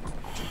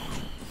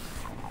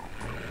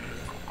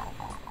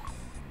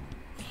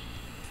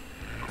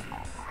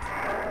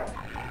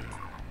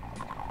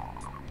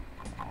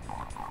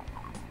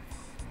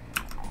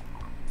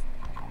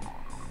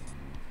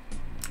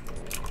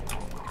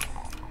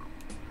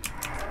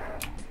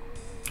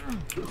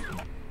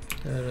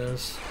 There it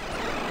is.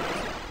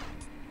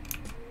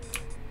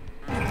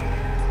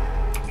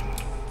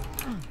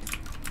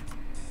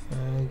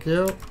 Thank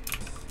you.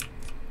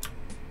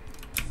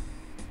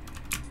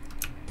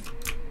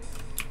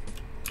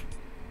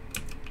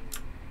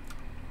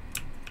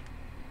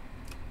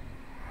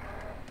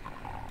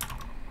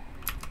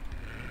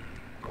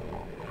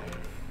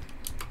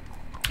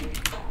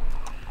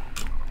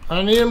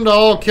 I need them to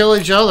all kill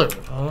each other.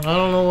 I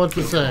don't know what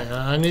to say.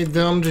 I need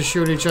them to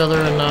shoot each other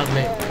and not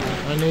me.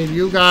 I need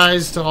you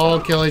guys to all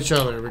kill each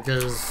other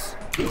because...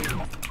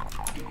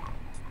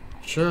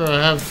 Sure,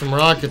 I have some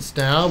rockets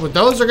now, but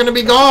those are gonna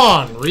be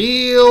gone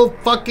real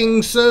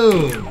fucking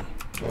soon.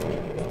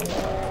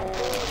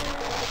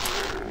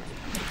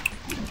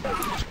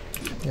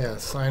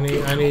 Yes, I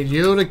need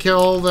you to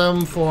kill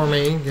them for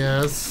me.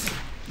 Yes.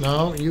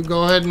 No, you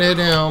go ahead and hit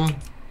him.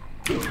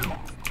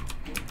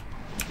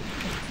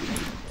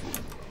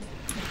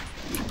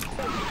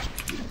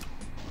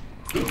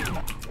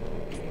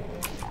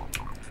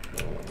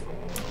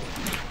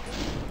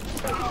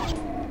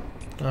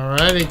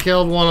 Alright, he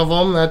killed one of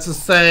them. That's a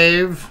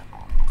save.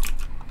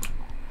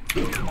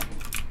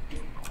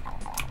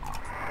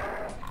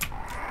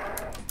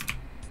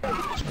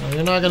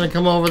 You're not going to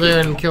come over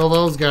there and kill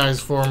those guys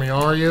for me,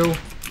 are you?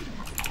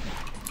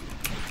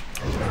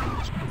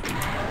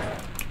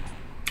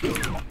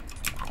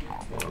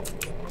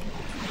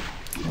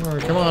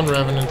 Alright, come on,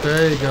 Revenant.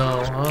 There you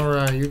go.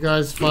 Alright, you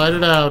guys fight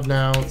it out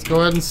now. Let's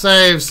go ahead and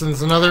save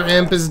since another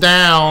imp is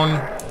down.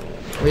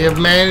 We have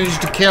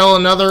managed to kill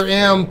another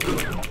imp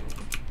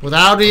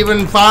without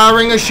even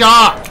firing a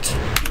shot.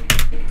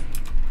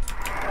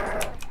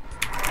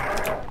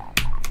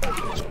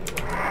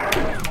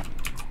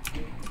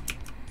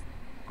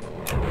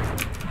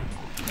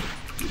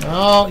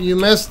 Oh, you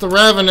missed the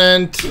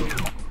Revenant.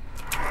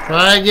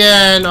 Try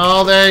again.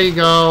 Oh, there you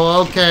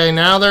go. Okay,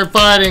 now they're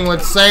fighting.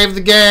 Let's save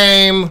the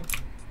game.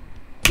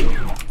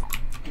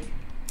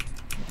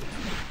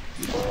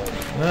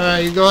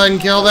 Alright, you go ahead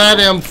and kill that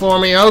imp for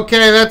me.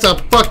 Okay, that's a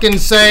fucking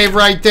save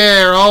right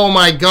there. Oh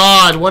my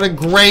god, what a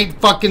great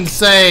fucking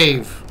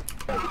save.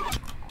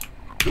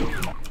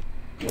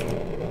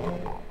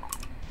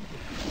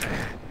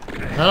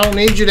 I don't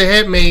need you to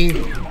hit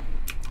me.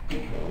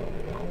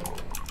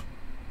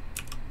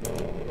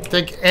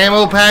 Think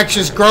ammo packs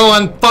just grow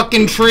on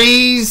fucking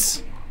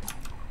trees?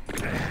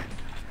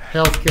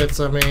 Health kits,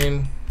 I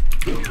mean.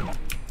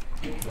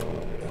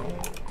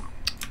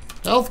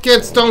 Health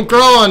kits don't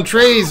grow on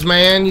trees,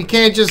 man. You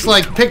can't just,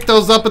 like, pick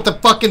those up at the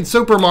fucking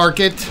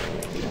supermarket.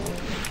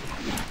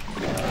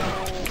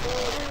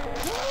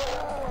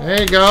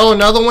 There you go,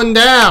 another one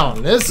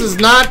down. This is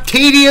not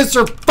tedious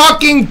or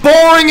fucking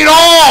boring at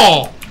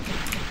all!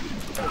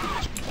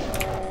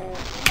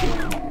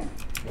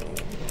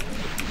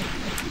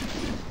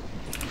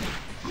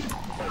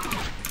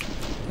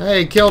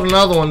 Hey, he killed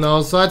another one,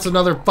 though, so that's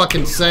another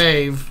fucking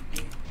save.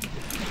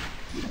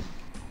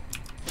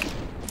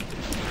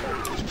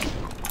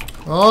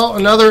 Oh,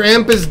 another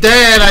imp is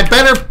dead. I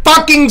better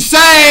fucking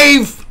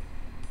save!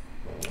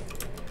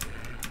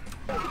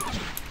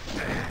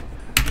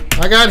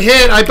 I got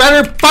hit. I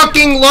better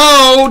fucking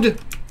load!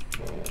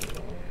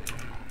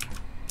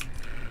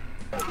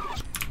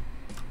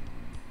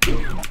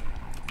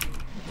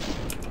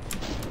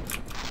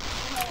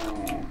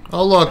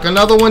 Oh, look.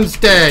 Another one's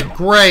dead.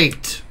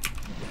 Great.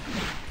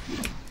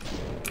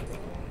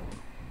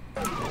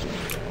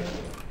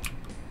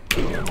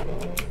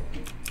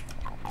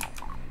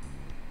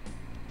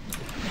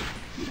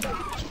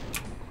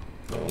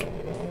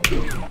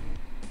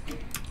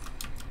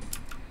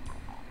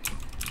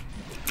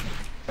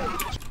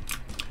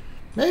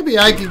 Maybe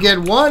I could get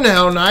one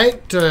Hell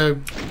Knight to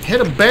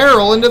hit a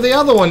barrel into the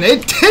other one. It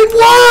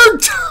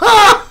worked!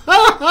 Ha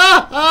ha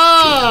ha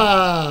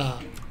ha!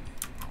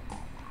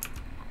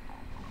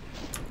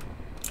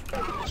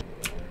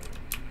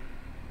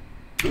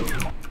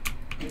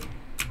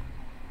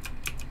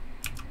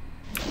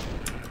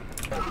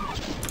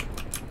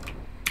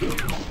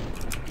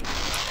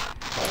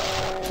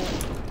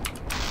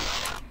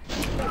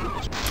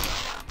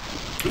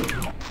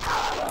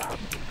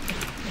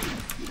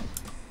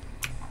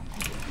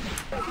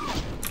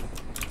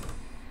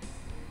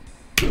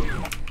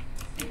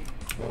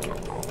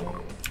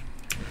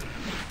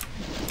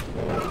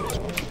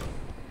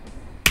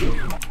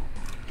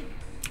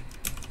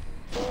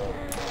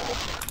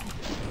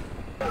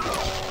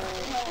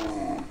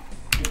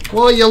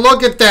 Well, you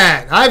look at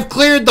that. I've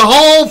cleared the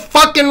whole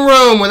fucking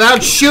room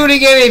without shooting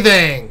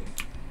anything.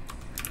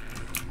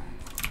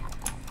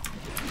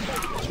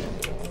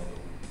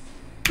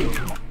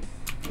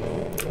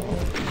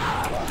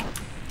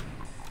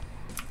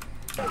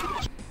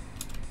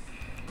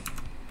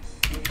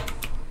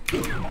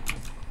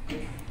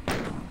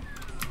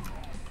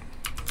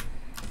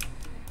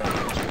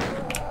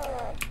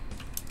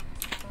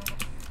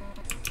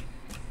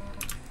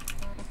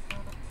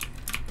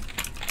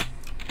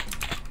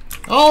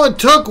 All it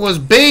took was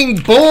being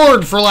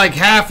bored for like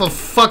half a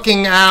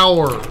fucking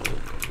hour.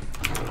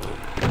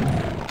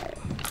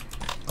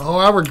 Oh,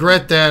 I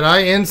regret that.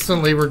 I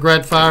instantly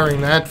regret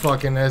firing that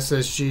fucking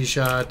SSG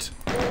shot.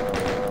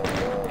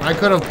 I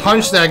could have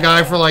punched that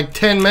guy for like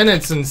 10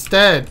 minutes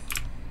instead.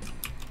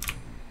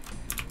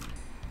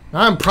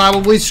 I'm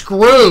probably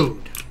screwed.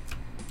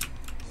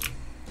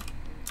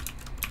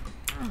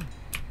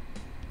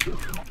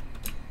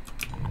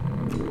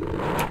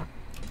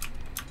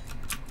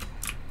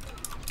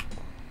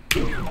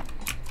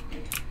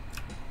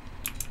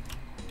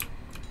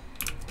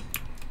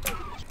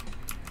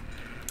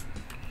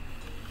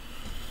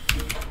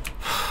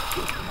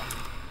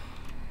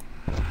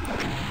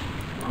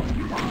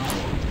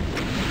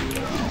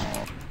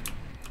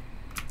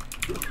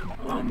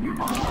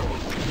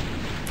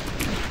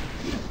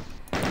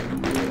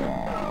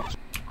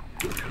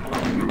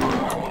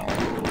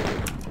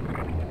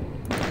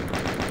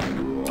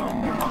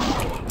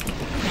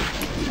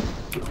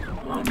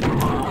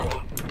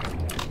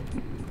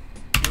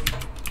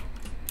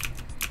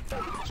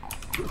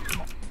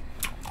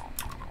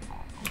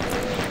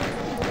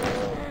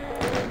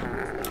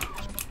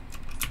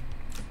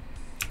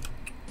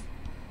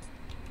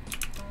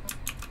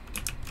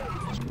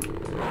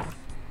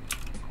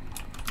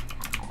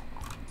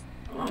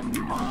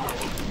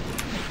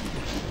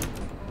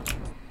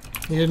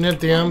 You didn't hit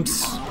the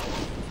imps.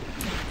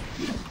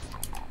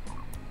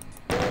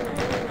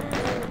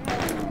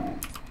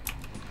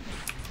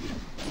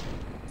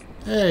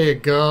 There you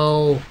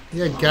go.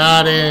 You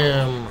got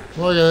him.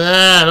 Look at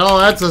that. Oh,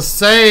 that's a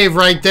save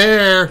right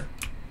there.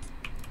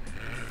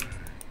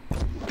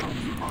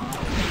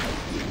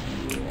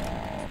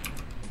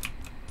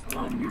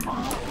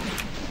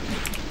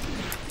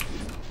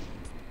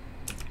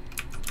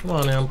 Come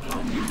on, imp.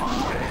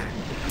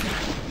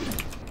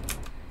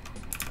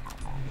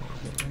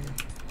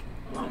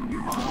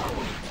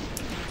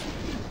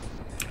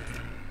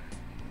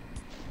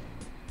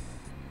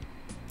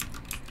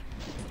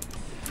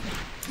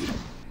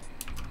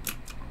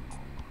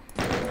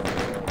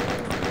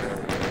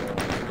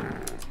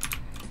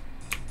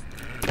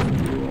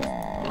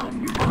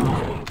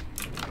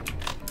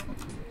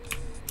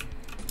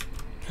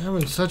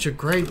 Having such a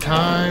great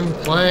time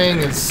playing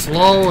as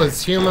slow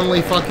as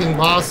humanly fucking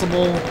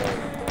possible.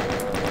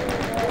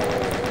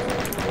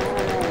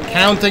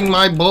 Counting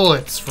my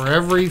bullets for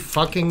every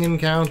fucking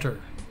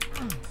encounter.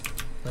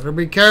 Better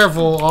be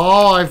careful.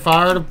 Oh, I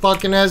fired a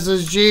fucking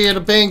SSG at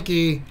a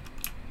pinky.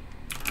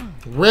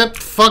 Rip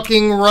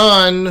fucking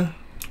run.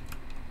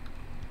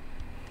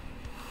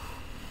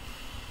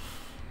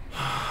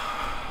 Hi,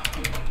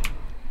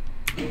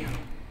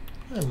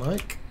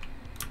 Mike.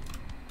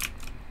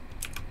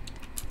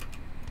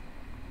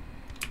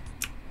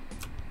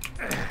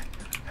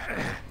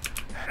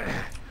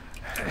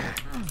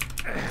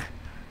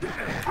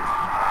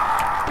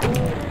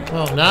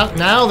 Oh,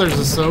 now there's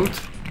a suit.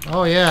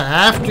 Oh yeah,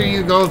 after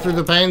you go through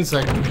the pain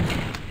section.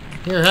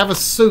 Here, have a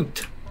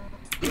suit.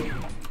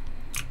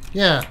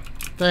 Yeah,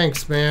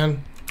 thanks,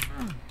 man.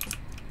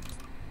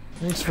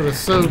 Thanks for the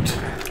suit.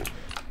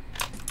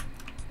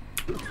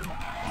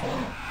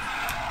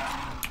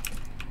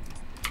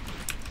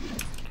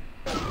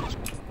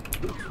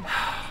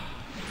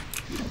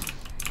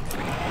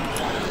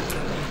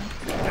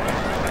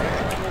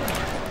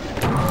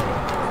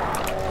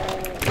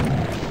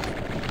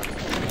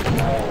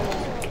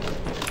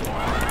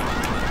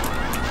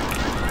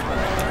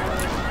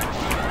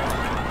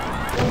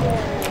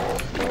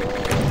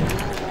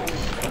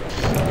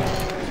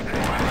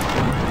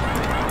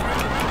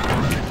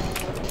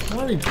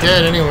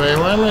 Dead anyway.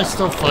 Why am I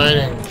still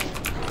fighting?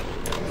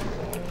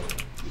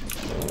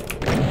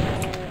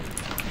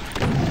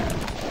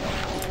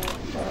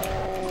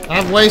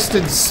 I've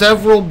wasted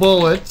several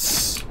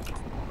bullets.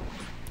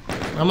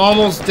 I'm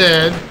almost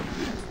dead.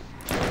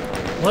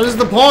 What is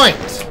the point?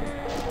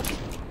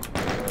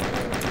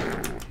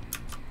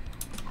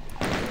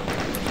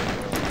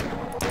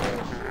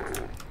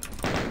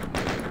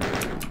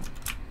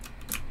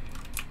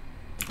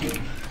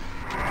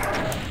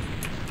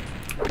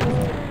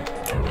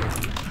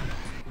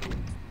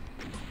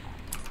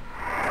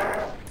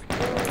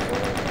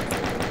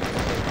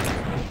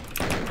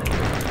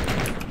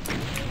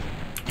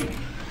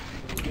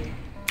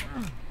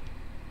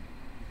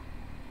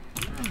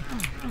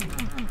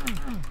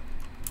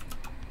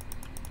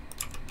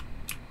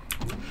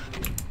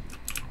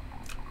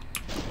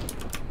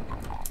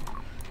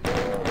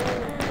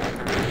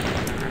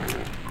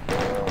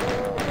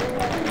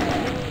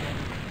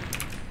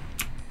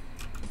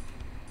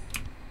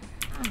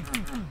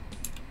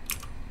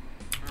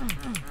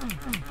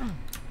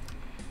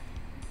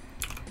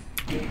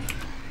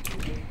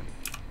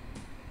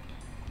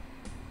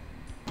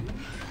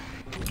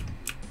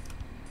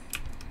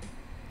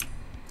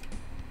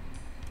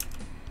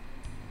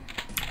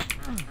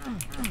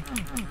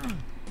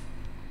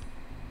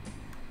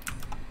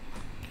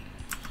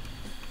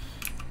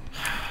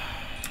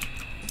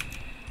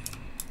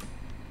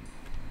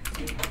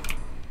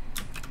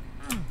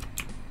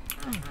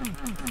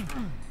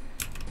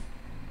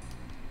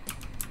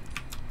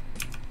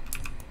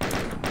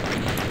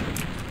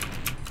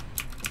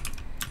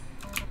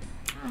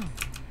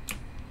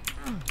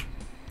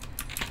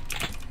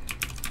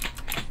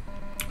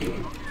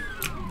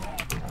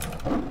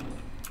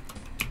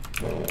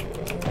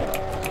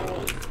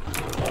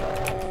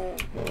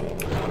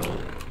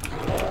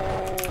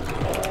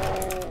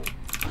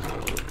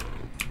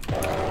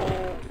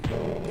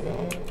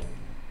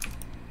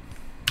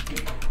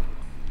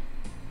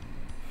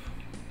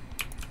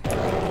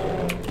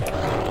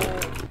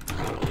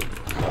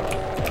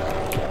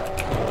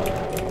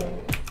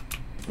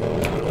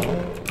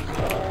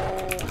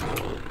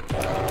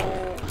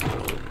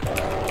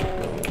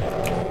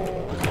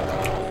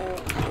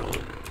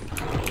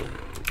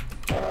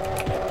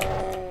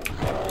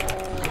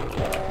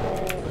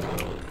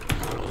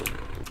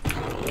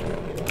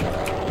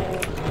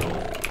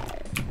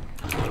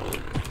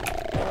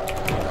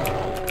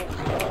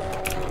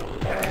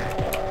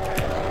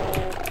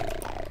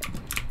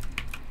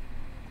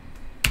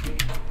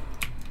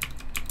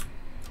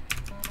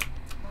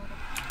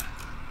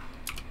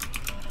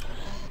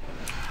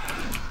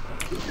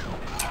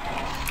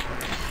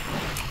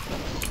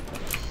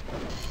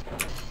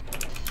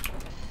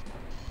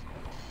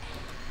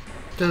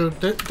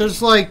 Dude,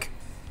 there's like...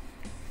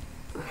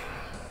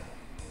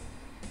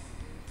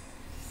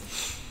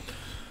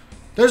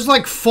 There's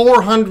like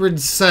 400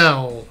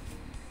 cell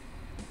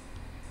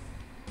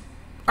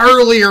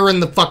earlier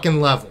in the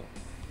fucking level.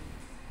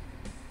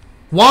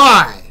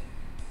 Why?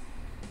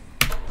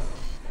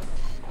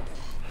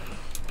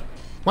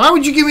 Why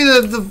would you give me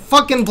the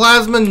fucking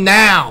plasma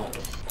now?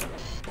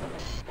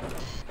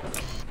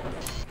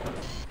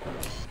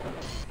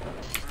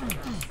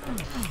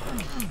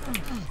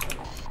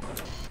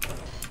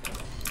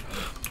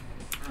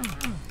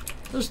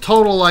 There's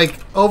total like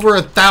over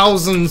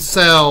 1,000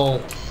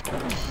 cell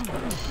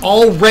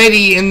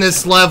already in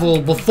this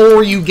level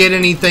before you get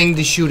anything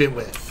to shoot it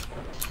with.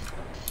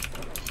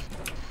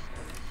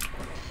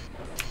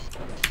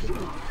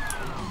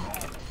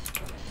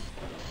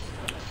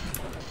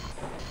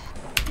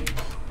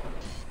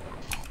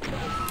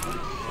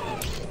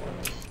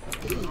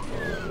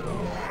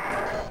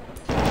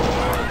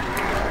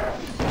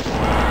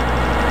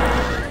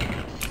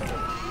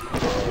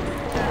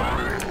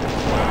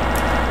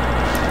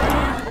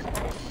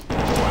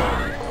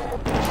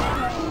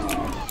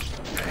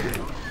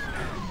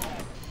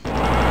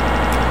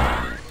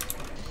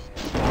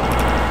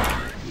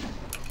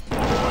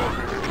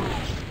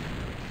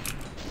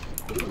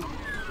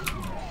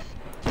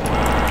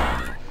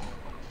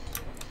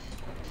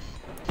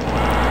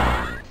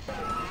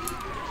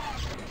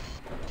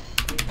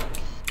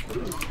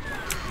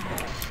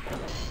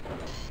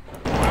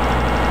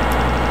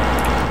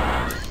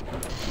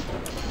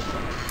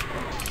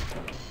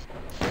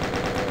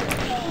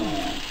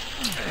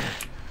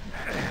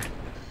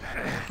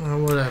 I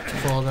would have to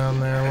fall down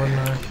there, wouldn't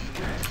I?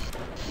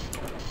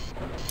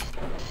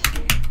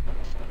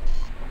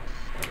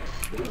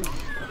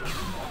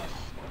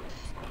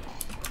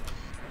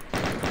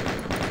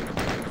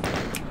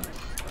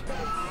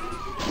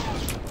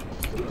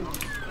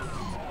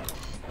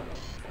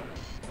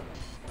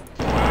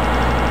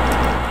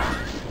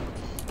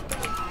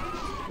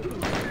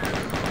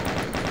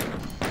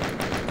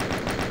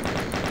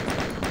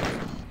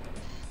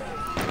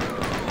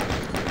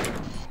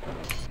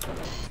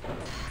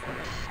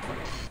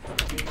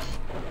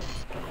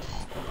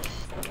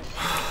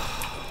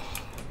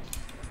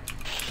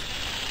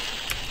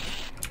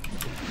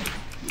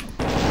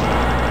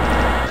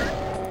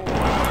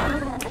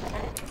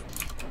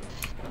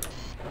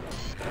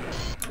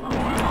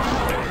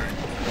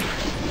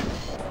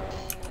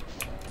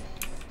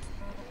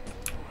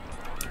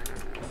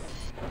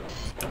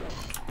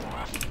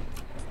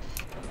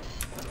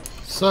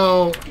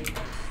 So,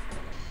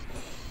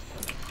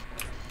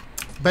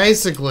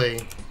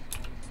 basically,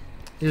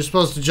 you're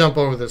supposed to jump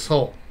over this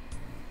hole.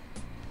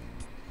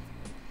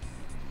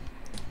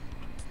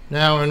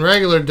 Now, in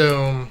regular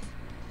Doom,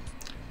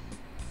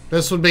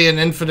 this would be an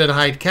infinite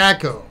height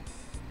Kako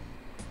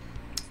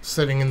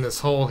sitting in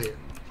this hole here.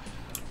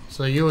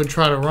 So you would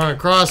try to run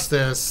across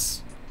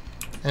this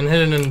and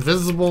hit an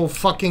invisible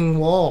fucking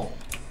wall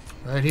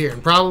right here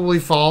and probably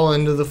fall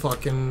into the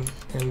fucking,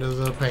 into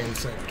the pain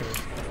sector.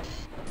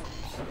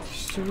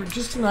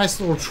 Just a nice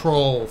little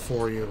troll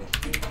for you.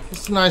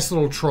 Just a nice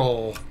little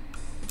troll.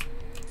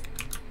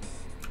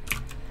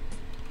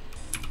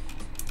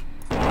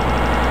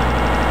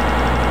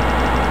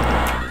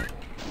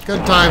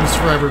 Good times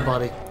for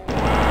everybody.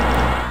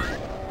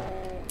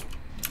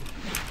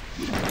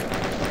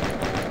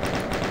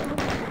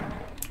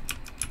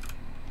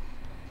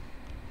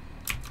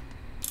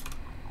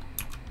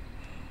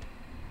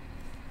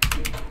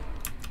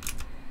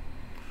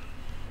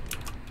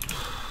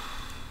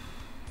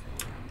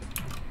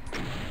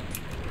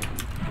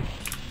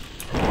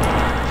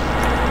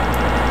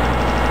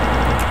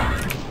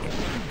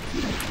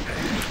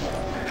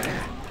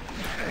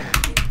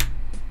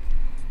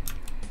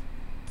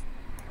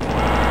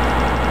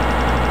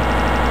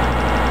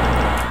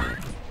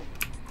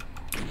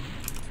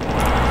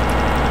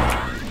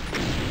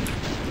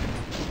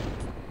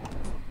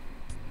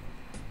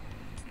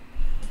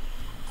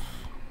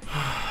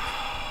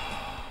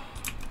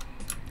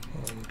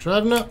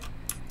 Driving up.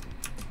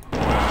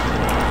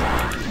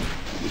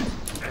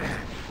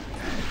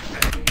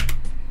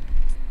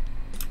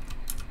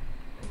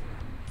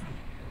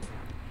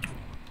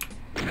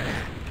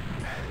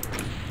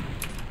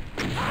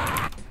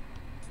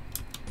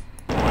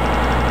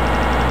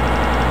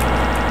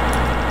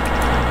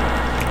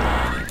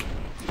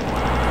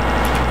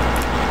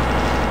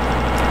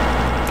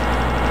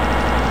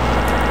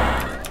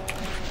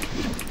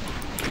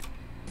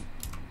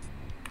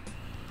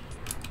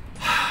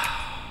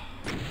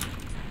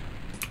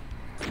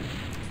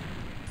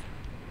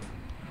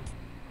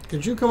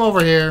 Could you come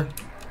over here?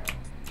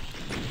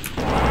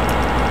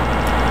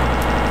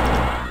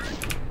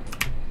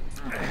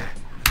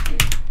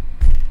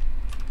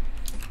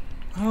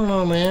 I don't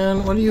know,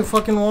 man. What do you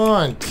fucking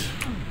want?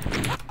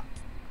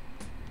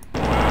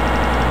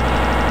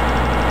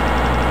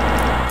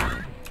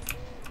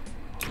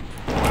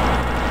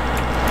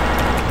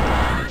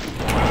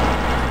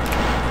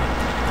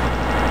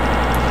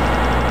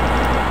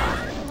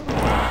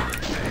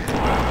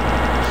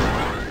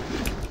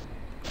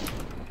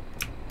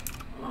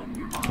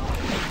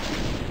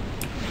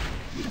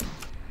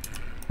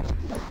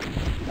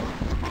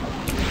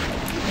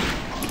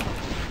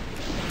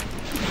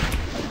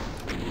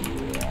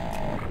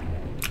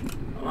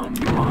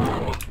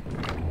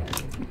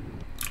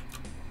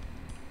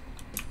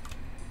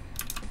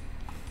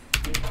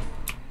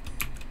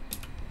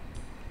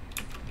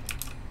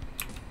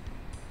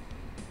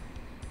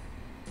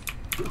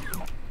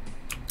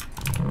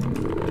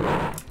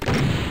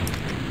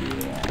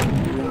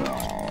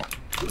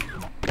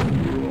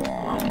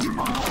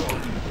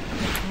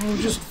 Oh,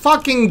 just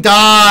fucking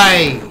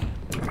die!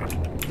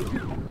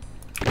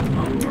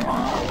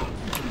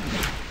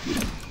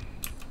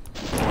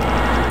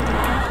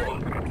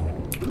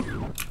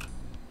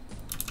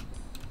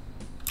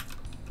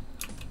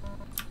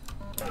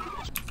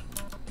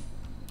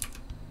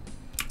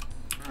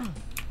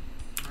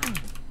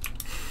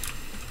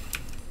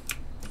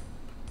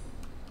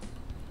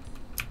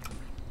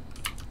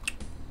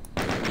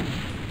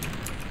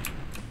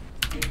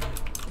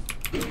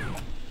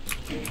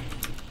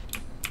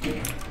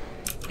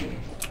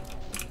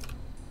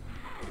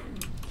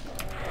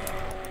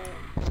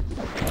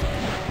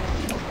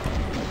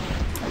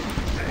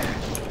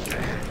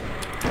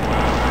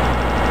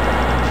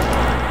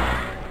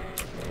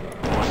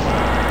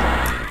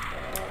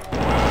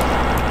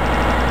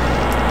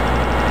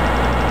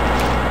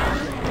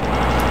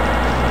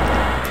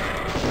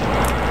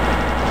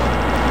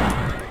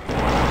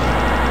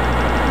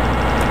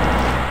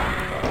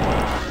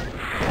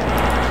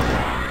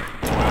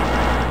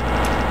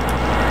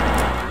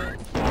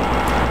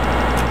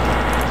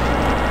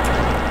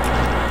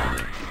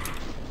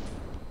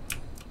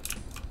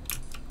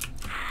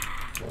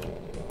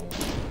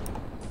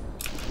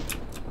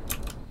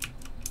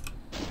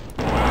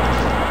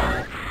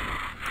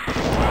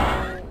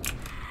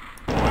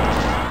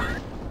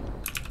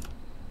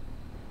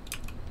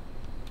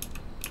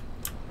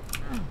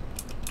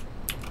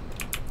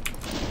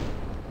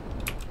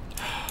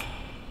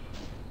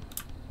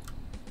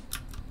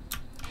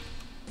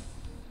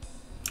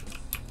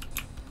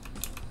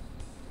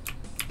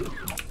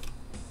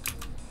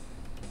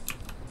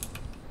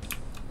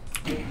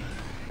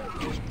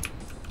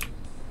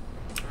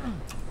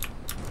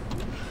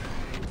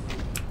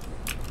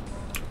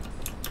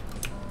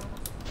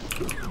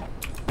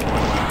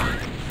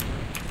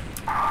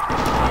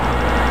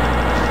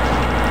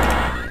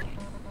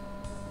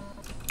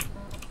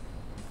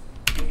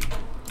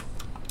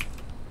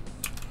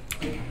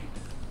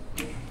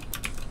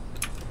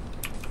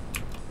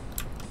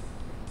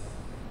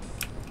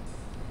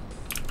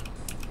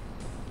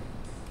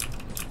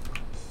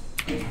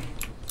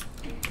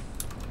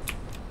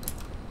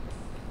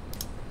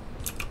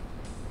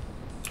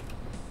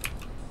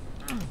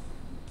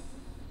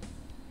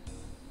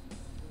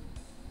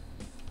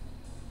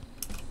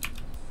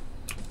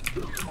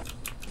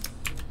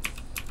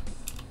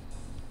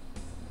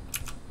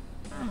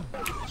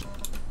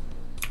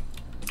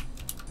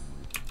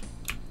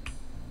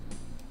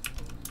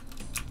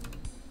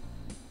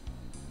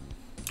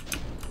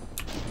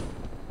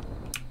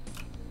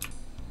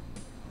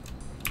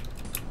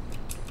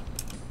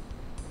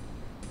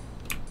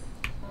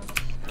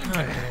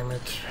 God damn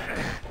it.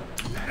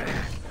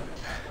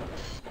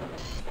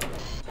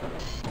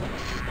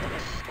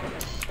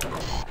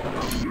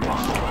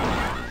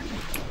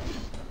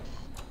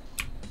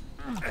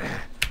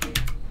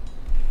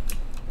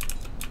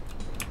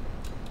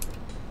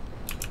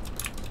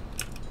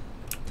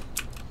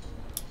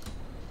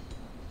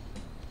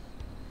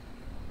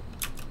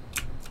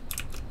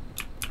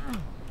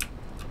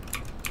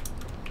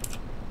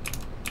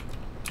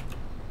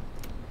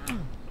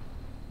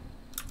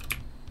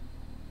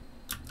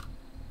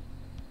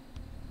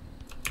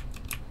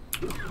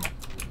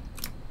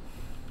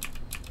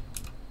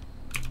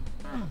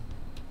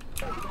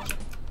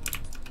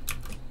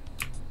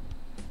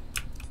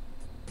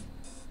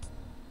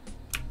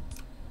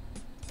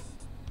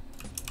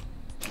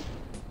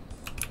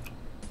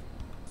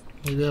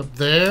 Maybe up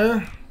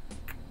there?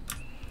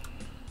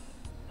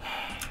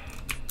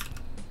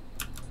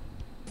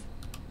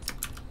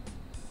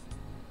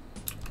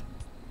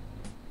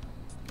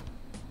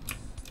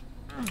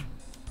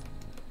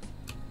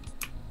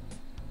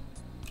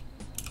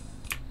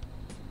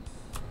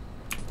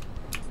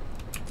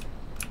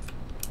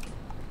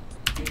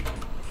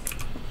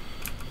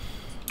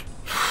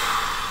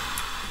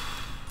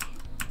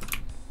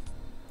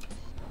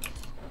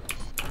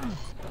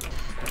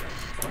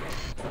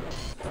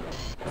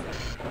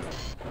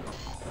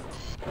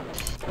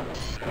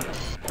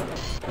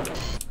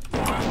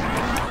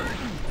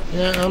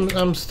 Yeah,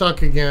 I'm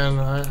stuck again.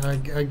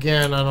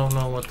 Again, I don't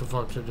know what the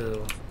fuck to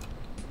do.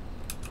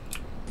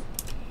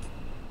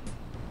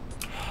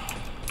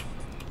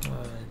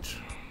 Alright.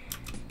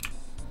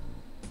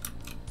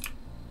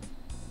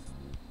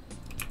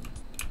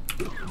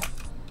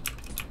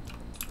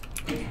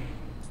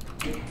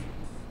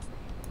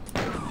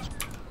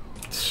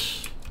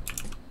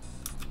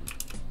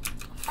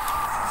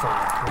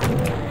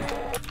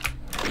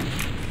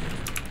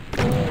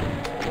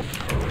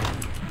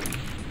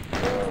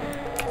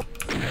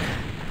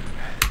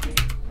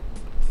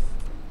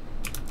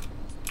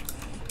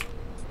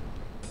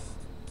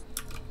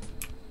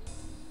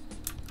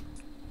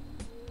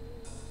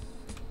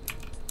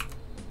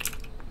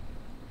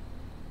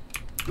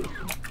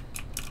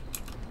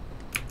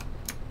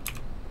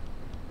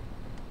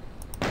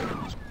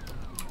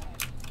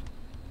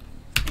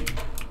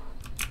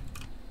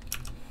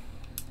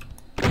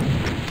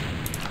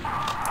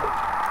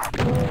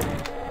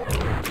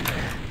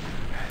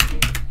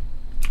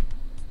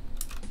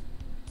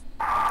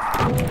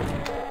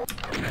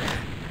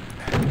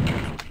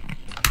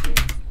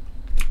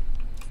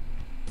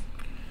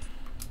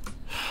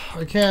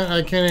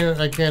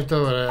 I can't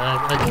do it.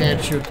 I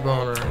can't shoot the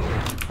boner.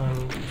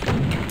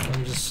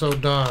 I'm just so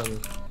done.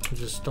 I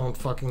just don't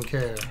fucking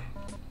care.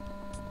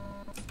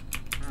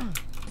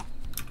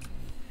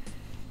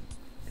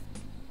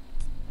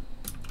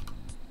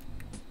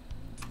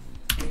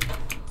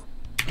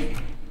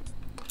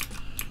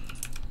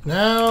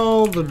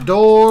 Now the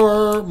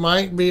door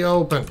might be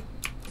open.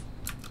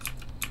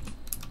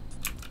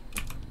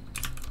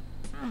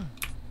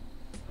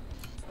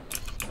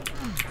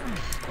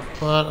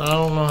 But I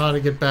don't know how to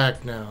get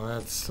back now.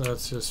 That's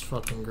just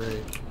fucking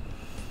great.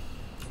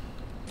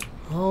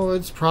 Oh,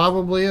 it's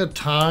probably a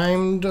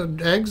timed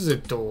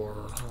exit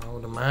door, I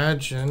would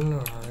imagine.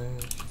 All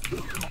right.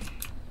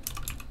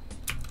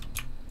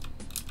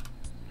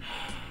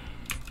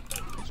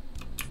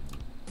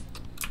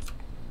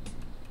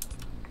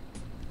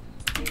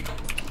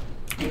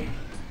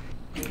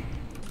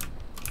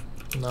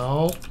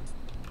 No.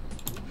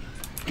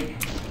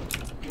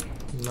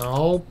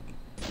 Nope.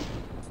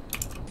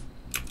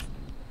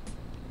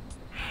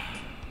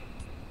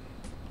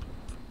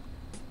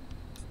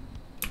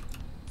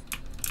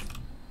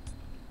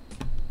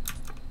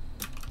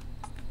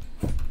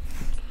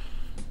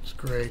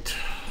 Great.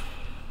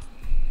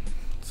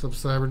 What's up,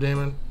 Cyber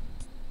Demon?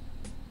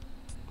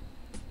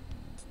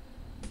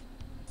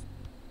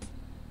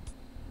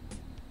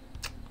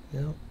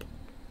 Yep.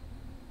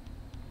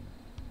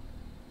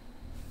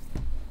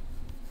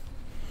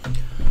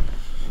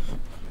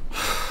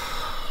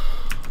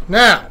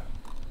 Now,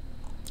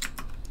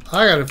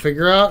 I gotta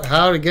figure out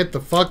how to get the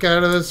fuck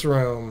out of this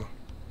room.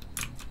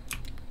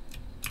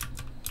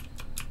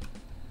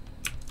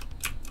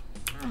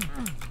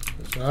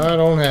 I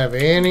don't have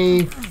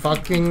any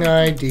fucking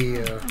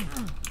idea.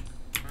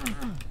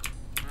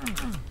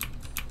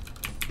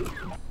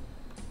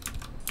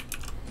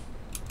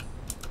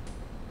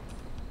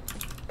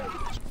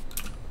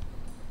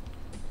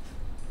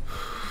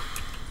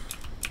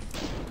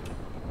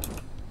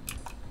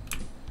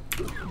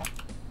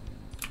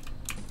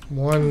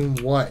 One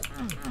what?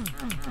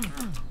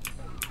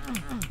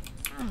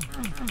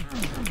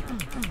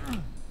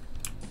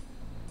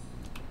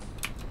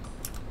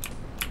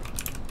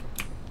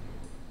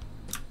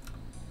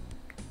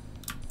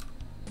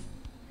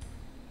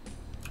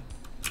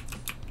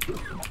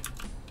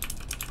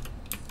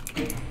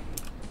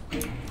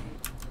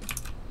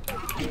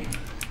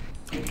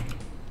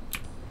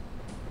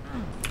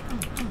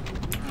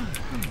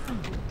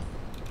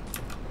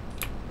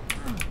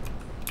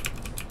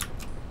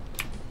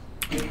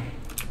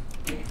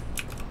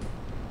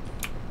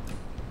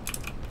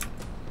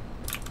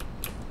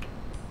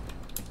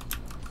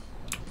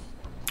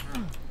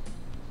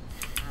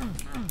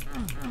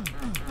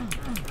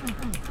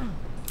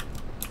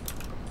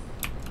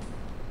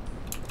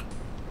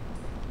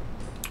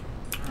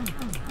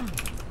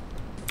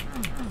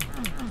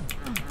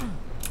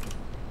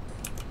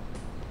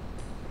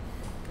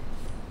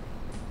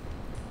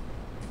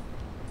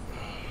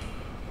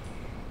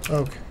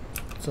 Okay,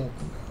 it's open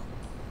now.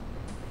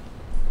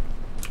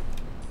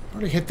 I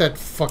already hit that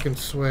fucking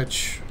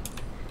switch.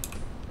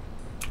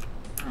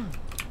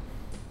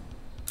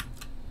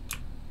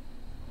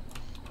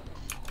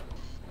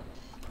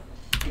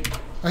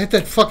 I hit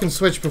that fucking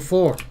switch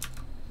before.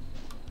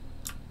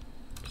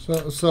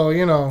 So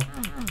you know,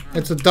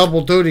 it's a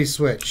double duty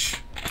switch.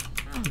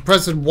 You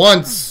press it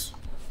once,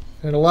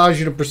 and it allows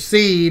you to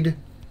proceed.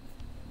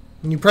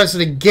 And you press it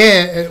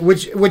again,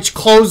 which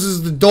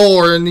closes the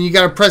door, and then you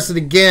gotta press it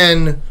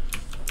again.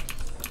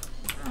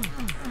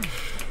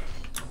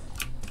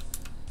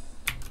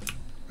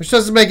 Which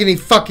doesn't make any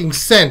fucking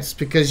sense,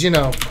 because, you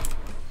know,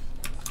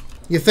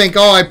 you think,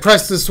 oh, I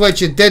pressed the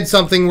switch, it did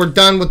something, we're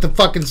done with the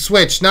fucking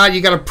switch. Now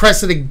you gotta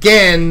press it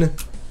again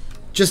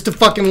just to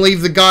fucking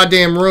leave the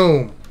goddamn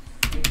room.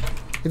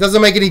 It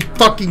doesn't make any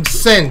fucking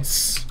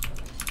sense.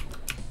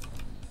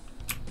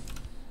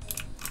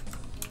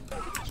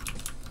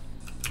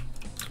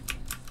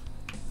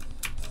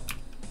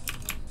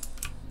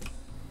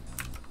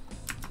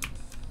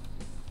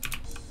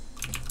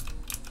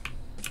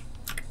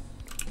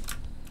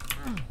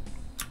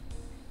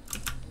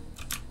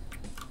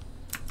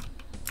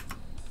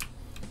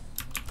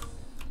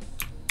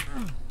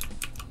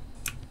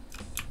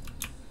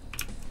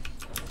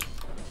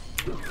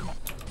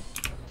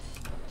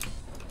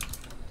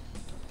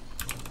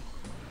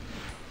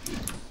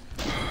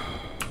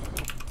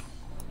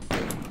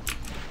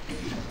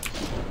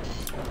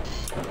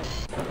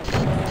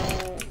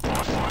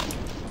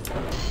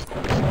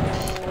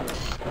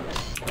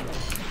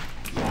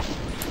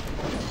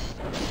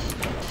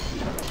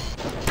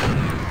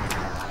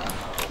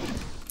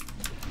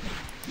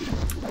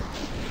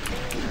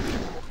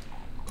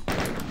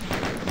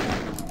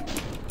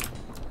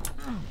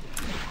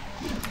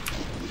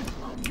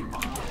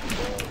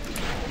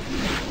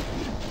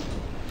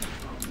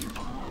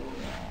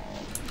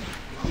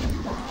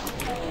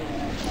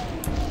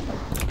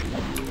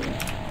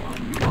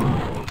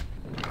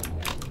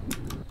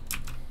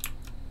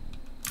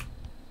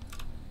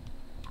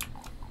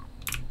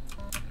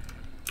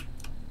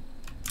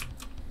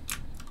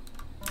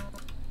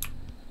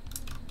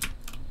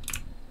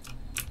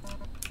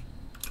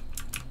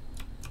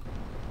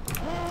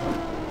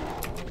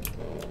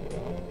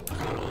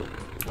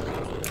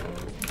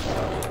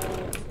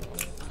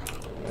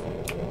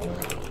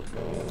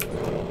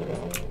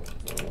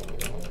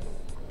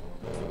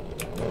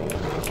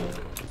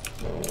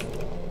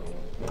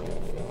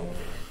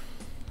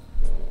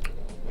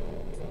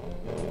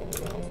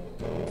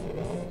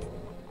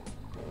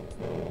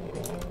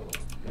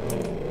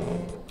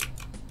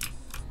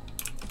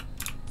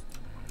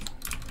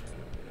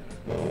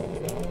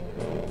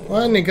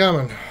 Why isn't he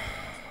coming?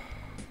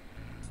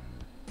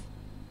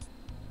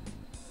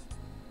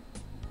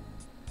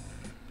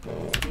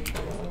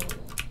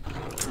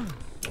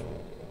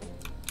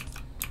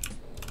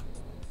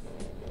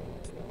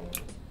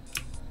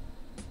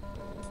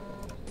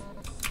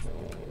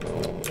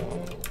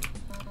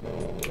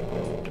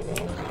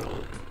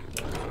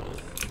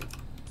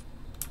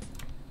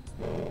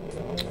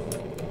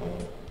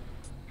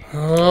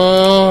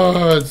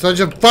 Oh, it's such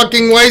a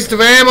fucking waste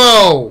of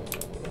ammo!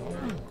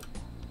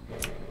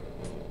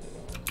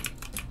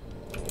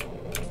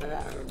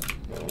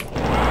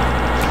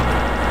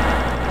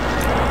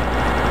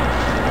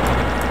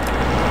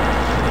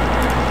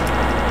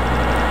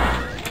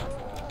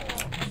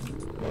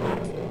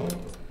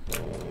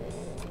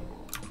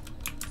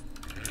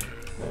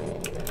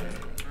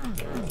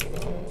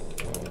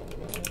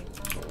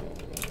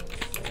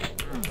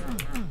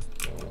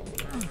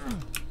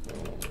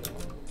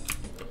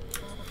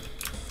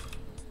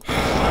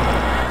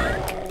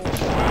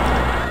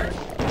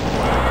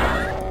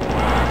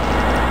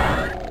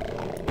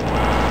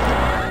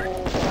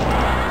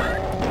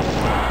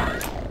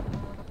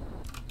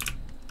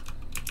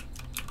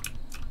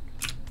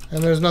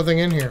 And there's nothing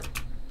in here.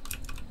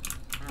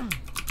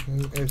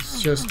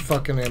 It's just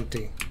fucking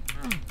empty.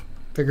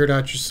 Figured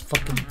out your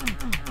fucking...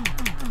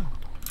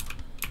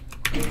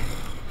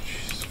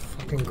 Jesus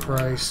fucking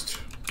Christ.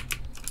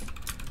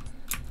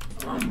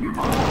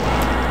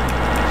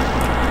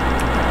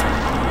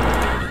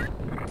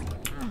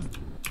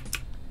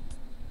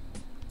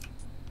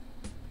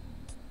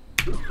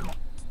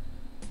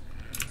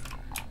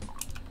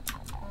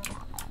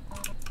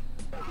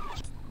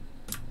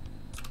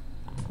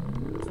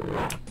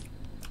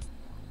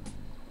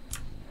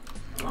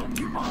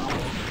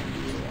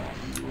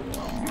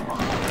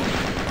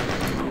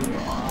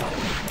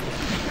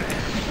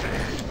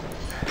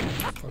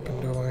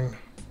 Fucking doing.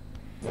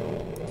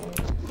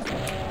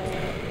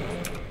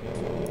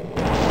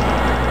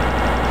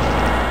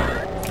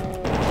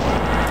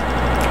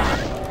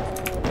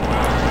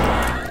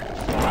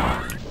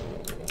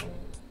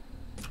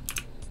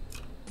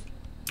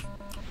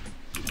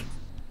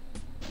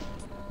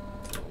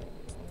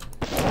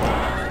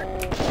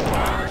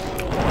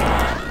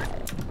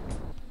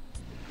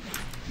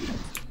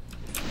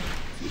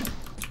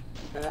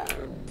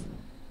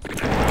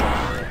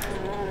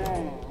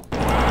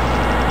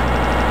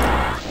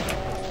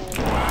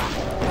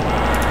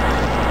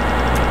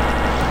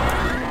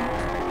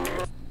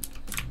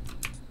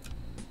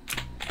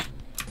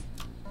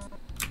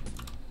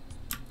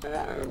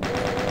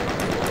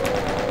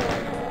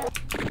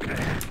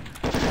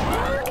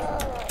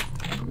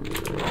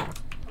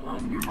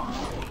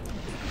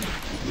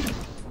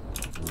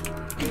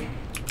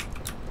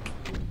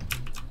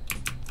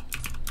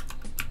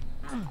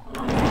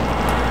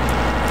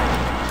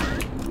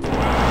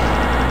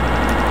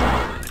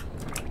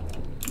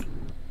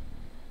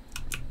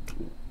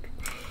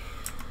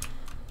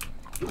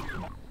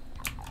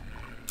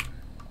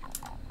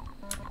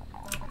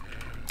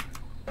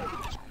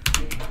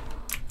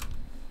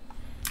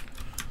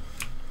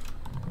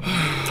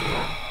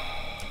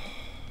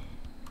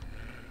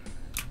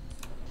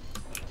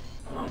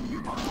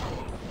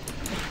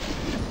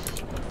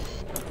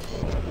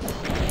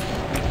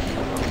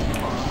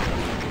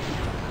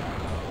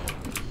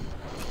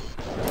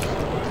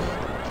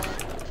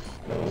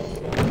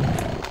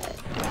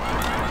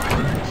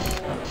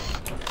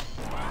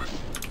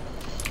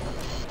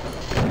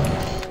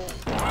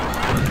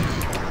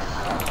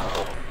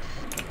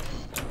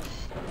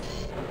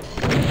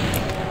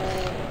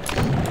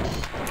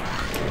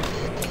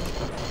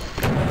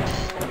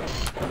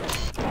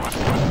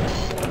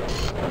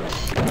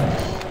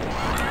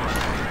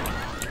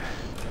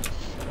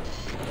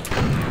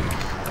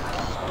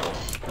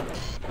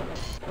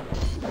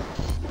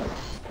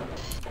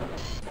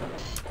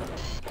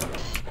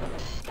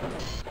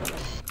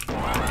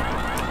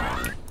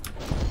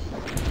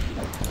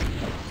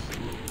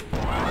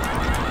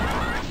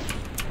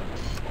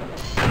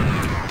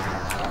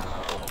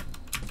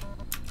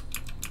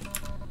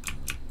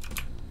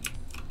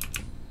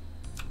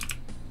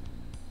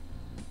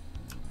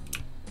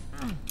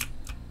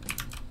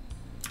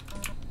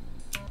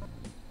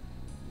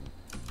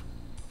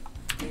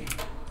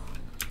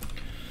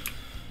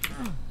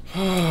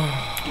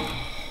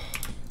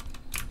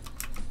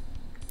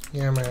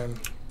 Yeah, man.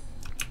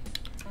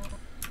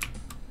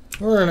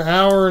 We're an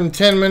hour and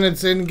 10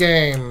 minutes in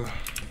game.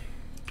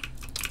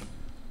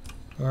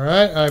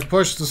 Alright, I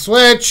pushed the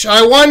switch.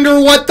 I wonder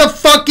what the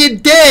fuck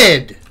it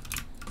did!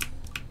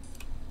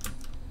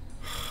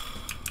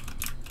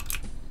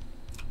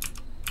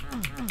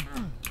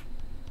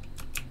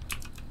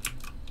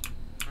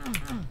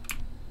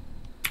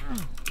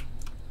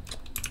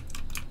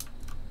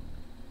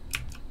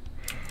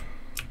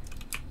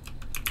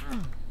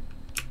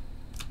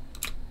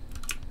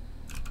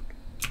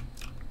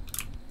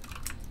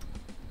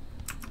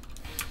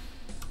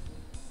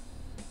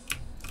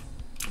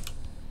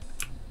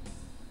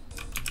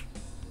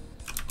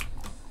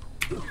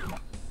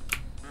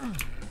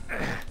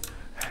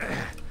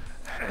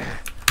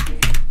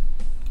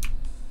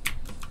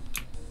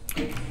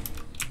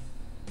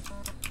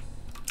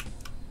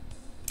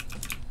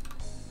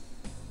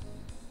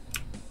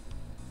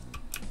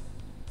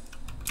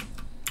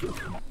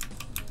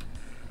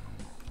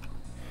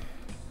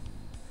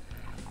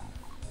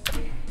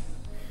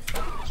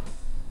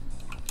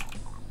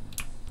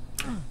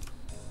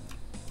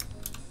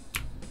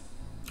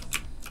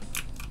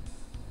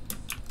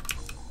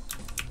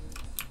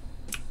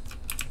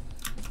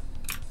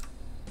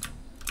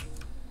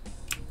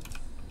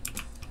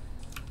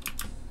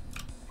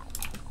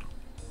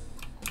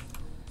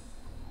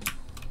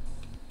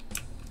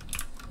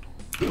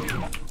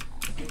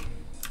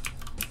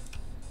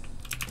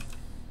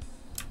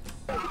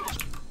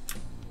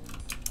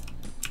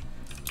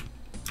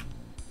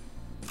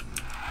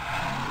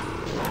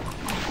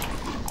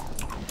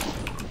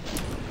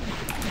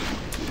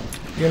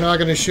 You're not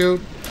gonna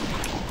shoot?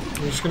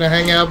 You're just gonna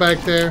hang out back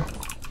there?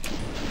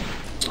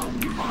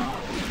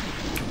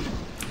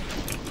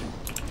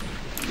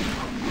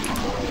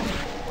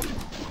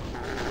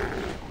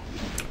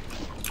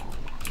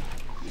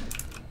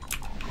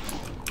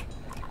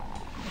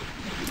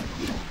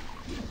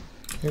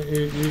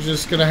 You're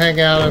just gonna hang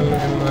out in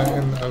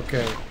the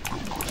okay.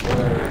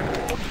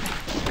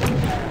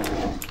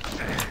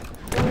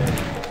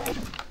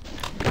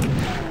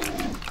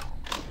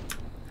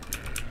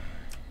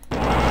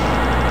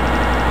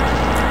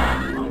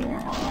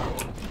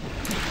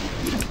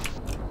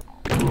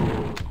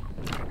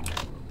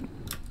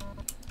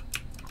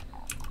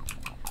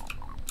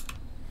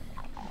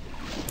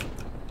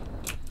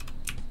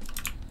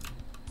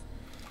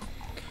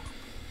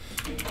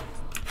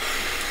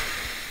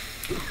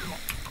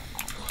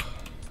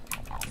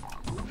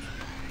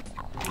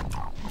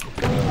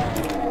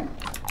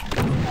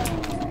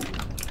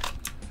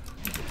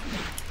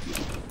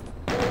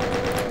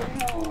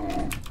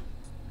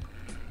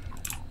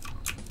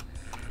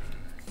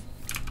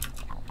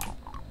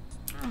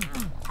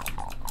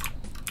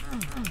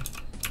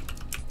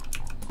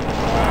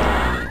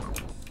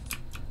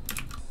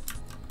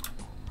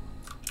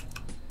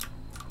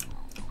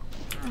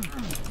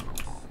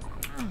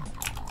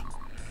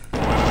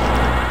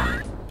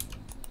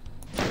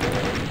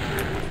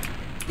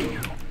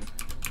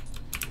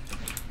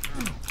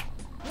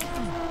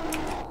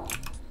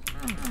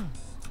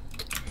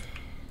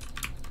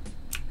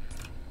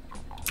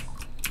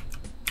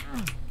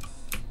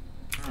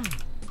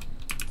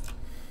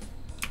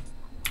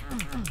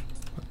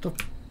 What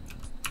the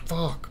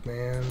fuck,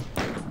 man?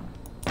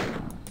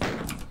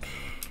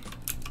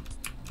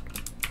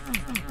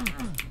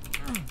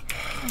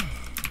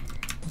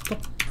 What the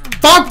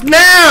fuck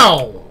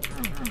now?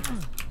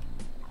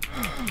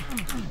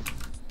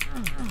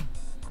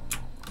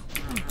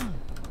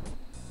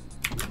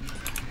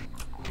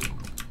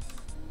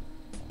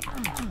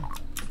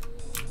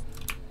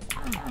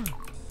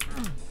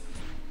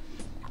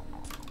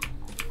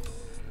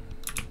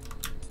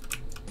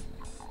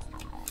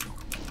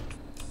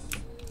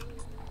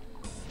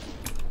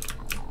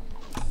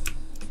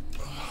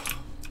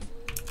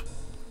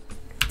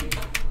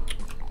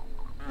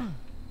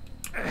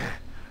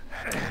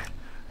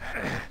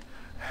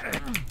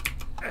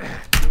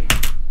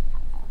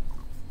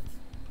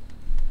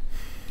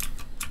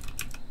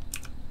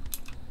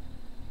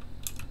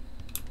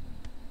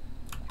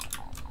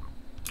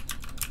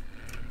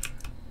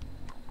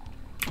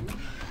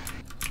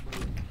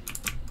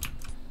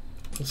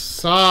 The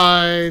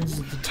sides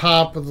at the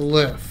top of the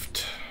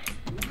lift.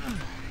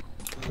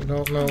 I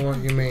don't know what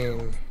you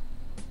mean.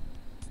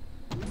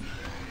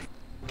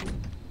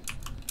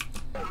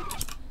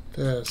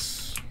 This.